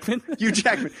 Hugh Jackman?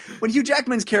 When Hugh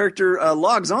Jackman's character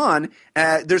logs on,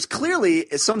 there's clearly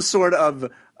some sort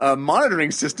of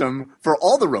monitoring system for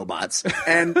all the robots,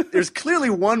 and there's clearly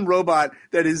one robot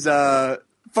that is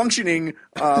functioning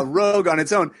rogue on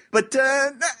its own. But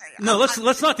no, let's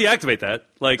not deactivate that.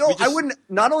 Like, no, I wouldn't.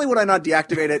 Not only would I not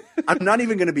deactivate it, I'm not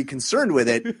even going to be concerned with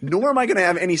it. Nor am I going to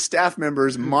have any staff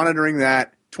members monitoring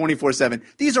that 24/7.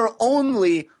 These are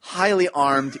only highly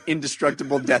armed,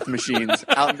 indestructible death machines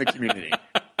out in the community.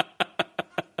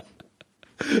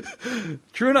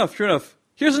 True enough.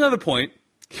 Here's another point.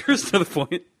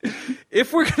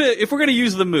 If we're gonna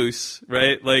use the moose,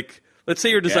 right? Like, let's say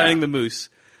you're designing the moose.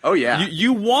 Oh yeah.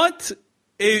 You want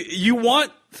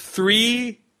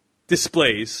 3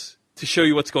 displays to show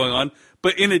you what's going on,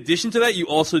 but in addition to that, you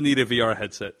also need a VR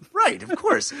headset. Right, of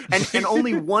course, and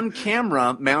only one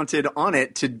camera mounted on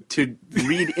it to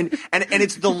read in, and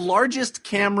it's the largest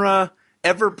camera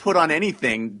ever put on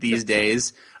anything these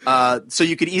days, so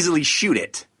you could easily shoot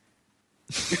it.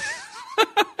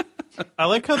 I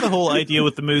like how the whole idea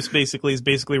with the moose is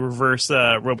reverse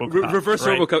RoboCop. Reverse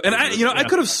right? RoboCop. And I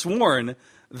could have sworn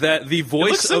that the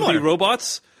voice of the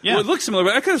robots, well, it looks similar,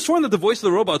 but I could have sworn that the voice of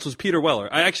the robots was Peter Weller.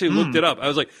 I actually looked it up. I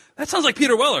was like, that sounds like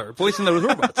Peter Weller voicing the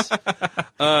robots, which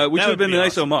would have been a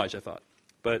nice homage, I thought.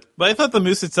 But I thought the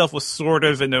moose itself was sort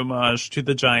of an homage to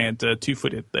the giant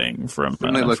 2-footed thing from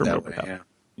RoboCop.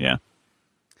 Yeah.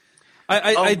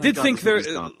 I did think there.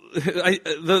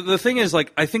 The thing is,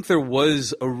 like, I think there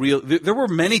was there were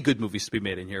many good movies to be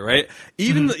made in here, right?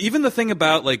 Even the thing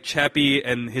about like Chappie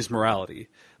and his morality.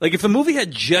 Like, if the movie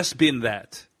had just been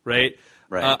that, right?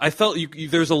 Right. I felt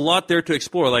there's a lot there to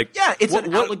explore. Like, yeah, it's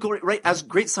an allegory, right? As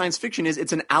great science fiction is,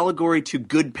 it's an allegory to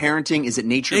good parenting. Is it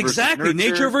nature versus nurture?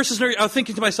 Nature versus nurture. I was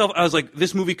thinking to myself, I was like,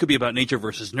 this movie could be about nature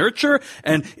versus nurture.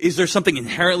 And is there something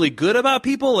inherently good about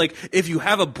people? Like, if you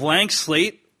have a blank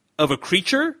slate of a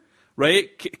creature, right?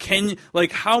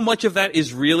 How much of that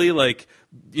is really like,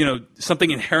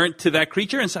 something inherent to that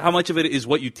creature, and so how much of it is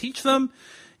what you teach them?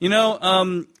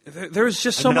 There's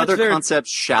just so much there. Another concept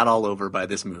shot all over by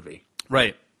this movie.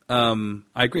 Right. I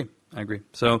agree.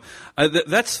 So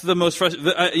that's the most frustrating.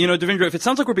 Devindra, if it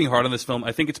sounds like we're being hard on this film,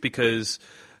 I think it's because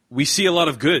we see a lot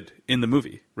of good in the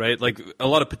movie, right? Like, a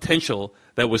lot of potential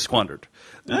that was squandered.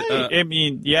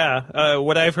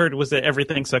 What I've heard was that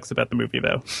everything sucks about the movie,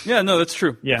 though. Yeah, no, that's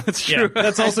true. Yeah, that's true. Yeah,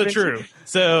 that's also true.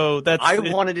 So I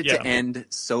wanted it to end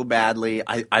so badly.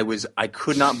 I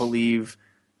could not believe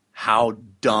how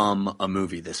dumb a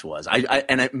movie this was.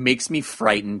 And it makes me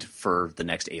frightened for the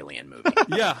next Alien movie.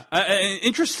 Yeah,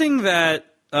 interesting that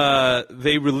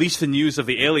they released the news of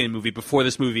the Alien movie before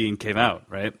this movie came out,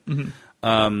 right? Mm-hmm.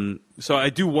 So I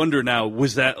do wonder now,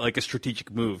 was that like a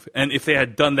strategic move? And if they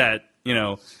had done that,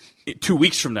 2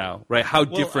 weeks from now, right? How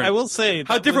different? I will say,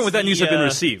 how different would that news have been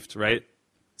received, right?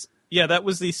 Yeah, that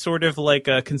was the sort of like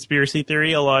a conspiracy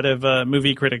theory a lot of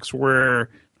movie critics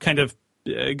were kind of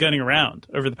gunning around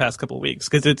over the past couple of weeks,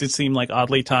 because it seemed like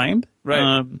oddly timed,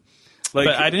 right? But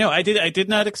I don't know. I did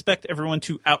not expect everyone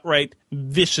to outright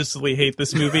viciously hate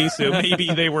this movie, so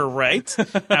maybe they were right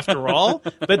after all.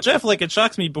 But Jeff, it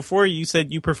shocks me. Before you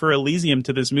said you prefer Elysium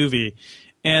to this movie,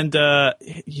 and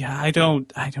I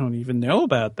don't even know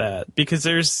about that, because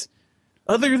there's,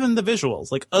 other than the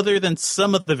visuals, other than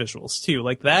some of the visuals too,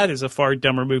 that is a far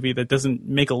dumber movie that doesn't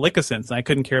make a lick of sense, and I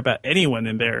couldn't care about anyone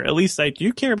in there. At least I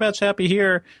do care about Chappie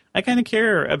here. I kind of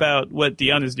care about what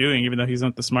Dion is doing, even though he's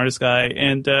not the smartest guy.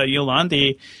 And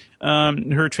Yolandi,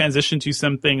 her transition to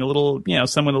something a little,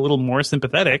 someone a little more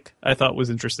sympathetic, I thought was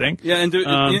interesting. Yeah,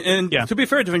 to be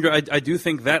fair, Devindra, I do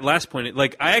think that last point,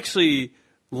 I actually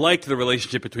liked the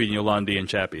relationship between Yolandi and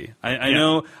Chappie. I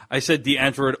know I said Dee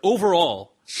Antwoord overall.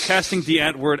 Casting Dee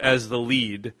Antwoord as the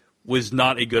lead was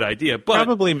not a good idea, but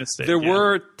probably a mistake. There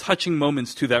were touching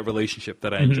moments to that relationship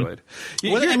that I enjoyed.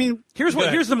 Here's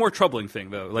the more troubling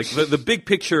thing, though. The big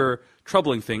picture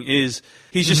troubling thing is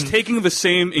he's just taking the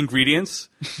same ingredients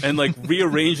and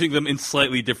rearranging them in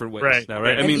slightly different ways. Right. Now,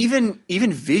 right? And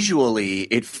even visually,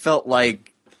 it felt like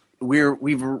we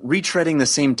were retreading the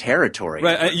same territory.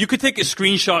 Right. You could take a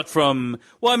screenshot from,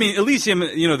 Elysium,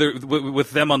 with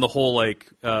them on the whole,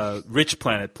 rich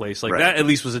planet place. That at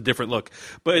least was a different look.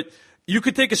 But you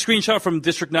could take a screenshot from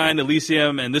District 9,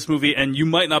 Elysium, and this movie, and you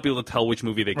might not be able to tell which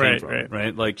movie they came from.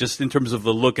 Right. Just in terms of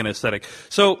the look and aesthetic.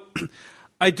 So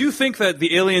I do think that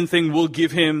the Alien thing will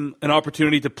give him an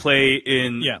opportunity to play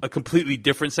in a completely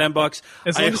different sandbox.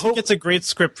 As long as he gets a great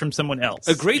script from someone else.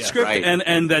 A great script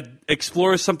and that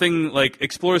explores something,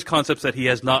 explores concepts that he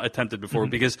has not attempted before,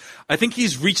 because I think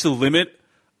he's reached the limit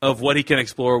of what he can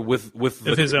explore with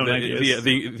his own ideas.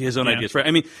 His own ideas,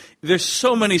 right? There's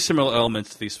so many similar elements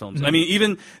to these films. Mm-hmm.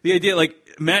 Even the idea,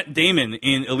 Matt Damon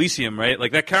in Elysium, right?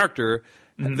 That character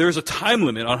there's a time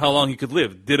limit on how long he could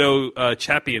live. Ditto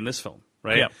Chappie in this film,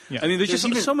 right? Yeah. I mean, there's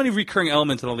just so many recurring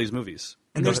elements in all these movies.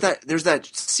 And there's that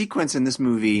sequence in this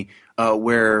movie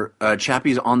where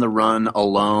Chappie's on the run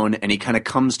alone, and he kind of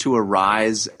comes to a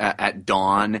rise at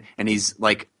dawn, and he's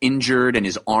like injured, and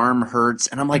his arm hurts,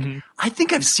 and I'm like, I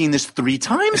think I've seen this 3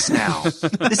 times now.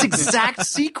 This exact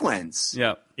sequence.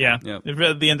 Yeah. At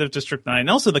the end of District 9.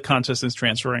 Also, the consciousness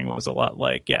transferring was a lot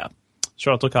like,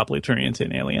 Charlton Copley turning into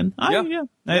an alien. I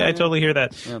totally hear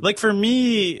that. Yeah. Like, for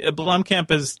me,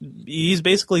 Blomkamp he's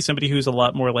basically somebody who's a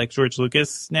lot more like George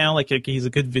Lucas now. Like, he's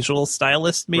a good visual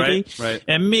stylist, maybe. Right.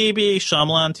 And maybe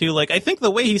Shyamalan, too. Like, I think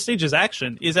the way he stages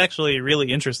action is actually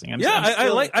really interesting. I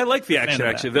like the action,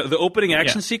 actually. The opening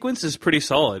action sequence is pretty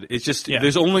solid. It's just,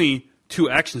 there's only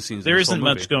 2 action scenes. There isn't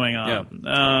much going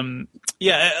on.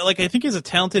 Like, I think he's a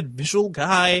talented visual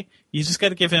guy. You just got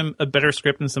to give him a better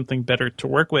script and something better to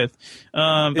work with.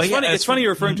 It's funny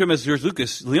you're referring to him as George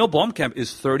Lucas. Neil Blomkamp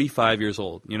is 35 years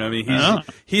old. You know what I mean?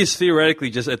 He is theoretically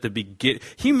just at the beginning.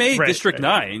 He made District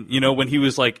 9, when he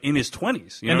was like in his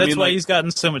 20s. And that's why he's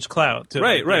gotten so much clout.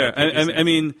 Right. I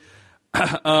mean,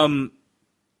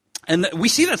 and we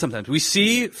see that sometimes. We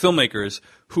see filmmakers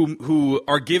who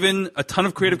are given a ton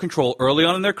of creative control early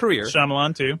on in their career.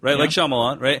 Shyamalan, too. Right, like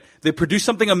Shyamalan, right? They produce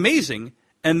something amazing,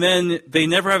 and then they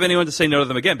never have anyone to say no to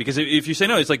them again. Because if you say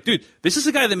no, it's like, dude, this is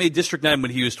the guy that made District 9 when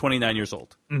he was 29 years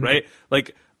old, right?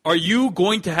 Like, are you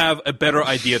going to have a better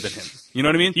idea than him? You know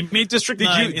what I mean? He made District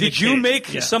 9. Did you make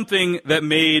something that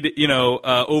made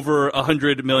over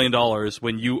 $100 million or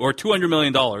 $200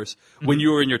 million when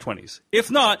you were in your 20s? If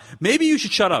not, maybe you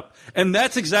should shut up. And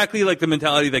that's exactly like the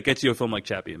mentality that gets you a film like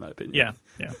Chappie, in my opinion.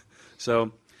 Yeah.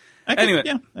 So. Anyway,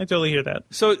 I totally hear that.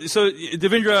 So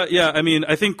Devindra, I mean,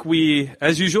 I think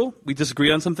as usual, we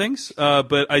disagree on some things,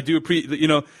 but I do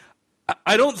appreciate.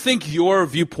 I don't think your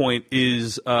viewpoint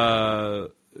is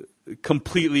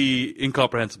completely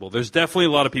incomprehensible. There's definitely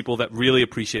a lot of people that really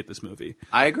appreciate this movie.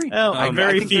 I agree. Well,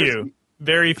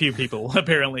 very few people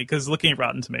apparently, because looking at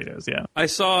Rotten Tomatoes, I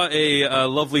saw a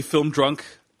lovely Film Drunk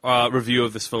review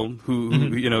of this film who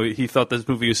he thought this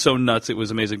movie was so nuts it was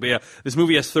amazing. But this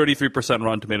movie has 33%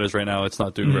 Rotten Tomatoes right now. It's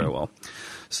not doing very well.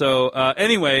 So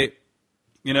anyway,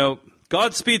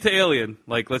 Godspeed to Alien.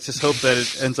 Like, let's just hope that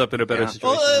it ends up in a better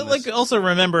situation. Well, also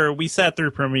remember, we sat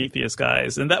through Prometheus,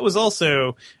 guys, and that was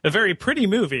also a very pretty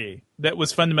movie that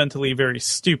was fundamentally very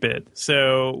stupid.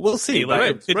 So we'll see.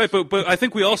 Right. But I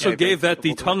think we also gave that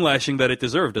the tongue lashing that it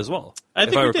deserved as well. I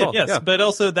think we did, yes. Yeah. But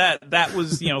also that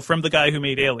was from the guy who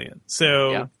made Alien.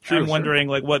 So I'm wondering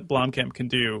what Blomkamp can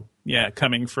do. Yeah,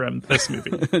 coming from this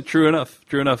movie. True enough.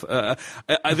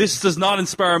 This does not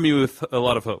inspire me with a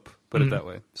lot of hope. Put it that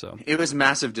way. So it was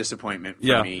massive disappointment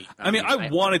for me. I mean, I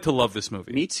wanted to love this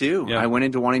movie. Me too. Yeah. I went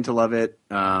into wanting to love it.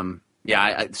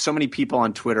 So many people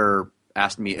on Twitter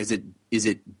asked me, "Is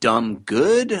it dumb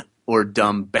good or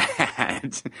dumb bad?"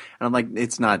 And I'm like,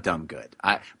 "It's not dumb good."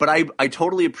 But I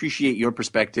totally appreciate your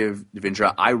perspective,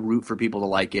 Devindra. I root for people to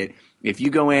like it. If you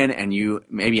go in and you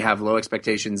maybe have low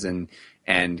expectations and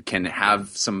can have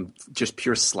some just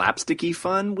pure slapsticky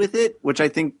fun with it, which I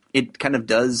think it kind of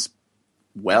does.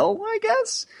 Well, I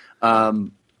guess. I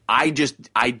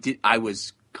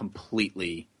was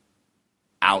completely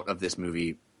out of this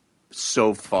movie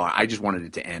so far. I just wanted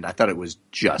it to end. I thought it was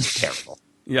just terrible.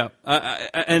 Yeah.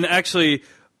 And actually,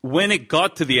 when it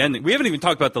got to the ending, we haven't even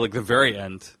talked about the very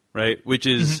end, right? Which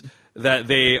is that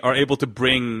they are able to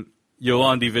bring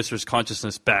Yolandi Visser's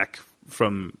consciousness back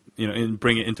from, and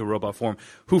bring it into robot form,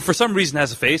 who for some reason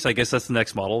has a face. I guess that's the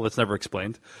next model. That's never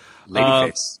explained. Lady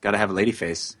face. Got to have a lady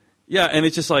face. Yeah, and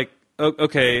it's just like,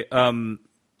 okay,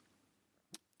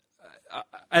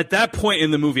 at that point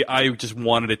in the movie, I just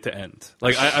wanted it to end.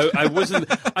 Like, I wasn't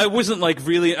like,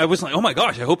 oh my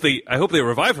gosh, I hope they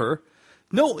revive her.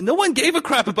 No one gave a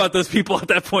crap about those people at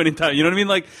that point in time. You know what I mean?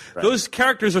 Like, those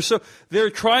characters they're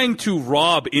trying to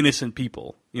rob innocent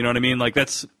people. You know what I mean? Like,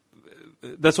 that's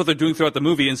what they're doing throughout the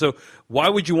movie. And so why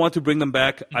would you want to bring them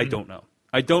back? I don't know.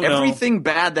 Everything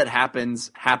bad that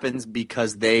happens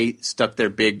because they stuck their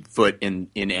big foot in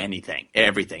anything.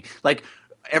 Everything. Like,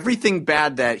 everything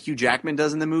bad that Hugh Jackman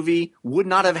does in the movie would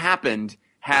not have happened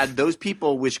had those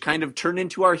people, which kind of turned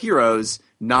into our heroes,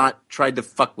 not tried to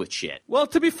fuck with shit. Well,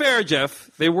 to be fair, Jeff,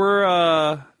 they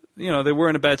were, they were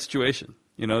in a bad situation.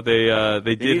 They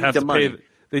did have to pay.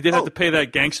 They did have to pay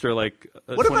that gangster like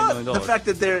what $20 million. About the fact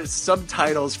that there's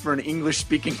subtitles for an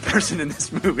English-speaking person in this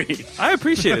movie? I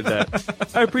appreciated that.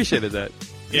 It's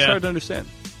hard to understand.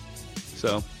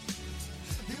 So, all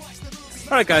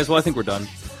right, guys. Well, I think we're done.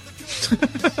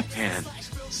 Man.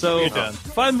 So, we're done.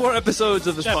 Find more episodes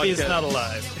of this Chappie podcast. is not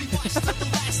alive.